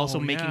like, but also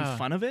making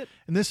fun of it.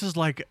 And this is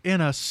like in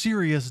a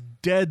serious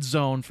dead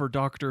zone for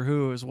Doctor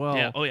Who as well.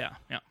 Yeah. Oh yeah.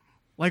 Yeah.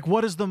 Like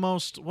what's the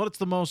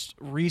most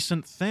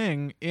recent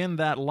thing in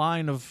that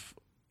line of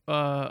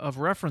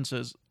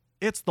references?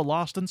 It's the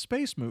Lost in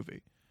Space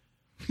movie.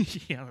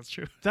 Yeah, that's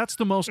true. That's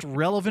the most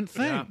relevant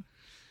thing. Yeah.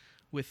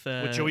 With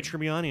Joey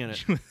Tribbiani in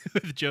it.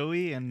 with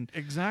Joey and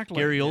Exactly.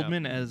 Gary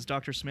Oldman as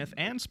Dr. Smith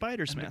and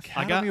Spider Smith.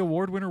 Academy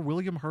Award winner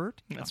William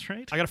Hurt. That's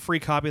right. I got a free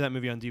copy of that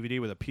movie on DVD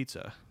with a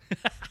pizza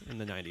in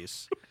the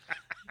 90s.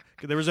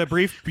 There was a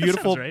brief,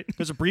 beautiful. right. It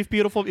was a brief,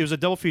 beautiful. It was a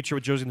double feature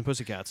with Josie and the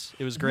Pussycats.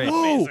 It was great.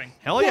 Amazing.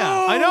 Hell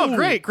yeah! I know,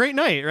 great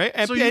night, right?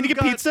 And, So and you you get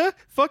got- pizza.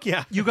 Fuck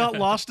yeah! You got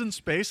lost in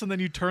space, and then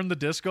you turn the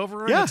disc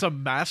over, and Yeah. it's a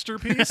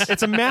masterpiece.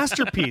 It's a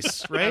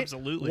masterpiece, right?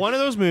 Absolutely. One of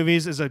those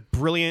movies is a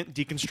brilliant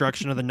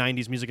deconstruction of the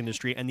 '90s music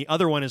industry, and the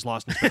other one is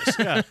Lost in Space.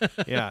 Yeah.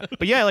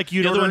 But yeah, like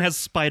you. The other one has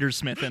Spider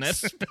Smith in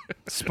it.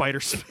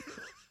 Spiders.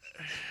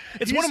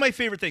 It's one of my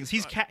favorite things.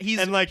 He's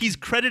he's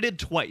credited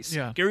twice.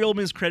 Yeah. Gary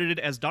Oldman is credited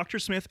as Dr.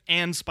 Smith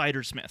and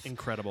Spider Smith.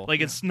 Incredible. Like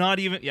it's not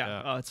even.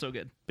 Yeah. Oh, it's so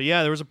good. But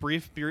yeah, there was a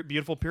brief,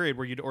 beautiful period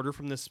where you'd order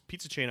from this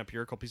pizza chain up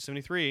here called Pizza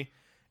 73,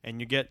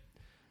 and you get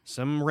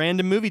some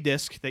random movie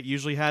disc that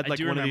usually had I like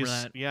do one of remember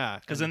these. that. Yeah,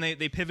 Because then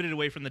they pivoted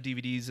away from the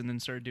DVDs and then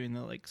started doing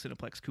the like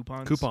Cineplex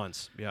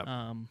coupons.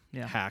 Yeah,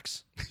 Yeah.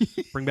 hacks.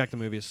 Bring back the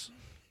movies.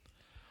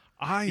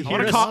 I I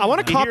want us-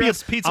 a you copy hear of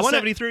us, Pizza I wanna-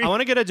 73? I want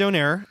to get a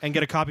Donaire and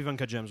get a copy of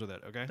Uncut Gems with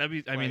it. Okay. That'd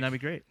be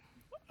great.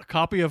 A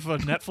copy of a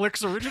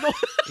Netflix original?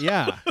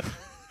 Yeah.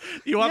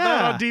 You want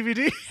that on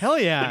DVD? Hell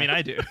yeah. I mean,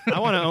 I do. I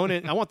want to own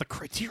it. I want the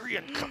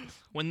Criterion.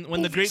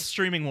 When the great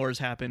streaming wars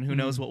happen, who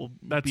knows what will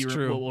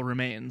true. what will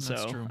remain?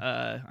 That's true.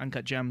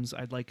 Uncut Gems,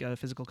 I'd like a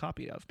physical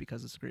copy of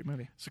because it's a great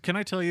movie. So can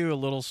I tell you a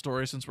little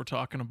story since we're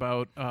talking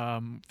about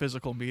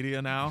physical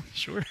media now?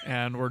 Sure.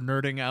 And we're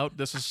nerding out.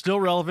 This is still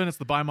relevant. It's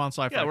the Baimon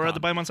Sci-Fi Yeah, we're at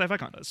Con. the Baimon Sci-Fi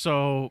Con.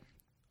 So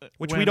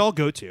Which when we'd all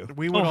go to.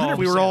 we would all If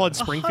we were all in 100%.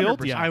 Springfield.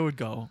 100%. Yeah. I would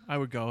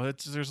go.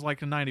 There's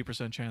like a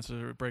 90% chance that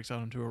it breaks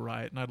out into a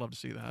riot, and I'd love to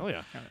see that. Oh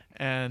yeah.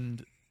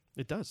 And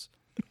It does.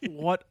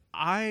 what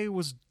I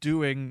was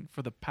doing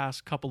for the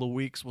past couple of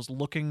weeks was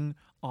looking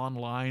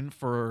online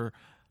for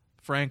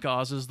Frank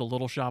Oz's The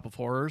Little Shop of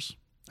Horrors.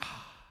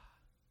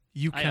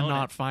 You I own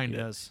cannot it. find He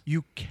it. does.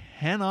 You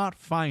cannot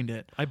find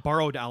it. I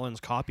borrowed Alan's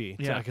copy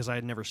Yeah. because I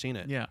had never seen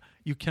it. Yeah,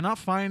 you cannot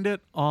find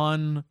it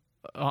on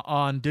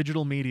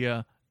digital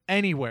media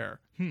anywhere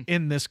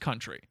in this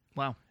country.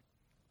 Wow,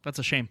 that's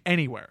a shame.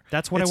 Anywhere.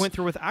 That's what It's- I went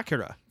through with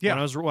Akira. Yeah. When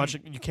I was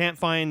watching, you can't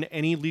find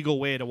any legal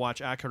way to watch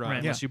Akira Right.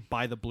 unless you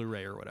buy the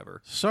Blu-ray or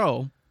whatever.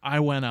 So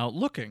I went out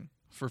looking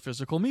for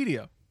physical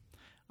media.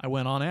 I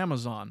went on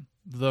Amazon.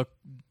 The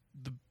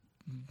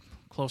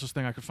closest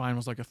thing I could find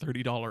was like a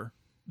 $30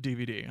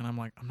 DVD, and I'm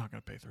like, I'm not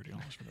going to pay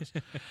 $30 for this.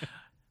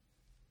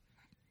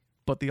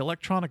 But the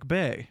Electronic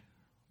Bay,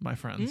 my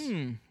friends,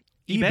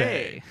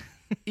 eBay.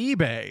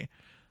 eBay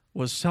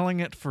was selling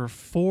it for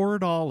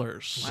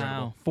 $4.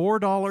 Wow.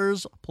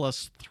 $4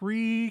 plus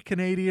 $3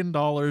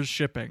 Canadian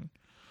shipping.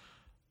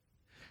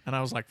 And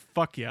I was like,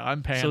 fuck yeah,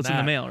 I'm paying So it's that.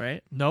 in the mail,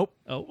 right? Nope.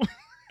 Oh,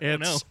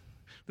 It's no.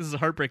 This is a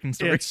heartbreaking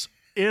story. it's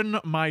in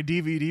my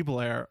DVD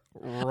player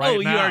right Oh,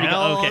 you now. already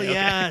got- okay, okay.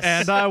 yes.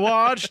 And I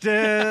watched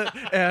it,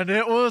 and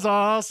it was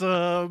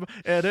awesome.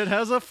 And it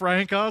has a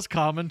Frank Oz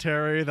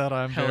commentary that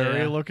I'm Hell very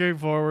yeah. looking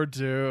forward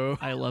to.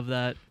 I love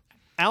that.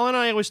 Alan and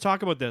I always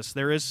talk about this.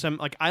 There is some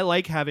I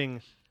like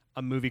having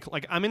a movie.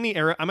 Like I'm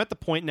at the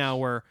point now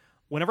where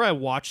whenever I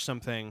watch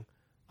something,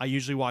 I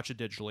usually watch it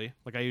digitally.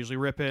 Like I usually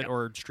rip it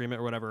or stream it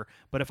or whatever.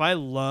 But if I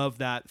love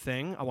that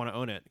thing, I want to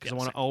own it because I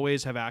want to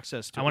always have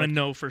access to it. I want to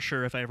know for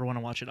sure if I ever want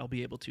to watch it, I'll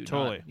be able to.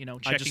 Totally.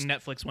 Not, I checking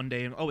Netflix one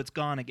day and it's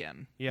gone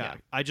again. Yeah.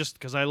 I just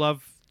because I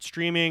love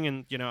streaming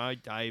and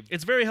I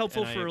It's very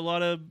helpful And for a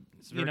lot of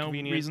very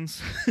convenient.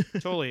 reasons.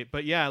 totally.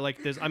 But yeah,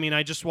 like this. I mean,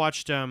 I just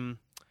watched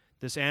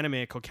this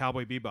anime called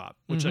Cowboy Bebop,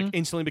 which like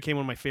instantly became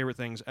one of my favorite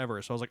things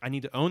ever. So I was like, I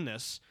need to own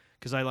this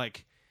because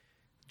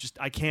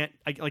I can't.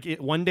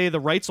 One day the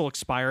rights will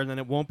expire and then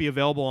it won't be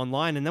available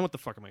online. And then what the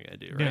fuck am I gonna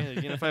do?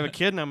 Right? If I have a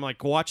kid and I'm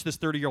like, watch this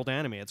 30-year-old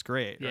anime, it's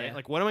great. Right? Yeah.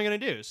 Like, what am I gonna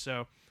do?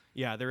 So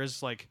yeah, there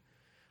is like,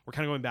 we're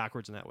kind of going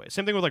backwards in that way.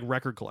 Same thing with like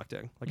record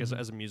collecting, like as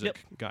a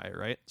music guy,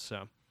 right?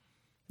 So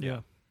Yeah,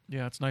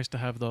 it's nice to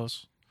have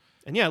those.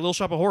 and yeah, Little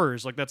Shop of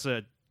Horrors, like that's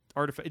a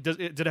artifact.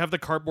 Did it have the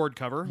cardboard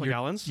cover like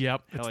Alan's?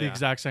 Yep, Hell it's the yeah.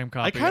 exact same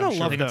copy. I kind of I'm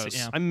love sure. those.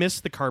 yeah. I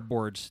miss the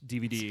cardboard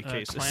DVD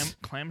cases.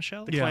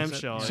 Clamshell? The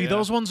clamshell. See, yeah.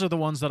 those ones are the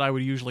ones that I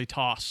would usually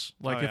toss.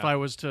 Like Oh, if yeah. I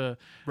was to,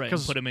 Right.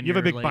 'cause Put them in you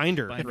have a your, big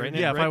binder, right?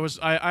 yeah, Right? if I was,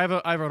 I have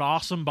an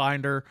awesome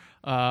binder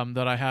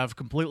that I have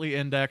completely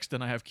indexed,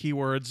 and I have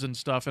keywords and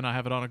stuff, and I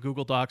have it on a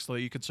Google Doc so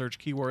that you can search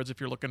keywords if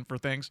you're looking for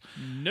things.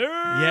 Nerd.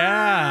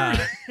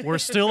 Yeah, we're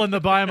still in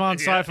the Baimon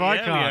Sci-Fi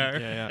yeah, we Con, are.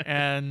 yeah.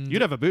 and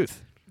You'd have a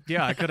booth.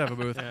 yeah, I could have a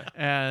booth,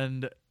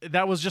 and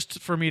that was just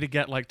for me to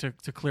get like to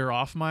clear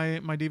off my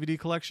DVD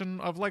collection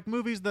of like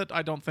movies that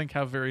I don't think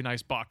have very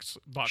nice boxes.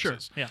 Sure.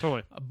 Yeah.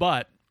 Totally.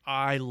 But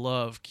I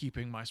love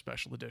keeping my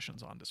special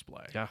editions on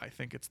display. Yeah. I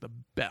think it's the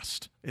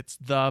best. It's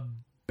the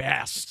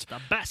best. The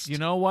best. You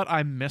know what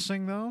I'm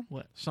missing though?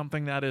 What?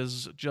 Something that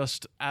is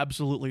just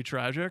absolutely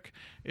tragic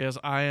is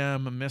I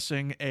am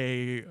missing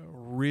a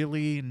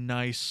really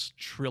nice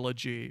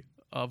trilogy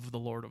of the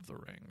Lord of the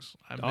Rings.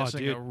 I'm Oh,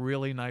 missing dude. a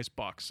really nice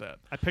box set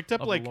I picked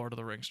up of like the Lord of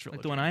the Rings trilogy.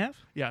 Like the one I have?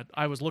 Yeah,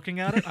 I was looking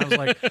at it. I was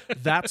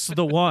like, that's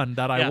the one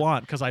that I Yeah.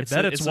 want because I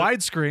bet it's a-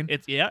 widescreen.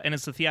 And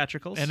it's the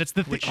theatricals. And it's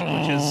the which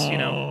is,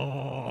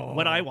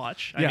 what I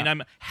watch. I Yeah. mean,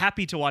 I'm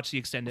happy to watch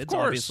the extendeds,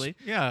 course. obviously.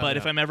 Yeah. But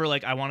Yeah. if I'm ever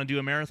like, I want to do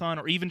a marathon,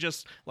 or even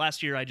just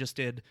last year,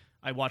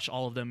 I watched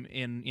all of them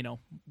in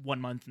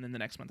 1 month, and then the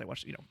next month I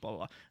watched blah blah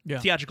blah. Yeah.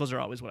 Theatricals are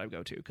always what I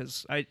go to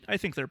because I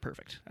think they're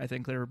perfect. I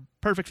think they're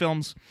perfect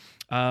films.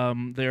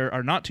 There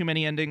are not too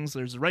many endings.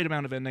 There's the right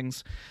amount of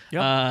endings.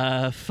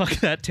 Yep. Fuck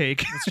that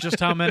take. It's just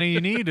how many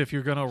you need if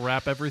you're going to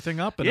wrap everything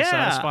up in a Yeah.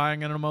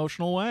 satisfying and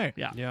emotional way.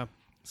 yeah. yeah.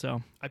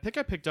 So I picked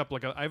up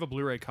I have a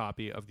Blu-ray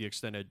copy of the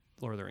extended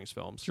Lord of the Rings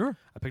films. Sure.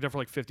 I picked up for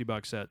like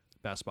 $50 at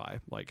Best Buy,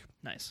 like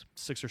nice.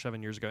 6 or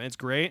 7 years ago. And it's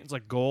great. It's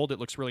like gold. It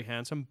looks really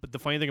handsome. But the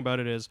funny thing about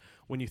it is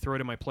when you throw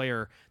it in my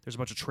player, there's a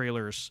bunch of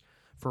trailers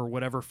for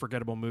whatever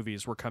forgettable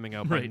movies were coming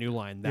out by Right. New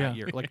Line that Yeah.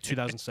 year, like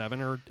 2007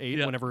 or 8,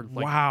 Yeah. whenever.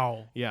 Like,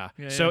 Wow. Yeah.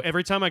 Yeah, So yeah.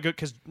 every time I go,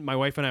 because my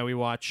wife and I, we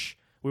watch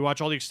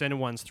all the extended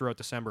ones throughout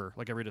December,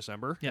 like every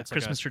December. Yeah, It's like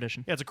Christmas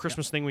tradition. Yeah, it's a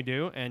Christmas thing we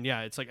do. And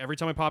yeah, it's like every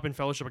time I pop in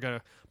Fellowship, I got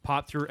to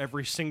pop through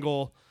every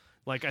single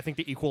Like I think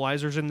the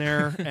Equalizer's in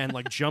there, and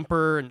like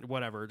Jumper and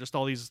whatever, just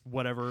all these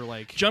whatever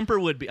like. Jumper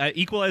would be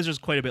Equalizer's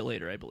quite a bit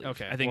later, I believe.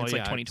 Okay, I think it's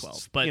like 2012.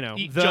 It's, but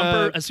the,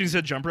 Jumper, as soon as you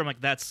said Jumper, I'm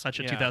like, that's such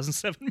a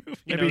 2007 movie.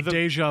 Maybe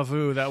Deja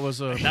Vu. That was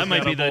a that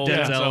might be the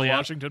Denzel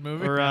Washington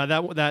movie, or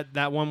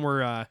that one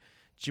where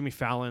Jimmy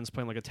Fallon's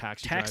playing like a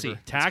taxi driver.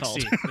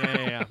 Taxi.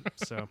 Yeah.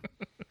 So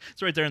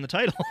it's right there in the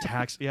title.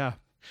 Taxi. Yeah.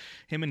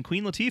 Him and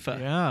Queen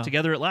Latifah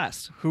together at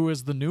last. Who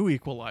is the new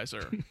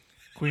Equalizer?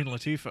 Queen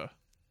Latifah.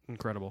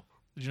 Incredible.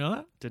 Did you know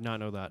that? Did not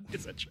know that.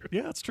 Is that true?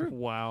 Yeah, it's true.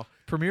 Wow.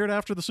 Premiered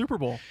after the Super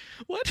Bowl.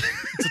 What?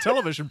 It's a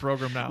television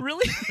program now.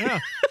 Really? Yeah.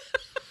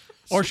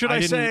 Or should I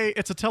say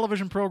it's a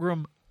television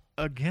program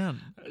again?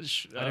 I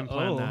didn't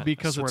plan that.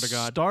 Because I swear it to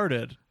God.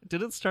 started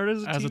Did it start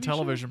as a TV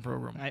television show?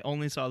 program. I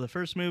only saw the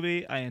first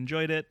movie. I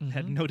enjoyed it.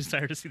 Had no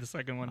desire to see the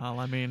second one. Well,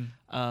 I mean,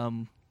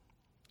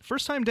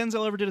 first time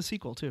Denzel ever did a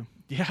sequel too,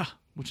 yeah.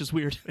 which is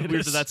weird. It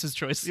Weird is. that that's his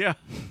choice. Yeah.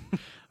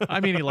 I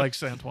mean, he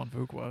likes Antoine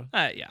Fuqua.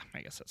 Yeah,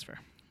 I guess that's fair.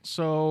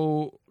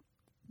 So,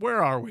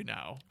 where are we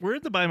now? We're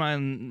at the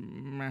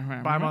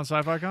Baimon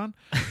Sci-Fi Con?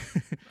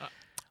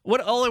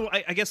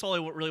 I guess all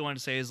I really wanted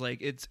to say is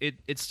like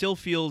it still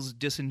feels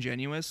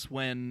disingenuous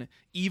when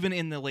even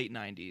in the late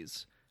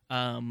 90s,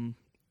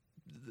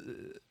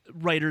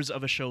 writers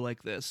of a show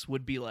like this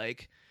would be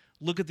like,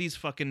 look at these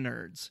fucking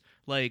nerds.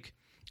 Like,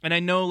 and I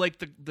know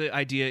like the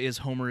idea is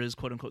Homer is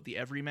quote unquote the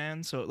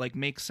everyman, so it like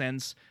makes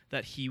sense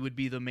that he would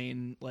be the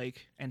main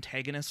like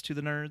antagonist to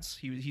the nerds.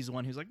 He's the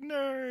one who's like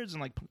nerds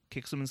and like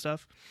kicks them and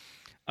stuff.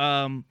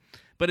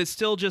 But it's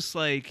still just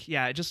like,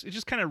 yeah, it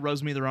just kind of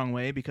rubs me the wrong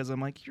way because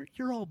I'm like,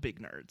 you're all big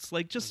nerds.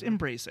 Like, just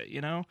embrace it, you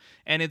know?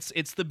 And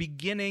it's the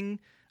beginning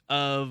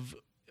of,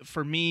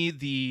 for me,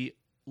 the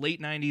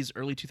late 90s,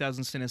 early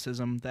 2000s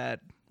cynicism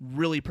that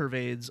really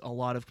pervades a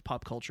lot of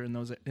pop culture in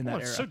that era.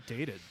 It's so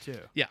dated too.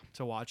 Yeah.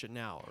 To watch it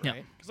now, Yeah.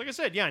 right? Because like I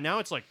said, now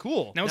it's like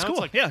cool. Now it's cool.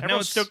 Like, Yeah.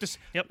 Everyone's stoked to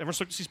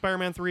see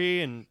Spider-Man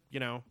 3, and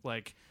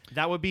like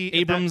that would be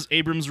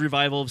Abrams'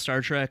 revival of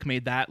Star Trek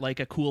made that like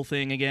a cool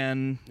thing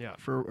again. Yeah.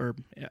 For the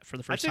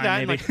I'd first say time.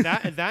 that maybe. and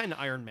like that and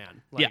Iron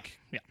Man. Like,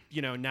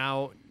 yeah.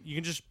 Now you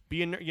can just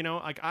be in.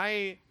 Like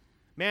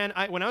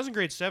when I was in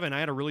grade 7, I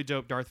had a really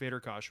dope Darth Vader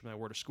costume that I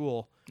wore to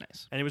school.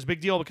 Nice. And it was a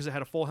big deal because it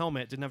had a full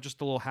helmet, didn't have just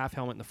the little half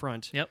helmet in the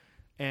front. Yep.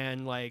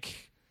 And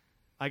like,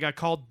 I got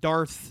called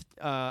Darth,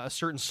 a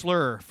certain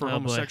slur for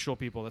homosexual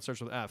people that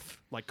starts with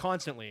F, like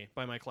constantly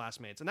by my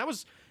classmates, and that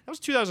was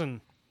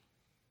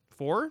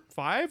 2004,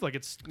 5. Like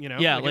it's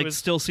yeah, like it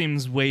still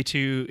seems way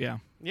too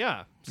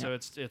yeah. So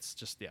it's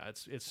just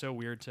it's so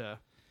weird to.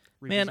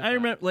 Man, I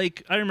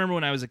remember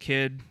when I was a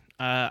kid,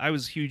 I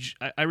was huge.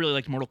 I really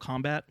liked Mortal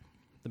Kombat.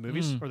 The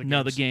movies or the games?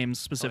 No, the games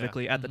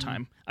specifically at the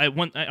time. I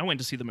went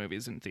to see the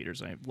movies in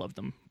theaters. I loved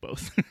them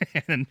both.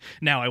 And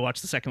now I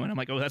watch the second one. I'm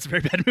like, oh, that's a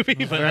very bad movie.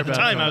 But at the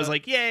time, I was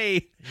like,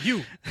 yay.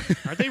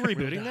 Aren't they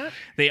rebooting that?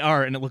 They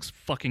are, and it looks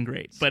fucking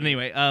great. But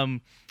anyway,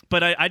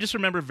 but I just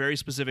remember very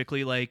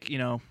specifically, like,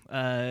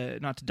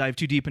 not to dive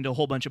too deep into a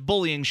whole bunch of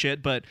bullying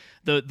shit, but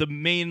the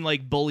main,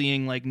 like,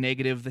 bullying, like,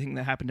 negative thing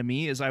that happened to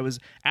me is I was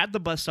at the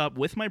bus stop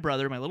with my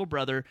brother, my little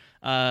brother.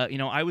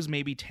 I was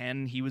maybe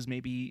 10, he was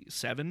maybe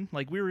 7.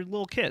 Like, we were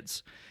little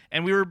kids.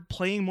 And we were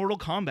playing Mortal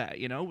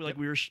Kombat, Like,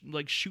 we were,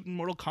 like, shooting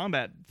Mortal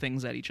Kombat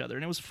things at each other.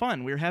 And it was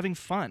fun. We were having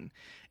fun.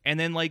 And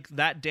then, like,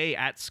 that day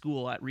at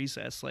school, at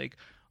recess, like,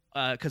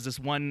 because this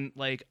one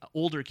like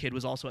older kid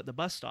was also at the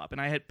bus stop,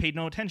 and I had paid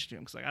no attention to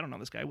him because like I don't know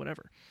this guy,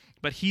 whatever.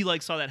 But he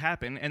like saw that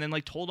happen, and then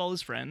like told all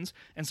his friends.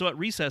 And so at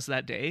recess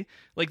that day,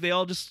 like they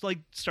all just like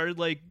started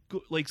like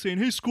saying,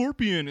 "Hey,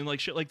 Scorpion," and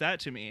like shit like that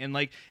to me, and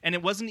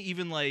it wasn't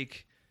even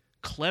like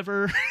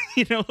clever,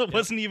 it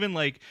wasn't even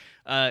like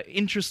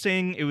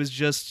interesting. It was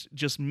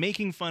just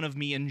making fun of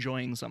me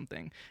enjoying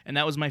something, and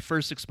that was my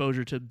first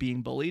exposure to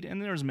being bullied.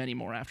 And there was many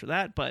more after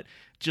that, but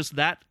just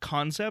that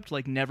concept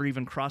like never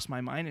even crossed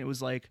my mind. It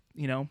was like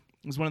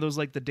it was one of those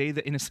like the day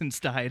the innocence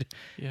died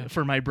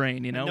for my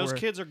brain. And those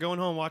kids are going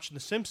home watching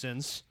The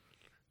Simpsons.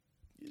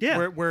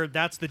 Yeah, where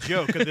that's the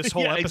joke of this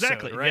whole episode,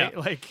 exactly, right? Yeah.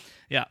 Like,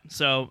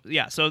 so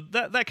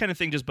that kind of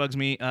thing just bugs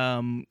me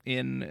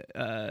in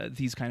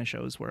these kind of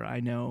shows where I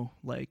know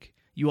like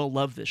you all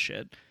love this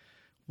shit.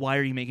 Why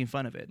are you making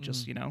fun of it?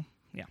 Just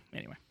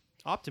Anyway,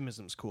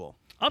 optimism's cool.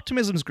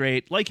 Optimism's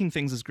great. Liking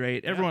things is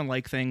great. Everyone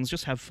like things.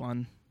 Just have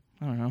fun.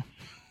 I don't know.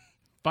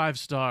 5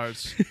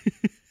 stars.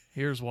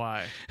 Here's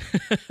why.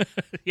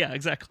 Yeah,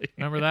 exactly.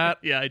 Remember that?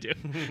 Yeah, I do.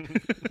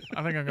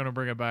 I think I'm going to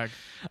bring it back.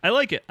 I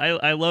like it.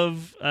 I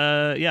love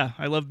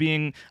I love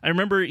being. I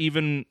remember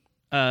even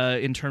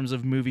in terms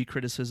of movie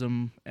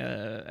criticism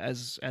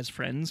as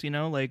friends,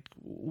 like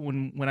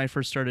when I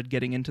first started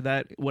getting into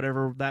that,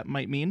 whatever that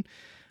might mean,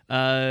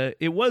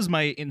 it was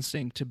my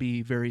instinct to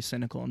be very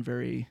cynical and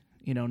very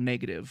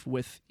negative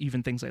with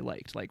even things I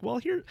liked. Like, well,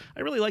 here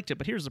I really liked it,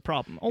 but here's the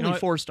problem: only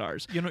 4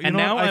 stars. And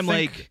now I'm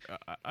like,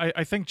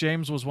 I think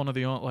James was one of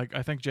the only,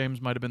 I think James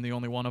might have been the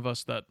only one of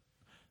us that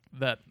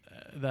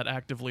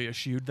actively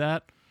eschewed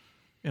that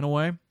in a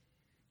way.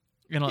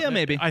 Yeah,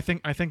 maybe. I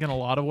think in a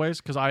lot of ways,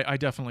 because I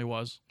definitely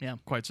was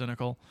quite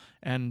cynical.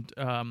 And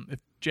if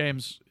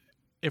James,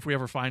 if we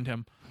ever find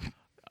him.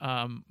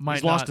 Might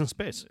He's lost not- in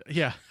space.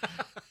 Yeah.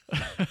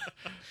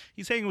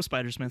 He's hanging with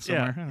Spider-Smith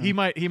somewhere. I don't Yeah,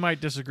 know. he might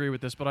disagree with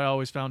this, but I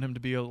always found him to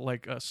be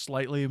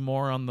slightly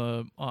more on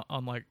the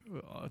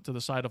to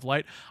the side of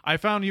light. I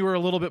found you were a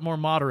little bit more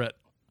moderate.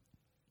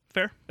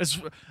 Fair. It's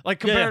like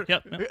compared. yeah.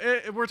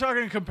 We're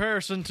talking in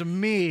comparison to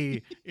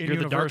me in You're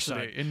the dark university.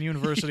 side. In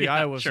university, Yeah,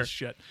 I was sure. a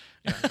shit.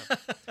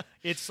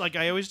 It's like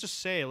I always just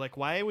say, like,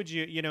 why would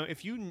you,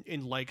 if you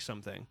like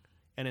something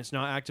and it's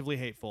not actively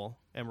hateful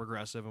and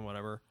regressive and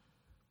whatever,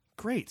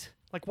 great.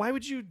 Like, why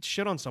would you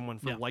shit on someone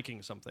for Yeah.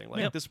 liking something?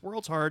 Like, Yep. this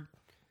world's hard.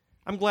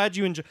 I'm glad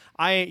you enjoy.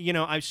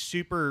 I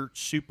super.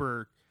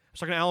 I was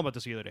talking to Alan about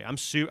this the other day. I'm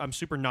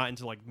super not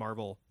into like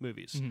Marvel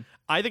movies. Mm-hmm.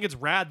 I think it's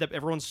rad that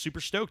everyone's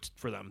super stoked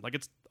for them. Like,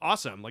 it's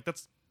awesome. Like,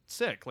 that's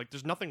sick. Like,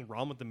 there's nothing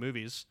wrong with the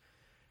movies.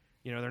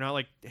 They're not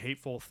like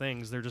hateful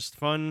things. They're just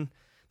fun.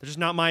 They're just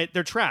not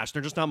they're trash.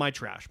 They're just not my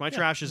trash. My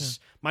trash is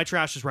Rise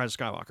of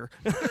Skywalker.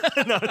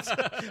 No,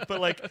 but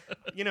like,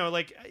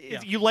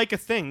 you like a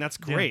thing, that's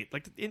great.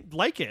 Like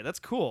it. That's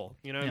cool.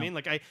 You know what I mean?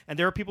 Like and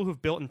there are people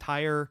who've built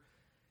entire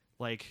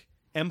like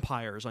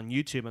empires on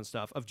YouTube and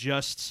stuff of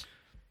just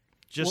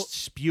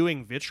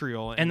spewing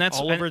vitriol and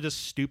that's- all over this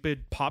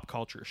stupid pop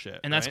culture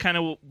shit. And that's kind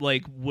of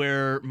like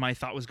where my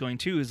thought was going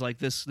too, is like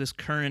this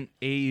current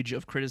age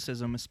of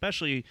criticism,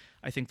 especially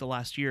I think the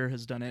last year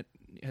has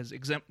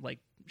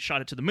shot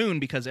it to the moon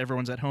because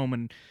everyone's at home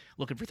and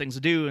looking for things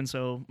to do, and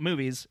so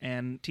movies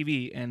and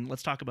TV and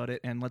let's talk about it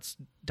and let's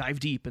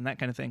dive deep and that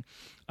kind of thing.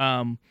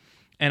 And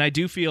I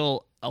do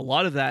feel a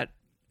lot of that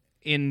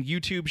in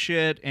YouTube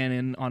shit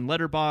and on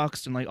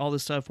Letterboxd and like all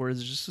this stuff, where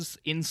there's just this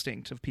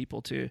instinct of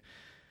people to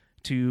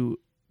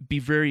be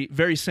very,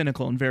 very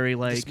cynical and very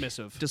like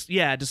dismissive.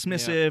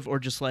 Dismissive, or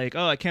just like,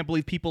 oh, I can't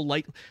believe people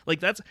like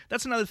that's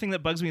another thing that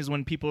bugs me, is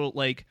when people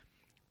like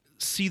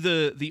see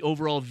the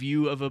overall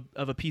view of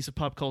a piece of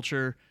pop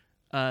culture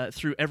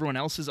through everyone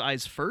else's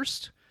eyes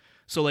first.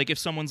 So like if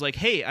someone's like,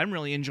 hey, I'm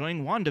really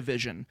enjoying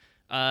WandaVision,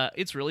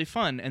 it's really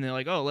fun, and they're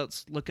like, oh,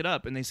 let's look it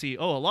up, and they see,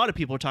 oh, a lot of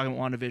people are talking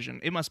about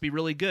WandaVision, it must be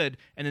really good,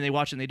 and then they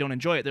watch it and they don't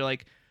enjoy it. They're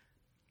like,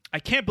 I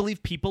can't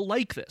believe people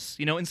like this,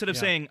 instead of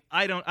saying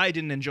I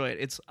didn't enjoy it,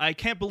 it's I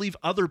can't believe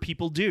other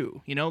people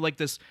do, like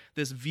this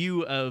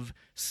view of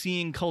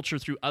seeing culture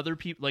through other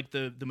people, like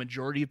the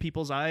majority of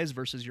people's eyes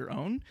versus your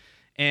own.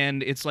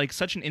 And it's like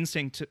such an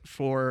instinct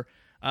for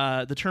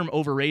the term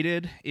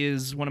overrated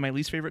is one of my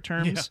least favorite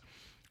terms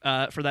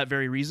for that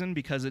very reason,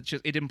 because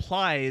it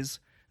implies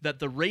that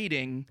the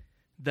rating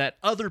that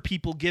other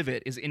people give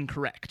it is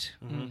incorrect,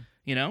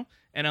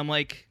 and I'm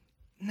like,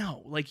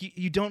 no, like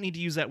you don't need to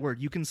use that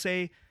word. You can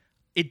say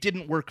it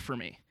didn't work for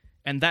me,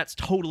 and that's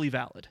totally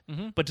valid.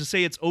 But to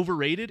say it's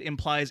overrated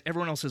implies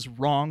everyone else is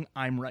wrong,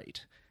 I'm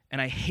right. And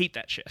I hate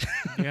that shit.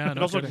 Yeah, It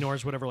also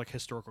ignores whatever like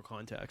historical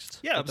context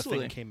Yeah, that the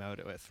absolutely. thing came out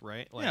with,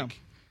 right? Like,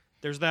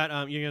 there's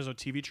that. You guys know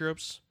TV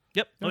tropes.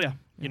 Yep. Oh yeah.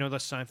 You know the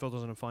Seinfeld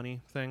isn't funny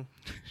thing.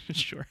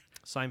 Sure.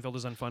 Seinfeld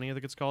is unfunny, I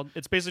think it's called.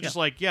 It's basically just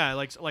like a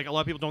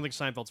lot of people don't think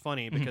Seinfeld's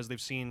funny because they've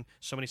seen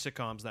so many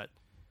sitcoms that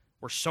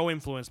were so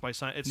influenced by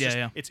Seinfeld.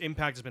 It's its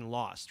impact has been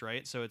lost,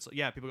 right? So it's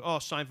people go, oh,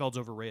 Seinfeld's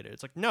overrated.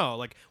 It's like, no,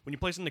 like when you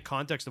place it in the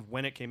context of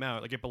when it came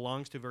out, like it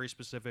belongs to a very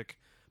specific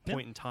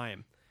point in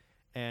time.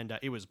 And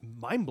it was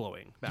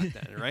mind-blowing back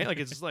then, right? Like,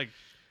 it's just like,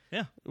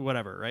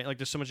 whatever, right? Like,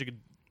 there's so much you could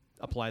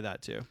apply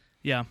that to.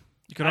 Yeah.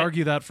 You could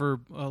argue that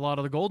for a lot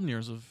of the golden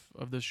years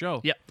of this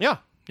show. Yeah. Yeah,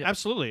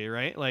 absolutely,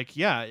 right? Like,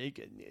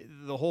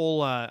 the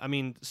whole,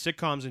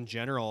 sitcoms in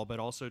general, but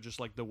also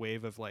just, like, the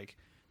wave of, like,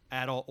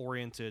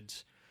 adult-oriented,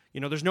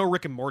 there's no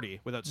Rick and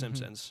Morty without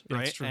Simpsons,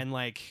 right? That's true. And,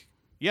 like,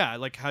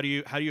 like, how do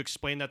you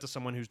explain that to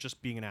someone who's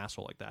just being an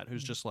asshole like that,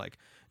 who's just like,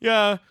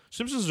 yeah,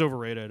 Simpsons is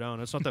overrated. Oh,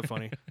 no, it's not that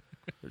funny.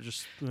 They're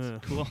just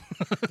Cool.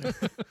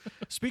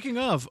 Speaking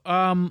of,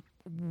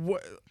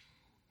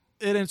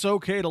 it's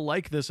okay to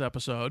like this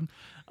episode,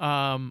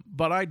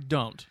 but I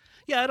don't.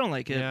 Yeah, I don't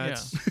like it. Yeah, Yeah.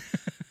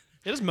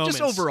 it is moments.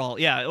 Just overall,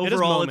 it's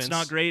moments.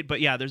 not great,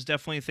 but yeah, there's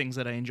definitely things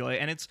that I enjoy,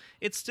 and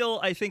it's still,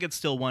 I think it's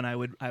still one I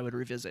would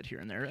revisit here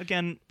and there.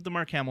 Again, the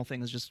Mark Hamill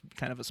thing is just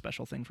kind of a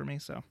special thing for me.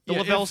 So The Yeah,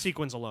 Lavelle if-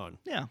 sequence alone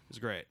yeah, is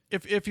great.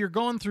 If you're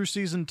going through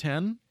season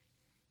 10,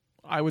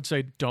 I would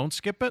say don't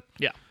skip it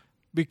yeah.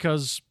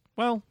 because,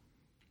 well,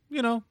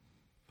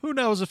 who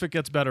knows if it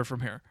gets better from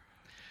here.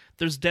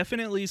 There's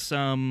definitely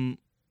some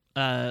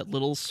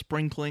little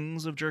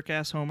sprinklings of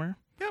jerk-ass Homer.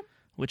 Yep.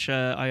 Which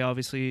I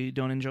obviously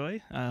don't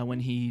enjoy when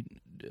he.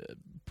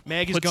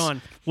 Maggie's puts-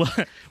 gone.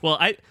 Well,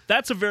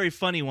 that's a very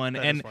funny one,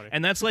 That is and funny.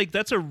 and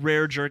that's a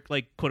rare jerk,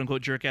 like quote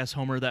unquote jerk ass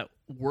Homer that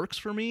works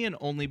for me, and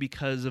only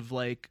because of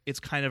like it's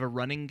kind of a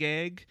running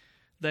gag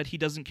that he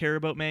doesn't care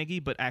about Maggie,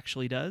 but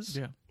actually does.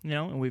 Yeah.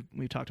 And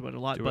we've talked about it a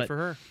lot. Do but it for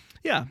her.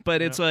 yeah,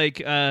 but it's like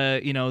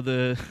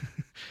the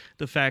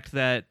the fact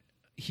that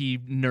he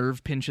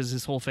nerve pinches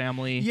his whole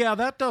family. Yeah,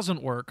 that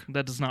doesn't work.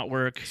 That does not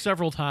work.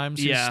 Several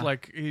times, Yeah. he's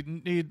like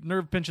he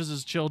nerve pinches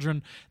his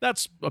children.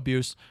 That's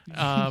abuse.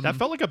 That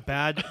felt like the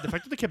fact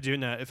that they kept doing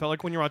that. It felt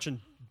like when you're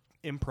watching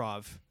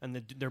improv and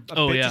their bit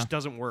yeah. just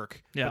doesn't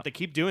work. Yeah. But they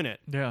keep doing it.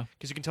 Yeah.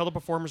 Because you can tell the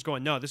performer's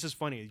going, no, this is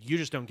funny. You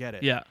just don't get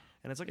it. Yeah.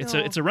 And it's like,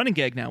 It's a running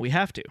gag now. We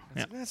have to.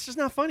 Yeah. That's just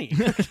not funny.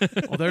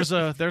 Well, there's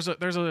a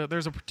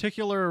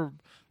particular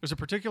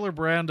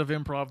brand of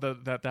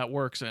improv that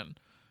works in.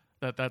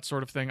 That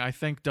sort of thing I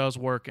think does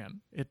work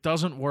in. It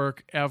doesn't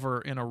work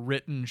ever in a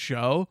written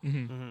show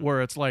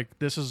where it's like,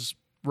 this is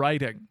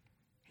writing.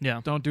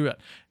 Yeah. Don't do it.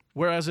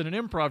 Whereas in an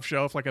improv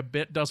show, if like a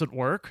bit doesn't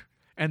work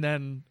and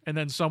then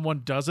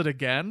someone does it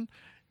again,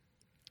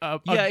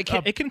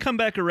 it can come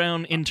back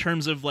around in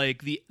terms of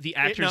like the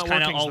actors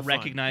kind of all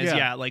recognize,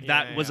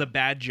 that was a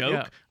bad joke.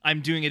 Yeah.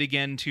 I'm doing it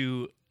again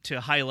to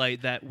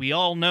highlight that we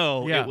all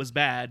know it was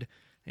bad.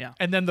 Yeah.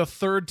 And then the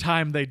third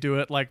time they do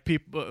it, like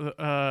people,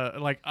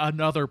 like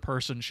another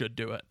person should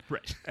do it,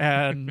 right?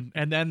 And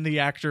then the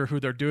actor who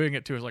they're doing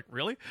it to is like,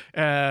 really?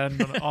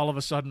 And all of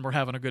a sudden we're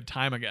having a good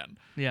time again.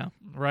 Yeah.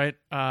 Right.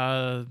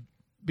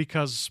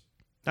 Because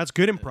that's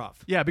good improv.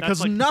 Yeah,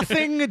 because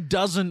nothing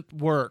doesn't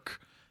work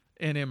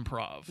in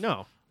improv.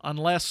 No,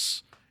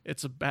 unless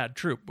it's a bad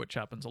troupe, which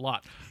happens a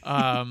lot.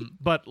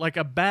 But like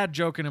a bad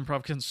joke in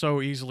improv can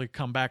so easily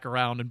come back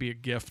around and be a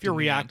gift. If you're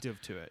reactive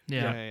to it.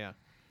 Yeah.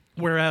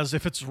 Whereas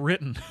if it's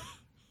written,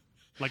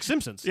 like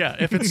Simpsons,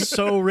 if it's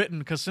so written,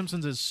 because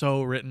Simpsons is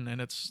so written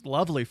and it's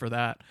lovely for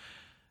that,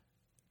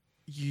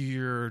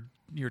 you're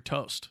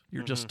toast.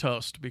 You're just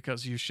toast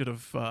because you should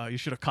have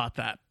caught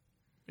that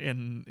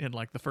in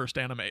like the first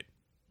Animate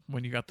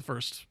when you got the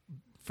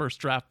first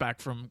draft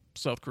back from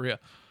South Korea.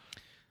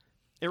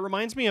 It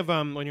reminds me of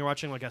when you're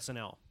watching like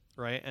SNL,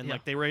 right? And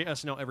like they rate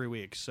SNL every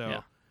week,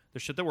 so.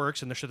 There's shit that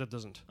works and there's shit that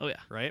doesn't. Oh, yeah.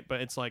 Right? But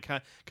it's like,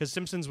 because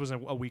Simpsons was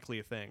a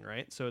weekly thing,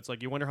 right? So it's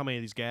like, you wonder how many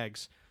of these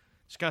gags,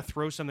 just got to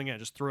throw something in,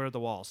 just throw it at the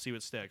wall, see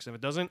what sticks. If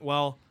it doesn't,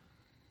 well,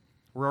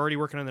 we're already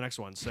working on the next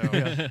one. So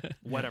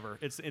whatever.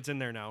 It's in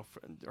there now.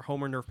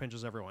 Homer nerve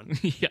pinches everyone.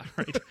 Yeah,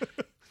 right.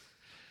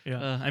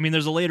 Yeah. I mean,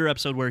 there's a later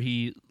episode where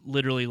he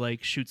literally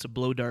like shoots a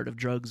blow dart of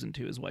drugs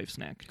into his wife's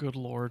neck. Good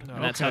Lord.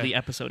 And that's how the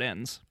episode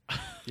ends.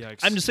 Yikes.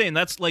 I'm just saying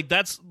that's like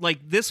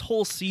this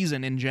whole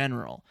season in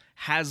general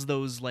has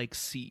those like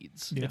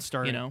seeds. Yeah. It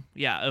started.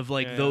 Of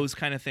like those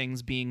kind of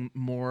things being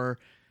more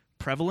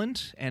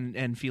prevalent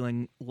and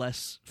feeling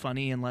less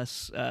funny and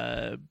less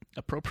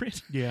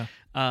appropriate. Yeah.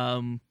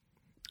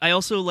 I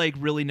also like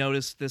really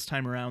noticed this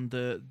time around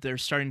they're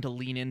starting to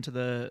lean into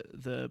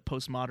the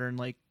postmodern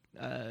like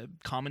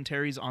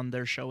commentaries on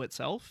their show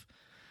itself.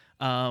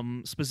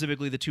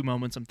 Specifically the two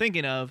moments I'm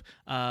thinking of,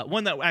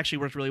 one that actually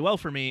worked really well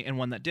for me and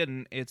one that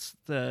didn't. It's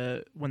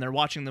when they're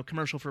watching the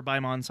commercial for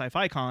Baimon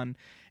Sci-Fi Con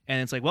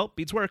and it's like, well,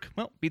 beats work,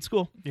 well, beats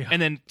school, and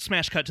then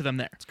smash cut to them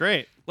there. It's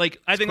great. Like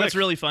I think that's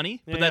really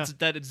funny, but Yeah,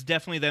 that it's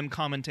definitely them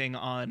commenting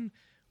on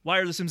why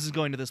are the Simpsons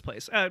going to this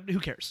place? Who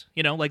cares?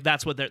 Like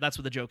that's what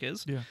the joke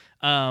is. Yeah.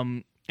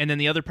 And then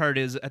the other part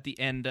is at the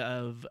end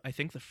of, I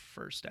think, the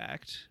first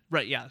act.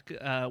 Right,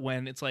 yeah.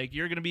 When it's like,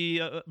 you're going to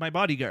be my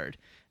bodyguard.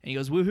 And he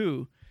goes,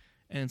 woohoo.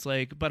 And it's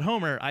like, but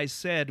Homer, I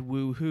said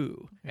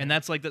woohoo. Yeah. And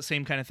that's like that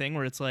same kind of thing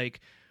where it's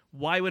like,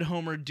 why would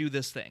Homer do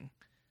this thing?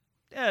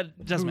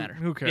 It doesn't matter.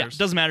 Who cares? Yeah,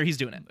 doesn't matter. He's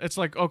doing it. It's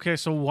like, okay,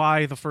 so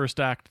why the first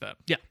act then?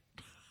 Yeah.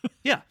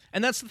 Yeah,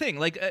 and that's the thing.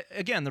 Like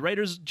again, the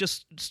writers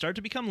just start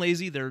to become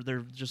lazy. They're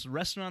just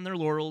resting on their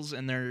laurels,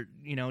 and they're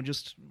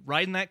just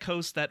riding that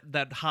coast,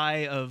 that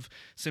high of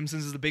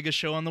Simpsons is the biggest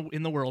show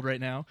in the world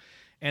right now,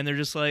 and they're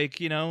just like,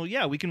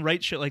 we can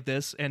write shit like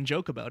this and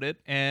joke about it,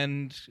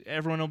 and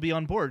everyone will be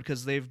on board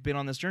because they've been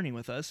on this journey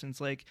with us. And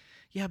it's like,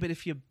 yeah, but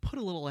if you put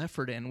a little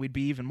effort in, we'd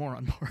be even more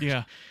on board.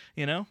 Yeah,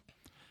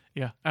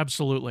 Yeah,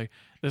 absolutely.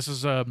 This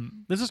is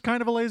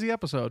kind of a lazy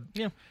episode.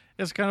 Yeah.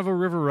 It's kind of a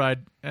river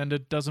ride, and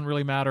it doesn't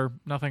really matter.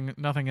 Nothing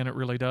in it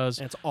really does.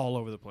 And it's all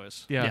over the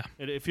place. Yeah.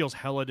 It feels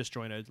hella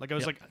disjointed. Like I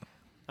was like,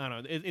 I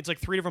don't know. It's like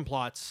three different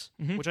plots,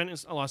 which I know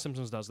a lot of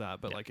Simpsons does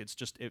that, but like it's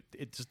just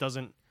it just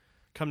doesn't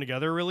come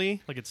together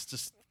really. Like it's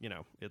just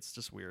it's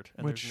just weird.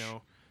 And Which there's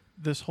no.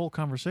 This whole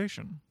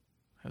conversation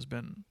has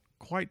been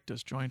quite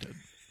disjointed.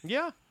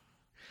 Yeah.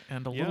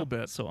 And a little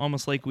bit. So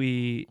almost like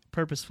we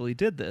purposefully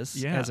did this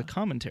Yeah. as a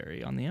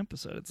commentary on the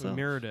episode itself. We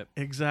mirrored it.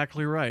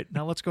 Exactly right.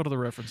 Now let's go to the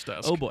reference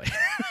desk. Oh boy.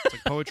 It's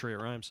like poetry. It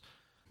rhymes.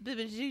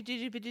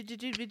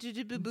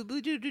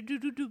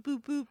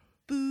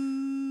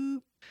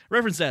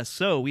 Reference desk.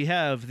 So we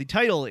have the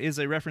title is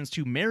a reference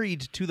to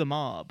Married to the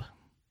Mob.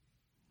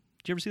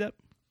 Did you ever see that?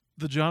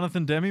 The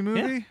Jonathan Demme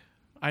movie? Yeah.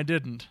 I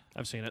didn't.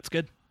 I've seen it. It's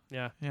good.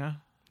 Yeah. Yeah.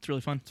 It's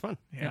really fun. It's fun.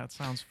 Yeah, it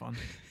sounds fun.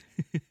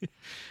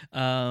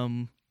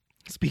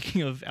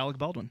 Speaking of Alec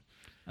Baldwin.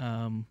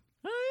 Oh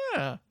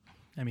yeah.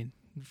 I mean,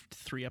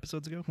 3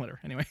 episodes ago? Whatever.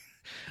 Anyway.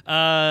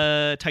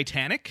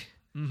 Titanic.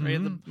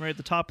 Right at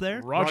the top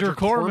there. Roger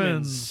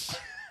Corman's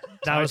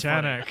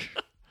Titanic.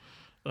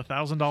 The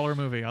 $1,000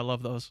 movie. I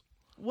love those.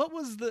 What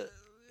was it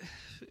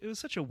was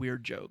such a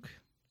weird joke.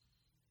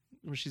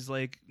 Where she's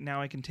like,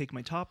 now I can take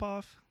my top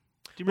off.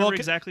 Do you remember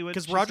exactly what?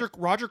 Because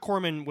Roger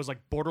Corman was like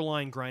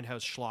borderline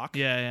grindhouse schlock.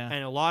 Yeah.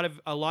 And a lot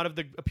of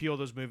the appeal of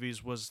those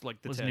movies was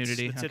like the tits,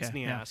 nudity, the tits okay, in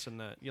the yeah. ass,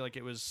 and like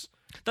it was.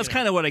 That's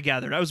kind of what I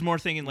gathered. I was more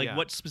thinking like, Yeah.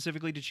 what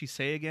specifically did she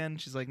say again?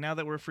 She's like, now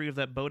that we're free of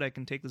that boat, I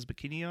can take this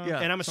bikini off.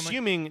 Yeah. And I'm Something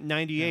assuming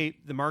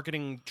 '98, the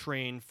marketing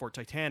train for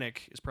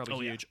Titanic is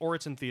probably huge, or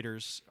it's in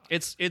theaters.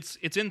 It's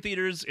in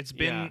theaters. It's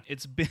been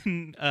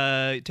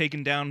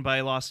taken down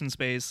by Lost in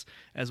Space,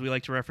 as we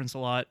like to reference a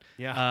lot.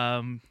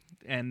 Yeah.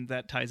 And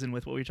that ties in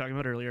with what we were talking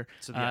about earlier.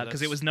 So,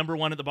 Because it was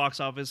 #1 at the box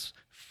office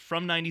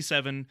from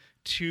 '97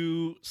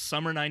 to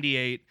summer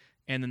 '98,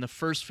 and then the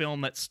first film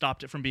that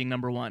stopped it from being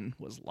 #1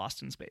 was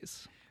Lost in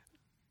Space.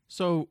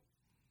 So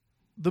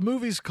the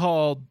movie's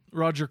called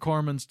Roger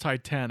Corman's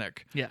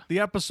Titanic. Yeah. The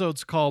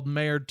episode's called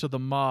Married to the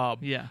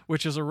Mob, Yeah.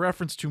 which is a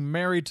reference to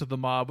Married to the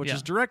Mob, which Yeah.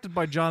 is directed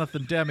by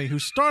Jonathan Demme, who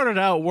started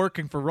out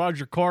working for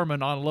Roger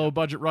Corman on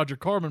low-budget Roger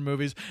Corman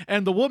movies,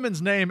 and the woman's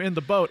name in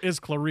the boat is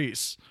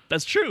Clarice.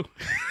 That's true.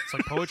 It's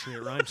like poetry.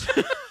 It rhymes.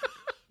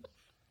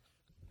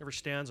 Every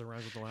stanza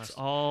rhymes with the last. It's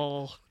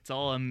all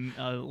a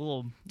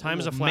little Time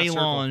is a little flat circle.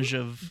 melange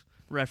of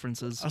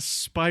references. A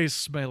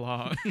spice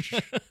melange.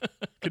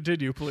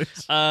 Continue,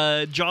 please.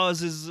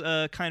 Jaws is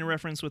kind of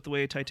reference with the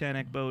way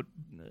Titanic boat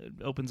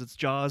opens its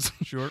jaws.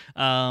 Sure.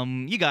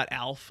 You got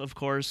Alf, of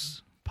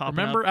course. Popping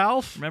Remember up.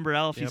 Alf? Remember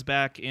Alf? He's Yep.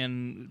 back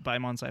in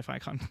Mon Sci-Fi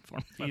Con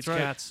form. He eats right.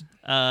 cats.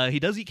 He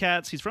does eat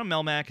cats. He's from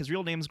Melmac. His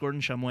real name is Gordon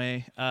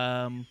Shumway.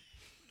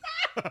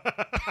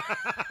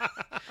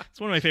 It's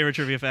one of my favorite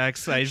trivia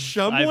facts.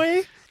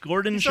 Shumway?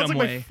 Gordon Sounds Shumway.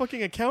 like my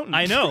fucking accountant.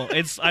 I know.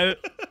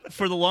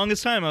 For the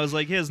longest time I was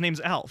like, yeah, his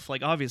name's Alf,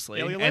 like obviously.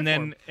 Alien And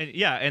life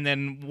then and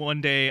then one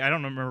day, I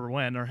don't remember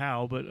when or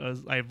how, but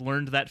I've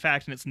learned that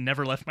fact and it's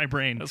never left my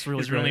brain. That's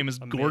really His real great. name is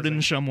Gordon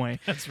Shumway.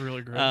 That's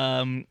really great.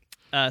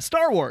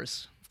 Star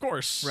Wars of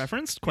course.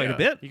 referenced quite a Yeah.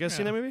 bit. You guys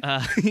seen that movie?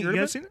 You heard of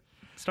guys it? seen it?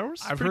 Star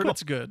Wars? I've Pretty heard cool.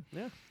 it's good.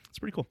 Yeah. It's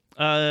pretty cool.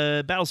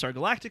 Battlestar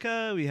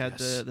Galactica. We had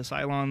Yes. the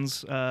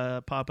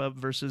Cylons pop up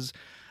versus.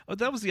 Oh,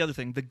 that was the other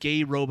thing. The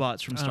gay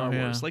robots from Star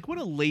yeah. Wars. Like, what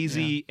a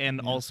lazy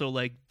and also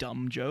like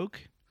dumb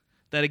joke.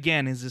 That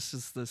again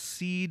is the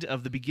seed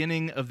of the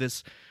beginning of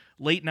this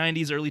late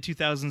 '90s, early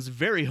 2000s,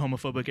 very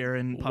homophobic era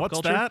in pop What's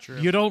culture.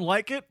 that? You don't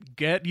like it?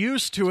 Get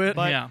used to it.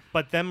 But, Yeah.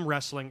 but them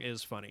wrestling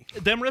is funny.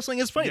 Them wrestling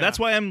is funny. Yeah. That's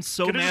why I'm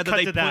so Could have mad just that cut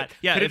they to put. that.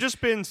 Yeah, Could have if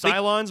just been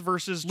Cylons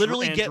versus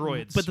literally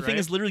androids. But the thing right?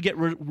 is, literally get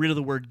rid of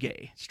the word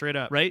gay. straight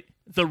up. Right?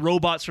 The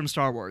robots from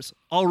Star Wars,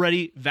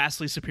 already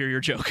vastly superior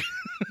joke,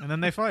 And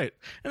then they fight.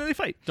 and then they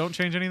fight. Don't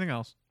change anything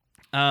else.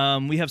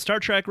 We have Star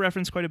Trek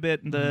referenced quite a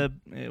bit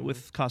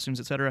with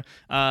costumes, etc.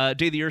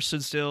 Day the Earth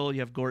Stood Still.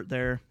 You have Gort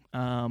there.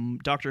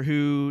 Doctor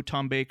Who,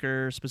 Tom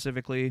Baker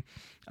specifically.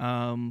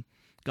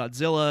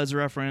 Godzilla is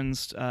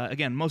referenced.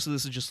 Again, most of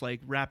this is just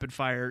like rapid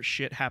fire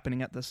shit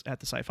happening at the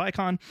Sci-Fi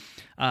Con.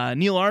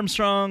 Neil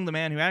Armstrong, the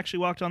man who actually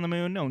walked on the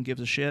moon. No one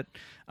gives a shit.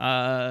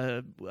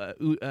 Was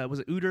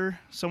it Uter?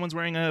 Someone's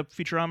wearing a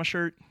Futurama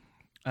shirt.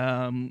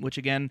 Which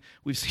again,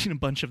 we've seen a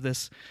bunch of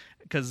this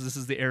because this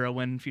is the era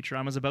when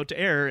Futurama's about to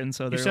air, and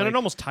so You they're sounded like,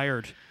 almost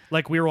tired.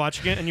 Like we were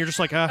watching it, and you're just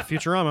like,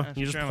 Futurama.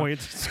 You just Futurama. point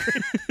to the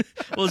screen.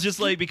 well, it's just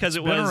like because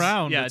it been was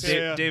around. Yeah, It's-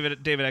 Yeah.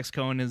 David X.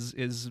 Cohen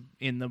is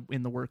in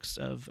the works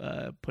of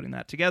putting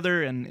that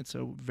together, and it's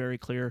a very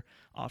clear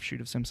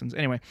offshoot of Simpsons.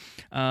 Anyway,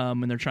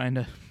 and they're trying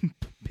to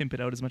pimp it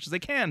out as much as they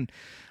can.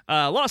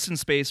 Lost in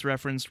Space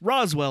referenced,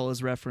 Roswell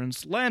is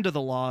referenced, Land of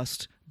the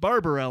Lost,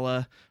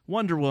 Barbarella,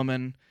 Wonder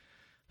Woman.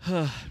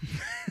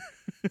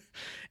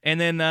 And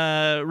then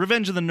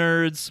Revenge of the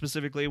Nerds,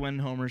 specifically when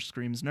Homer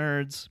screams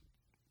nerds.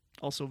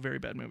 Also very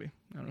bad movie.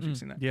 I don't know if you've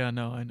seen that. Yeah,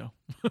 no, I know.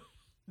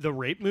 The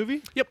rape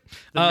movie? Yep.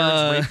 The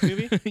Nerds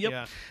rape movie?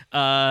 Yep.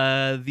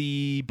 Yeah.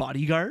 The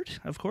Bodyguard,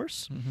 of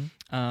course,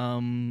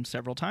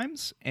 several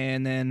times.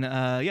 And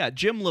then,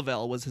 Jim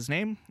Lavelle was his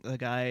name, the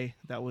guy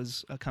that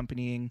was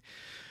accompanying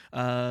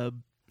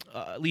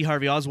Lee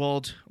Harvey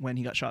Oswald when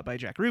he got shot by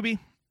Jack Ruby.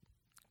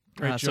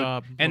 Great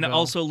job. And Lavelle.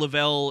 also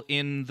Lavelle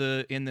in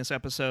this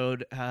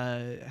episode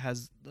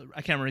has,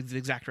 I can't remember the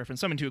exact reference,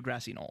 something to a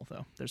grassy knoll,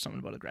 though. There's something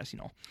about a grassy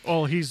knoll.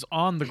 Oh, he's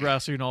on the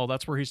grassy knoll.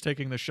 That's where he's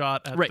taking the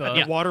shot at Right, the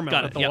yeah. watermelon.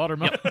 Got it. At the Yep,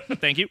 watermelon. yep.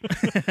 Thank you.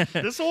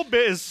 This whole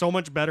bit is so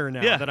much better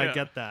now Yeah. that I Yeah.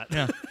 get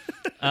that.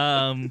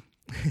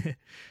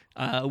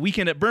 Yeah.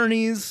 Weekend at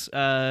Bernie's.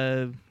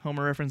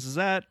 Homer references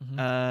that.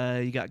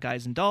 Mm-hmm. You got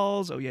Guys and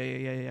Dolls. Oh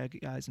yeah,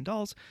 Guys and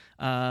Dolls.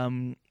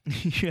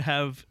 You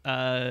have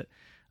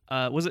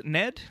was it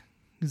Ned?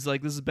 He's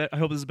like, this is I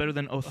hope this is better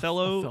than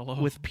Othello,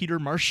 with Peter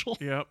Marshall.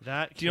 Yep.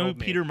 That Do you know who killed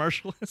me. Peter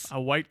Marshall is? A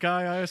white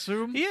guy, I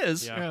assume? He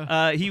is.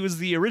 Yeah. He was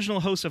the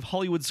original host of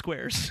Hollywood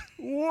Squares.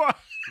 What?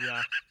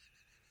 Yeah.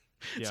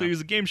 Yeah. So he was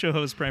a game show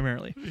host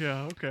primarily.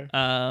 Yeah, okay.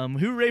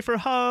 Hooray for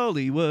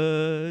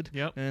Hollywood.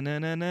 Yep.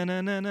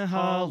 Na-na-na-na-na-na,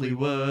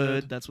 Hollywood.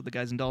 Hollywood. That's what the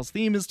Guys and Dolls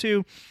theme is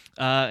too.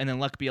 And then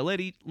Luck Be a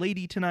Lady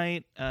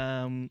Tonight.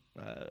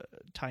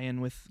 Tie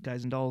in with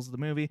Guys and Dolls, the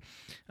movie.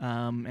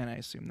 And I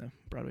assume the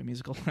Broadway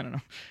musical. I don't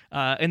know.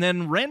 And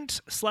then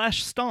Rent /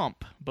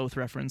 Stomp, both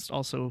referenced.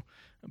 Also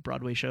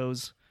Broadway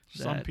shows.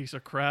 Some piece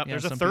of crap.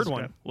 There's a third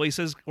one. Well, he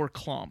says or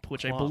clomp,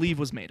 which I believe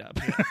was made up.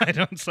 I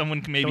don't.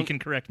 Someone can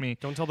correct me.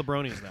 Don't tell the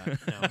bronies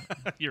that.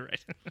 No. You're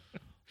right.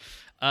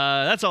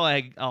 That's all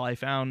I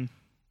found.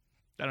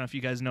 I don't know if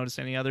you guys noticed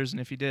any others, and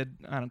if you did,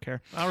 I don't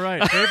care. All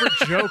right, favorite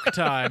joke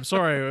time.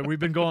 Sorry, we've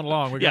been going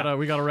long. We gotta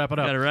wrap it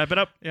up. Gotta wrap it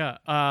up.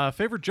 Yeah.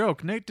 Favorite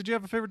joke. Nate, did you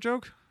have a favorite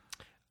joke?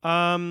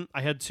 I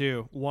had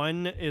two.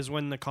 One is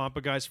when the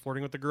compa guy's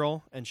flirting with the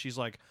girl, and she's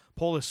like,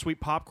 "Pull this sweet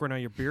popcorn out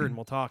of your beard, and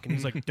we'll talk." And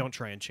he's like, "Don't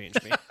try and change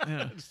me."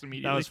 Yeah. Just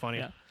immediately. That was funny.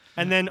 Yeah.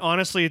 And then,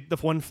 honestly, the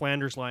one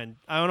Flanders line,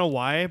 I don't know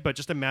why, but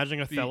just imagining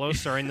Othello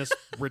starring this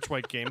rich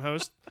white game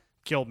host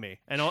killed me.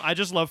 And I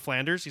just love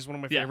Flanders. He's one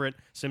of my favorite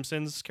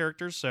Simpsons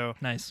characters. So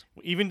Nice.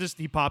 even just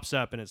he pops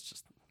up, and it's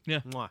just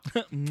mwah.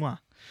 Mwah.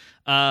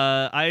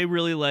 I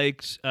really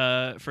liked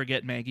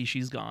Forget Maggie,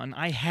 She's Gone.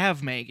 I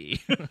have Maggie.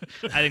 I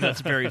think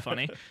that's very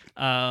funny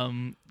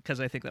because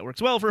I think that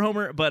works well for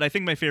Homer. But I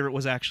think my favorite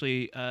was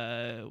actually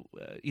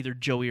either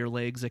Joey or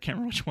Legs. I can't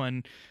remember which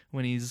one.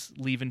 When he's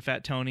leaving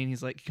Fat Tony and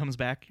he comes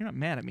back. You're not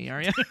mad at me,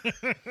 are you?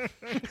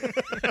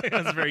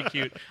 That's very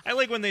cute. I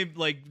like when they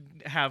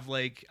have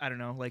I don't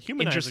know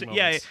humanizing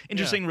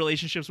interesting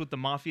relationships with the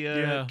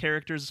mafia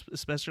characters,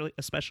 especially.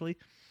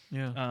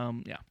 Yeah.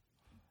 Yeah.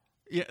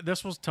 Yeah,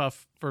 this was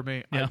tough for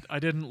me. Yeah. I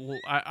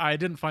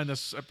didn't find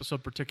this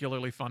episode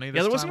particularly funny.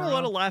 There wasn't a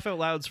lot of laugh out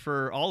louds for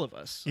for all of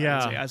us. Yeah.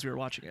 I would say, as we were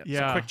watching it. Yeah.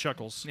 Some quick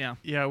chuckles. Yeah.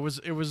 Yeah, it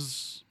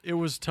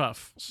was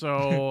tough.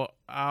 So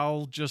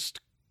I'll just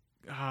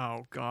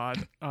oh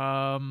god.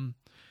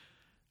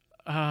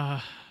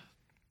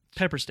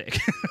 Pepper steak.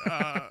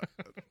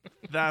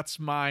 That's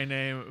my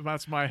name.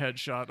 That's my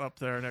headshot up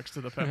there next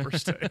to the pepper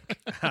steak.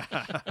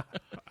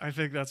 I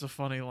think that's a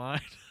funny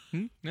line.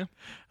 Yeah.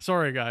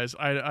 Sorry guys,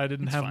 I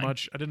didn't It's have fine.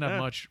 much. I didn't have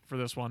much for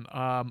this one.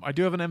 I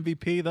do have an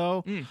MVP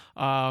though.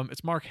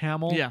 It's Mark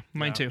Hamill. Yeah,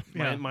 mine too.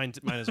 Yeah. Mine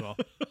as well.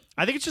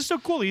 I think it's just so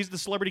cool. He's the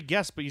celebrity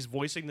guest, but he's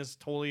voicing this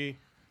totally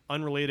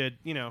unrelated.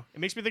 It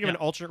makes me think of an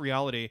alternate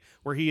reality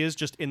where he is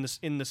just in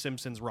the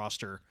Simpsons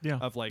roster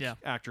of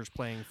actors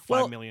playing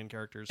 5 million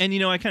characters. And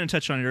I kind of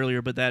touched on it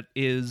earlier, but that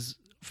is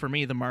for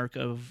me the mark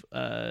of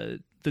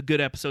the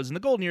good episodes in the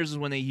golden years is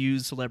when they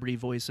use celebrity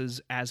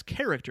voices as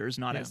characters,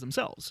 not as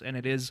themselves. And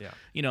it is,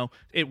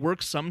 it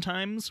works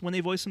sometimes when they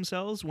voice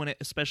themselves,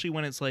 especially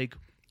when it's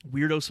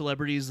weirdo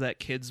celebrities that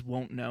kids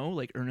won't know,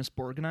 like Ernest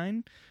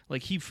Borgnine.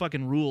 He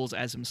fucking rules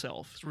as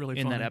himself. It's really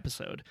in funny. that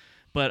episode.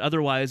 But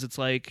otherwise, it's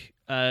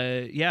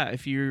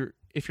if you're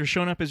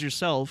showing up as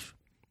yourself,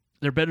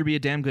 there better be a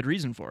damn good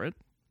reason for it.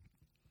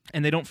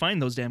 And they don't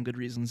find those damn good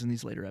reasons in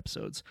these later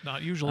episodes.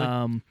 Not usually.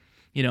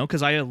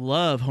 Because I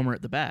love Homer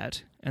at the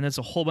Bat, and that's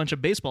a whole bunch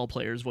of baseball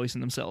players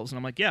voicing themselves. And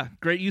I'm like, yeah,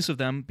 great use of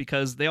them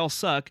because they all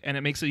suck, and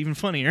it makes it even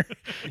funnier.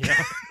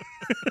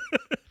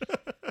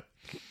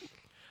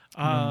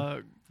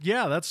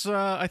 Yeah, that's.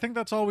 I think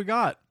that's all we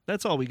got.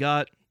 That's all we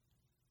got.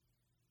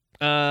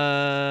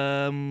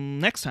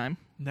 Next time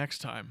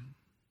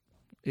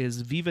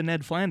is Viva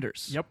Ned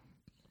Flanders. Yep.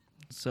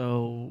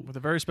 So With a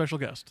very special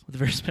guest.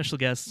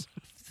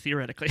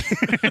 Theoretically.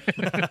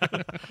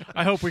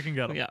 I hope we can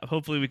get him. Yeah,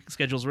 hopefully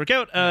schedules work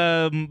out.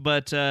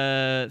 But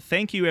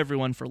thank you,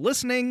 everyone, for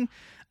listening.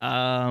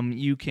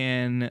 You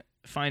can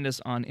find us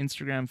on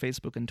Instagram,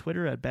 Facebook, and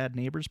Twitter at Bad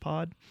Neighbors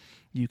Pod.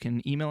 You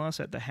can email us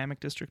at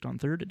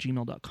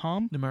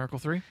thehammockdistrict3@gmail.com. Numerical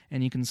 3.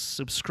 And you can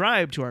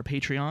subscribe to our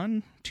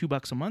Patreon.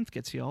 $2 a month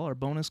gets you all our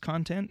bonus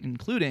content,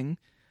 including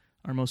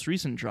our most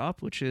recent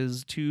drop, which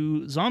is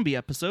 2 zombie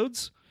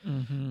episodes.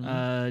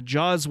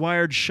 Jaws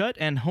Wired Shut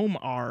and Home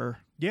R.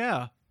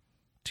 Yeah.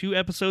 2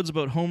 episodes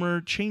about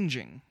Homer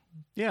changing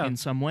Yeah. in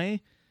some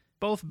way.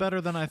 Both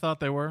better than I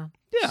thought they were.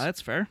 Yeah, that's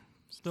fair.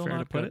 Still Fair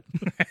not to put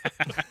good.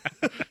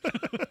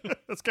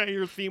 That's kind of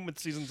your theme with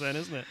season 10,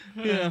 isn't it?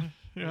 Yeah.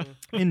 Yeah.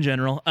 In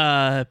general,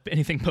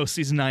 anything post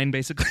season 9,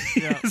 basically.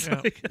 Yeah, It's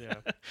yeah. like- Yeah.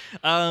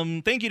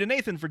 Thank you to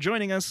Nathan for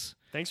joining us.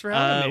 Thanks for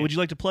having me. Would you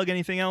like to plug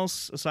anything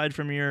else aside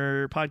from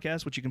your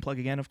podcast, which you can plug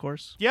again, of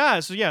course? Yeah,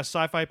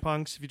 Sci-Fi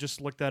Punks. If you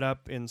just look that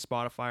up in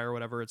Spotify or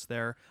whatever, it's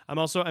there. I'm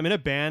in a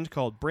band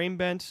called Brain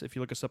Bent. If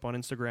you look us up on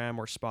Instagram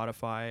or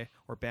Spotify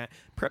or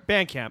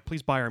Bandcamp,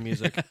 please buy our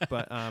music.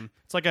 But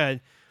it's like a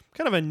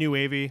kind of a new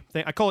wavy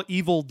thing. I call it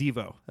Evil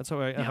Devo. That's how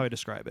I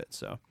describe it.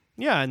 So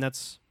yeah, and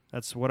that's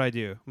what I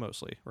do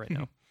mostly right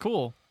now.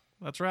 Cool.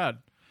 That's rad.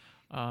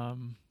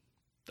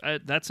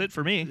 That's it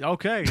for me.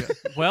 Okay.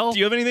 Well, Do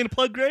you have anything to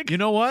plug, Greg? you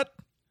know what?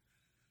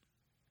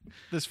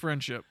 This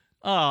friendship.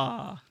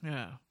 Ah,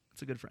 Yeah.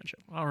 it's a good friendship.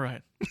 All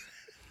right.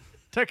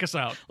 Take us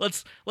out.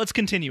 Let's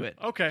continue it.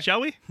 Okay.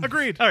 Shall we?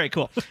 Agreed. All right,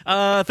 cool.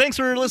 Thanks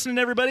for listening,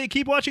 everybody.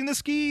 Keep watching the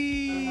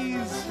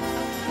skis.